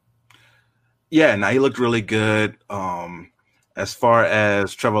 1. Yeah, he looked really good. As far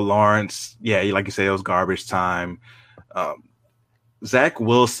as Trevor Lawrence, yeah, like you say, it was garbage time. Zach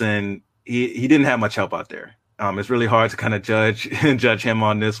Wilson, he didn't have much help out there. It's really hard to kind of judge him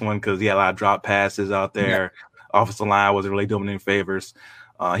on this one because he had a lot of drop passes out there. Yeah. Offensive line wasn't really doing him favors.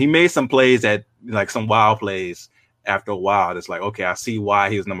 He made some plays some wild plays after a while. It's like, okay, I see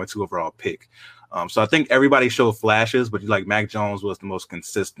why he was number 2 overall pick. So I think everybody showed flashes, but Mac Jones was the most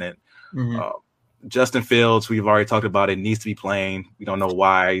consistent. Mm-hmm. Justin Fields, we've already talked about it, needs to be playing. We don't know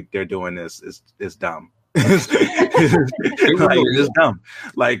why they're doing this. It's dumb. It's dumb.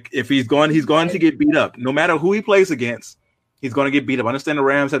 Like, if he's going to get beat up. No matter who he plays against, he's going to get beat up. I understand the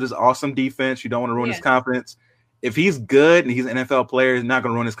Rams have this awesome defense. You don't want to ruin his confidence. If he's good and he's an NFL player, he's not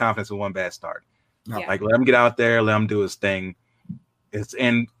going to ruin his confidence with one bad start. No. Yeah. Let him get out there, let him do his thing.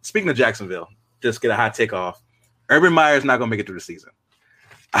 And speaking of Jacksonville, just get a hot take off. Urban Meyer's not going to make it through the season.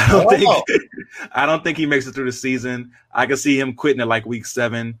 I don't think he makes it through the season. I can see him quitting at week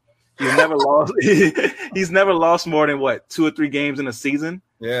 7. He's never lost. He's never lost more than 2 or 3 games in a season.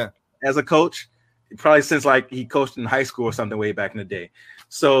 Yeah, as a coach, probably since he coached in high school or something way back in the day.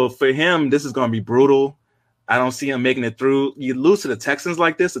 So for him, this is going to be brutal. I don't see him making it through. You lose to the Texans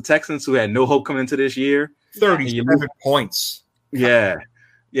like this, the Texans who had no hope coming into this year. 37 points. Yeah,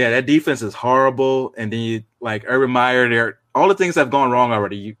 that defense is horrible. And then Urban Meyer, all the things have gone wrong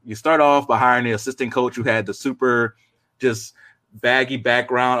already. You start off by hiring the assistant coach who had the super just baggy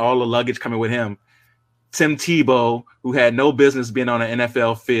background, all the luggage coming with him. Tim Tebow, who had no business being on an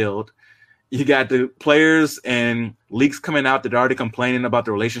NFL field. you got the players and leaks coming out that are already complaining about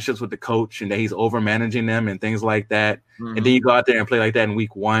the relationships with the coach and that he's over managing them and things like that. Mm-hmm. And then you go out there and play like that in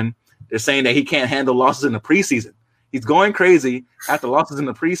week 1. They're saying that he can't handle losses in the preseason. He's going crazy after losses in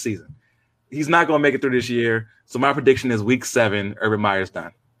the preseason. He's not going to make it through this year. So my prediction is week 7, Urban Meyer's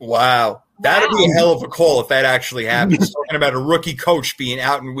done. Wow. That'd be a hell of a call if that actually happens. Talking about a rookie coach being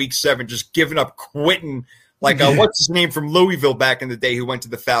out in week 7, just giving up, quitting. Like, what's his name from Louisville back in the day who went to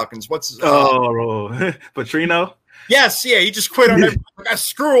the Falcons? What's his Petrino? Yes, yeah, he just quit on everything. Like,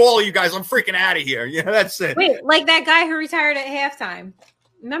 screw all you guys. I'm freaking out of here. Yeah, that's it. Wait, like that guy who retired at halftime.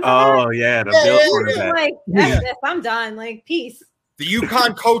 Remember that? Yeah, the Bills quarterback. Like, that's it. I'm done. Like, peace. The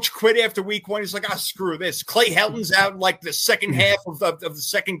UConn coach quit after week 1. He's like, screw this. Clay Helton's out in like the second half of the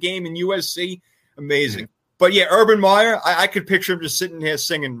second game in USC. Amazing. But yeah, Urban Meyer, I could picture him just sitting here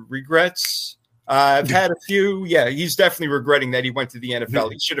singing regrets. I've had a few. Yeah, he's definitely regretting that he went to the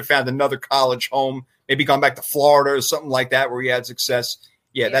NFL. He should have found another college home, maybe gone back to Florida or something like that where he had success.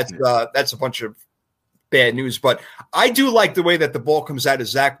 Yeah, that's a bunch of bad news. But I do like the way that the ball comes out of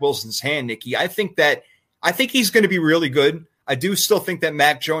Zach Wilson's hand, Nikki. I think he's going to be really good. I do still think that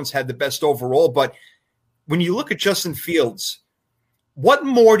Mac Jones had the best overall, but when you look at Justin Fields, what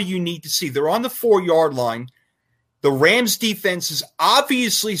more do you need to see? They're on the 4-yard line. The Rams defense is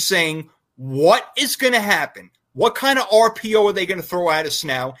obviously saying, what is going to happen? What kind of RPO are they going to throw at us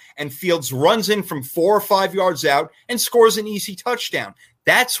now? And Fields runs in from 4 or 5 yards out and scores an easy touchdown.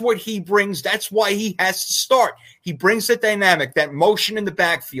 That's what he brings. That's why he has to start. He brings that dynamic, that motion in the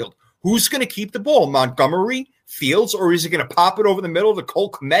backfield. Who's going to keep the ball? Montgomery, Fields, or is he going to pop it over the middle to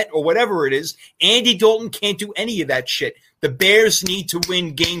Cole Kmet or whatever it is? Andy Dalton can't do any of that shit. The Bears need to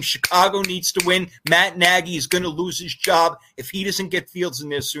win games. Chicago needs to win. Matt Nagy is going to lose his job if he doesn't get Fields in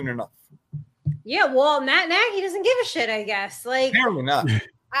there soon enough. Yeah, well, Matt Nagy doesn't give a shit, I guess. Like, apparently not.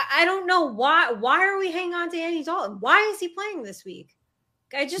 I don't know why. Why are we hanging on to Andy Dalton? Why is he playing this week?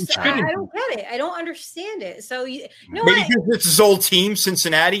 I don't get it. I don't understand it. So you know maybe it's his old team,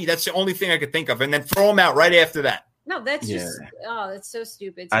 Cincinnati. That's the only thing I could think of, and then throw him out right after that. No, that's that's so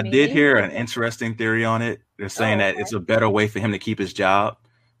stupid. I did hear an interesting theory on it. They're saying that it's a better way for him to keep his job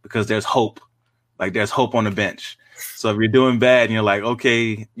because there's hope. Like there's hope on the bench. So if you're doing bad and you're like,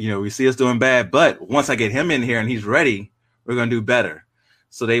 okay, we see us doing bad, but once I get him in here and he's ready, we're going to do better.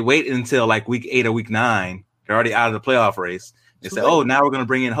 So they wait until like week 8 or week 9. They're already out of the playoff race. They say, oh, now we're going to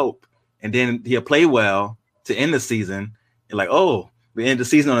bring in hope. And then he'll play well to end the season. And like, oh, we end the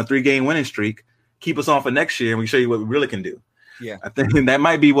season on a 3-game winning streak. Keep us on for next year and we show you what we really can do. Yeah. I think that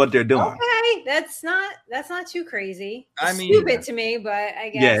might be what they're doing. Okay. That's not too crazy. It's stupid to me, but I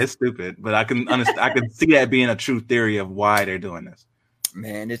guess. Yeah, it's stupid. But I can understand. I can see that being a true theory of why they're doing this.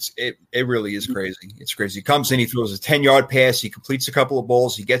 Man, it really is crazy. It's crazy. He comes in, he throws a 10-yard pass, he completes a couple of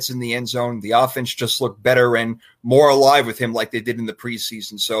balls, he gets in the end zone. The offense just looked better and more alive with him like they did in the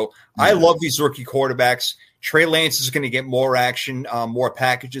preseason. So I love these rookie quarterbacks. Trey Lance is going to get more action, more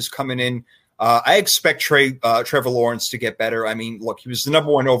packages coming in. I expect Trevor Lawrence to get better. I mean, look, he was the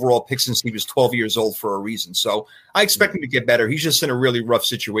number 1 overall pick since he was 12 years old for a reason. So I expect him to get better. He's just in a really rough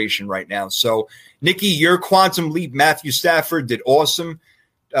situation right now. So, Nikki, your quantum leap, Matthew Stafford did awesome.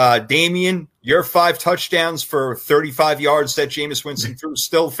 Damian, your 5 touchdowns for 35 yards that Jameis Winston threw,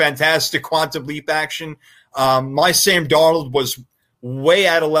 still fantastic quantum leap action. My Sam Darnold was way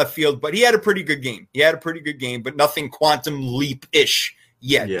out of left field, but he had a pretty good game. But nothing quantum leap-ish.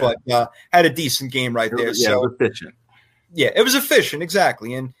 But had a decent game right there. It was efficient. Yeah, it was efficient,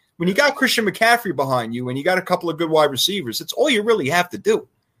 exactly. And when you got Christian McCaffrey behind you and you got a couple of good wide receivers, it's all you really have to do.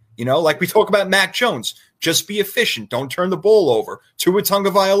 Like we talk about Mac Jones, just be efficient. Don't turn the ball over. Tua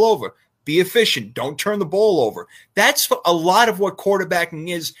Tagovailoa, be efficient. Don't turn the ball over. That's a lot of what quarterbacking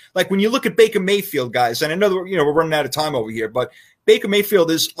is. Like when you look at Baker Mayfield, guys, and I know we're running out of time over here, but Baker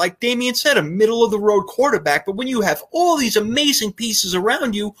Mayfield is, like Damian said, a middle-of-the-road quarterback. But when you have all these amazing pieces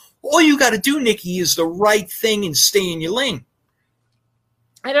around you, all you got to do, Nikki, is the right thing and stay in your lane.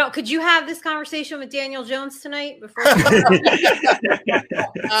 I don't. Could you have this conversation with Daniel Jones tonight before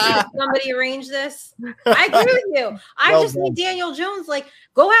somebody arrange this? I agree with you. I just need Daniel Jones. Like,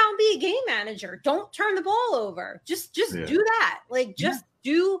 go out and be a game manager. Don't turn the ball over. Just do that. Like, just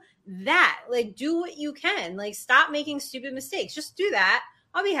do that. Like, do what you can. Like, stop making stupid mistakes. Just do that.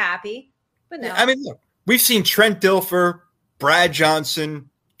 I'll be happy. But no. I mean, look, we've seen Trent Dilfer, Brad Johnson,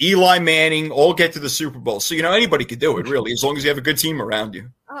 Eli Manning all get to the Super Bowl. So, anybody could do it, really, as long as you have a good team around you.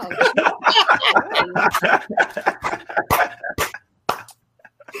 Oh.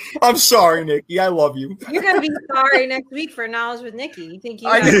 I'm sorry, Nikki. I love you. You're gonna be sorry next week for Knowledge with Nikki. You think you?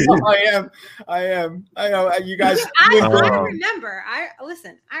 I am. I know. You guys. I remember.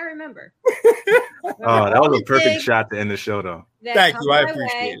 I remember. Oh, that was a perfect shot to end the show, though. Thank you. I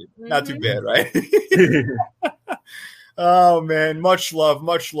appreciate it. Mm-hmm. Not too bad, right? Oh, man. Much love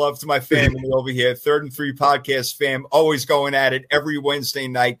to my family over here. 3rd and 3 podcast fam. Always going at it every Wednesday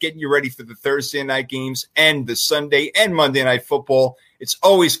night, getting you ready for the Thursday night games and the Sunday and Monday night football. It's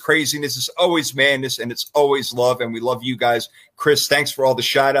always craziness. It's always madness, and it's always love. And we love you guys. Chris, thanks for all the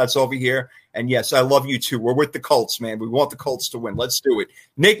shout outs over here. And yes, I love you too. We're with the Colts, man. We want the Colts to win. Let's do it.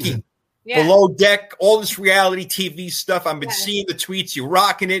 Nikki, Below Deck, all this reality TV stuff. I've been seeing the tweets. You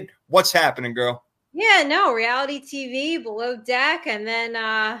rocking it. What's happening, girl? Yeah, no, reality TV, Below Deck. And then,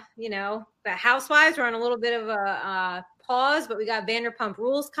 the Housewives are on a little bit of a pause, but we got Vanderpump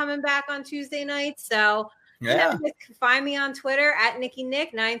Rules coming back on Tuesday night. So, you can find me on Twitter at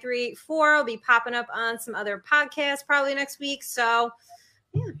NikkiNick9384. I'll be popping up on some other podcasts probably next week. So,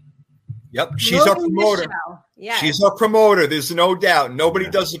 yeah. Yep, she's our promoter. Yeah, she's our promoter. There's no doubt. Nobody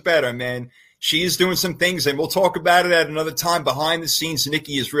does it better, man. She is doing some things, and we'll talk about it at another time. Behind the scenes,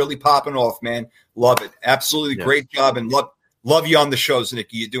 Nikki is really popping off, man. Love it. Absolutely great job, and love you on the shows,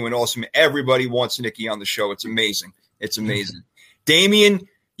 Nikki. You're doing awesome. Everybody wants Nikki on the show. It's amazing. It's amazing. Damian,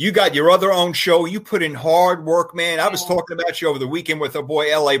 you got your other own show. You put in hard work, man. I was talking about you over the weekend with our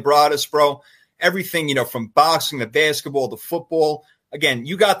boy L.A. Broadus, bro. Everything, from boxing to basketball to football. Again,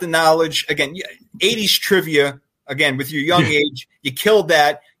 you got the knowledge. Again, 80s trivia. Again, with your young age, you killed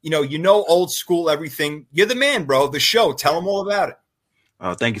that. You know old school everything. You're the man, bro. The show. Tell them all about it.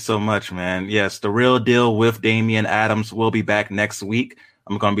 Oh, thank you so much, man. Yes, The Real Deal with Damian Adams will be back next week.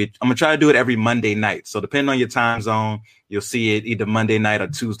 I'm gonna try to do it every Monday night. So depending on your time zone, you'll see it either Monday night or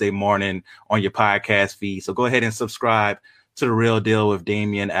Tuesday morning on your podcast feed. So go ahead and subscribe to The Real Deal with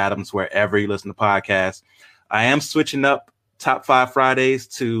Damian Adams wherever you listen to podcasts. I am switching up Top 5 Fridays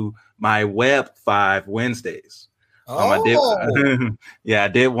to my Web 5 Wednesdays. I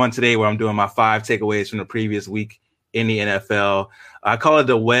did one today where I'm doing my 5 takeaways from the previous week in the NFL. I call it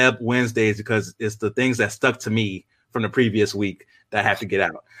the Web Wednesdays because it's the things that stuck to me from the previous week that I have to get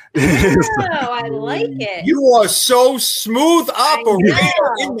out. I like it. You are so smooth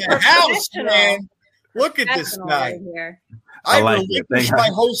operator in the house, man. Look at this guy. Here. I relinquish my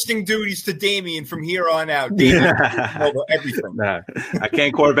hosting duties to Damian from here on out. Damian over everything. Nah, I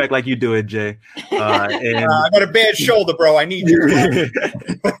can't quarterback like you do it, Jay. I got a bad shoulder, bro. I need you.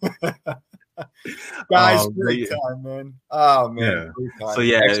 Guys, great time, man. Oh, man. Yeah. So,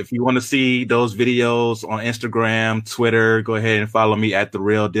 if you want to see those videos on Instagram, Twitter, go ahead and follow me at The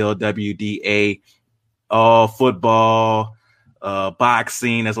Real Deal WDA. All football,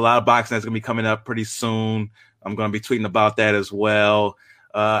 boxing. There's a lot of boxing that's going to be coming up pretty soon. I'm going to be tweeting about that as well.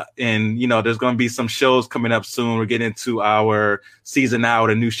 And there's going to be some shows coming up soon. We're getting into our season now.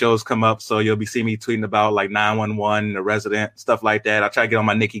 The new shows come up. So you'll be seeing me tweeting about like 911, The Resident, stuff like that. I'll try to get on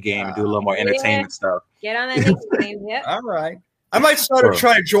my Nikki game and do a little more entertainment stuff. Get on that Nikki game. Yep. All right. I might start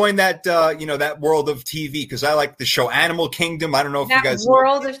trying to join that, that world of TV because I like the show Animal Kingdom. I don't know if you guys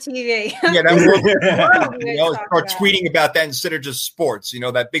world of TV. Yeah, that world. Start tweeting about that instead of just sports.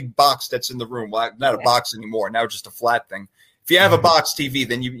 that big box that's in the room. Well, not a box anymore. Now just a flat thing. If you have a box TV,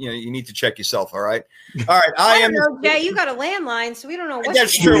 then you need to check yourself. All right. All right. I don't know, Jay, you got a landline, so we don't know what.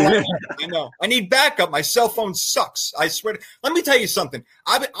 That's true. I know. I need backup. My cell phone sucks. I swear. Let me tell you something.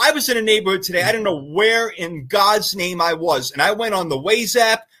 I was in a neighborhood today. I didn't know where in God's name I was, and I went on the Waze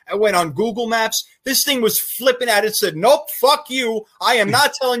app. I went on Google Maps. This thing was flipping out. It said, "Nope, fuck you. I am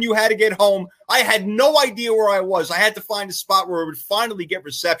not telling you how to get home." I had no idea where I was. I had to find a spot where it would finally get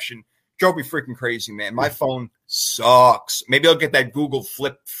reception. Drove me freaking crazy, man. My phone sucks. Maybe I'll get that Google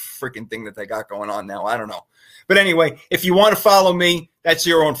Flip freaking thing that they got going on now. I don't know. But anyway, if you want to follow me, that's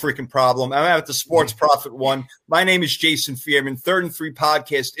your own freaking problem. I'm at the Sports Prophet One. My name is Jason Fearman. 3rd and 3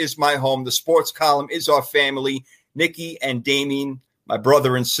 podcast is my home. The sports column is our family. Nikki and Damian, my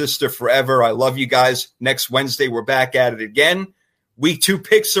brother and sister forever. I love you guys. Next Wednesday, we're back at it again. Week 2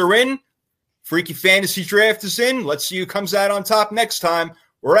 picks are in. Freaky Fantasy Draft is in. Let's see who comes out on top next time.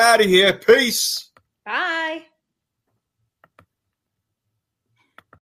 We're out of here. Peace. Bye.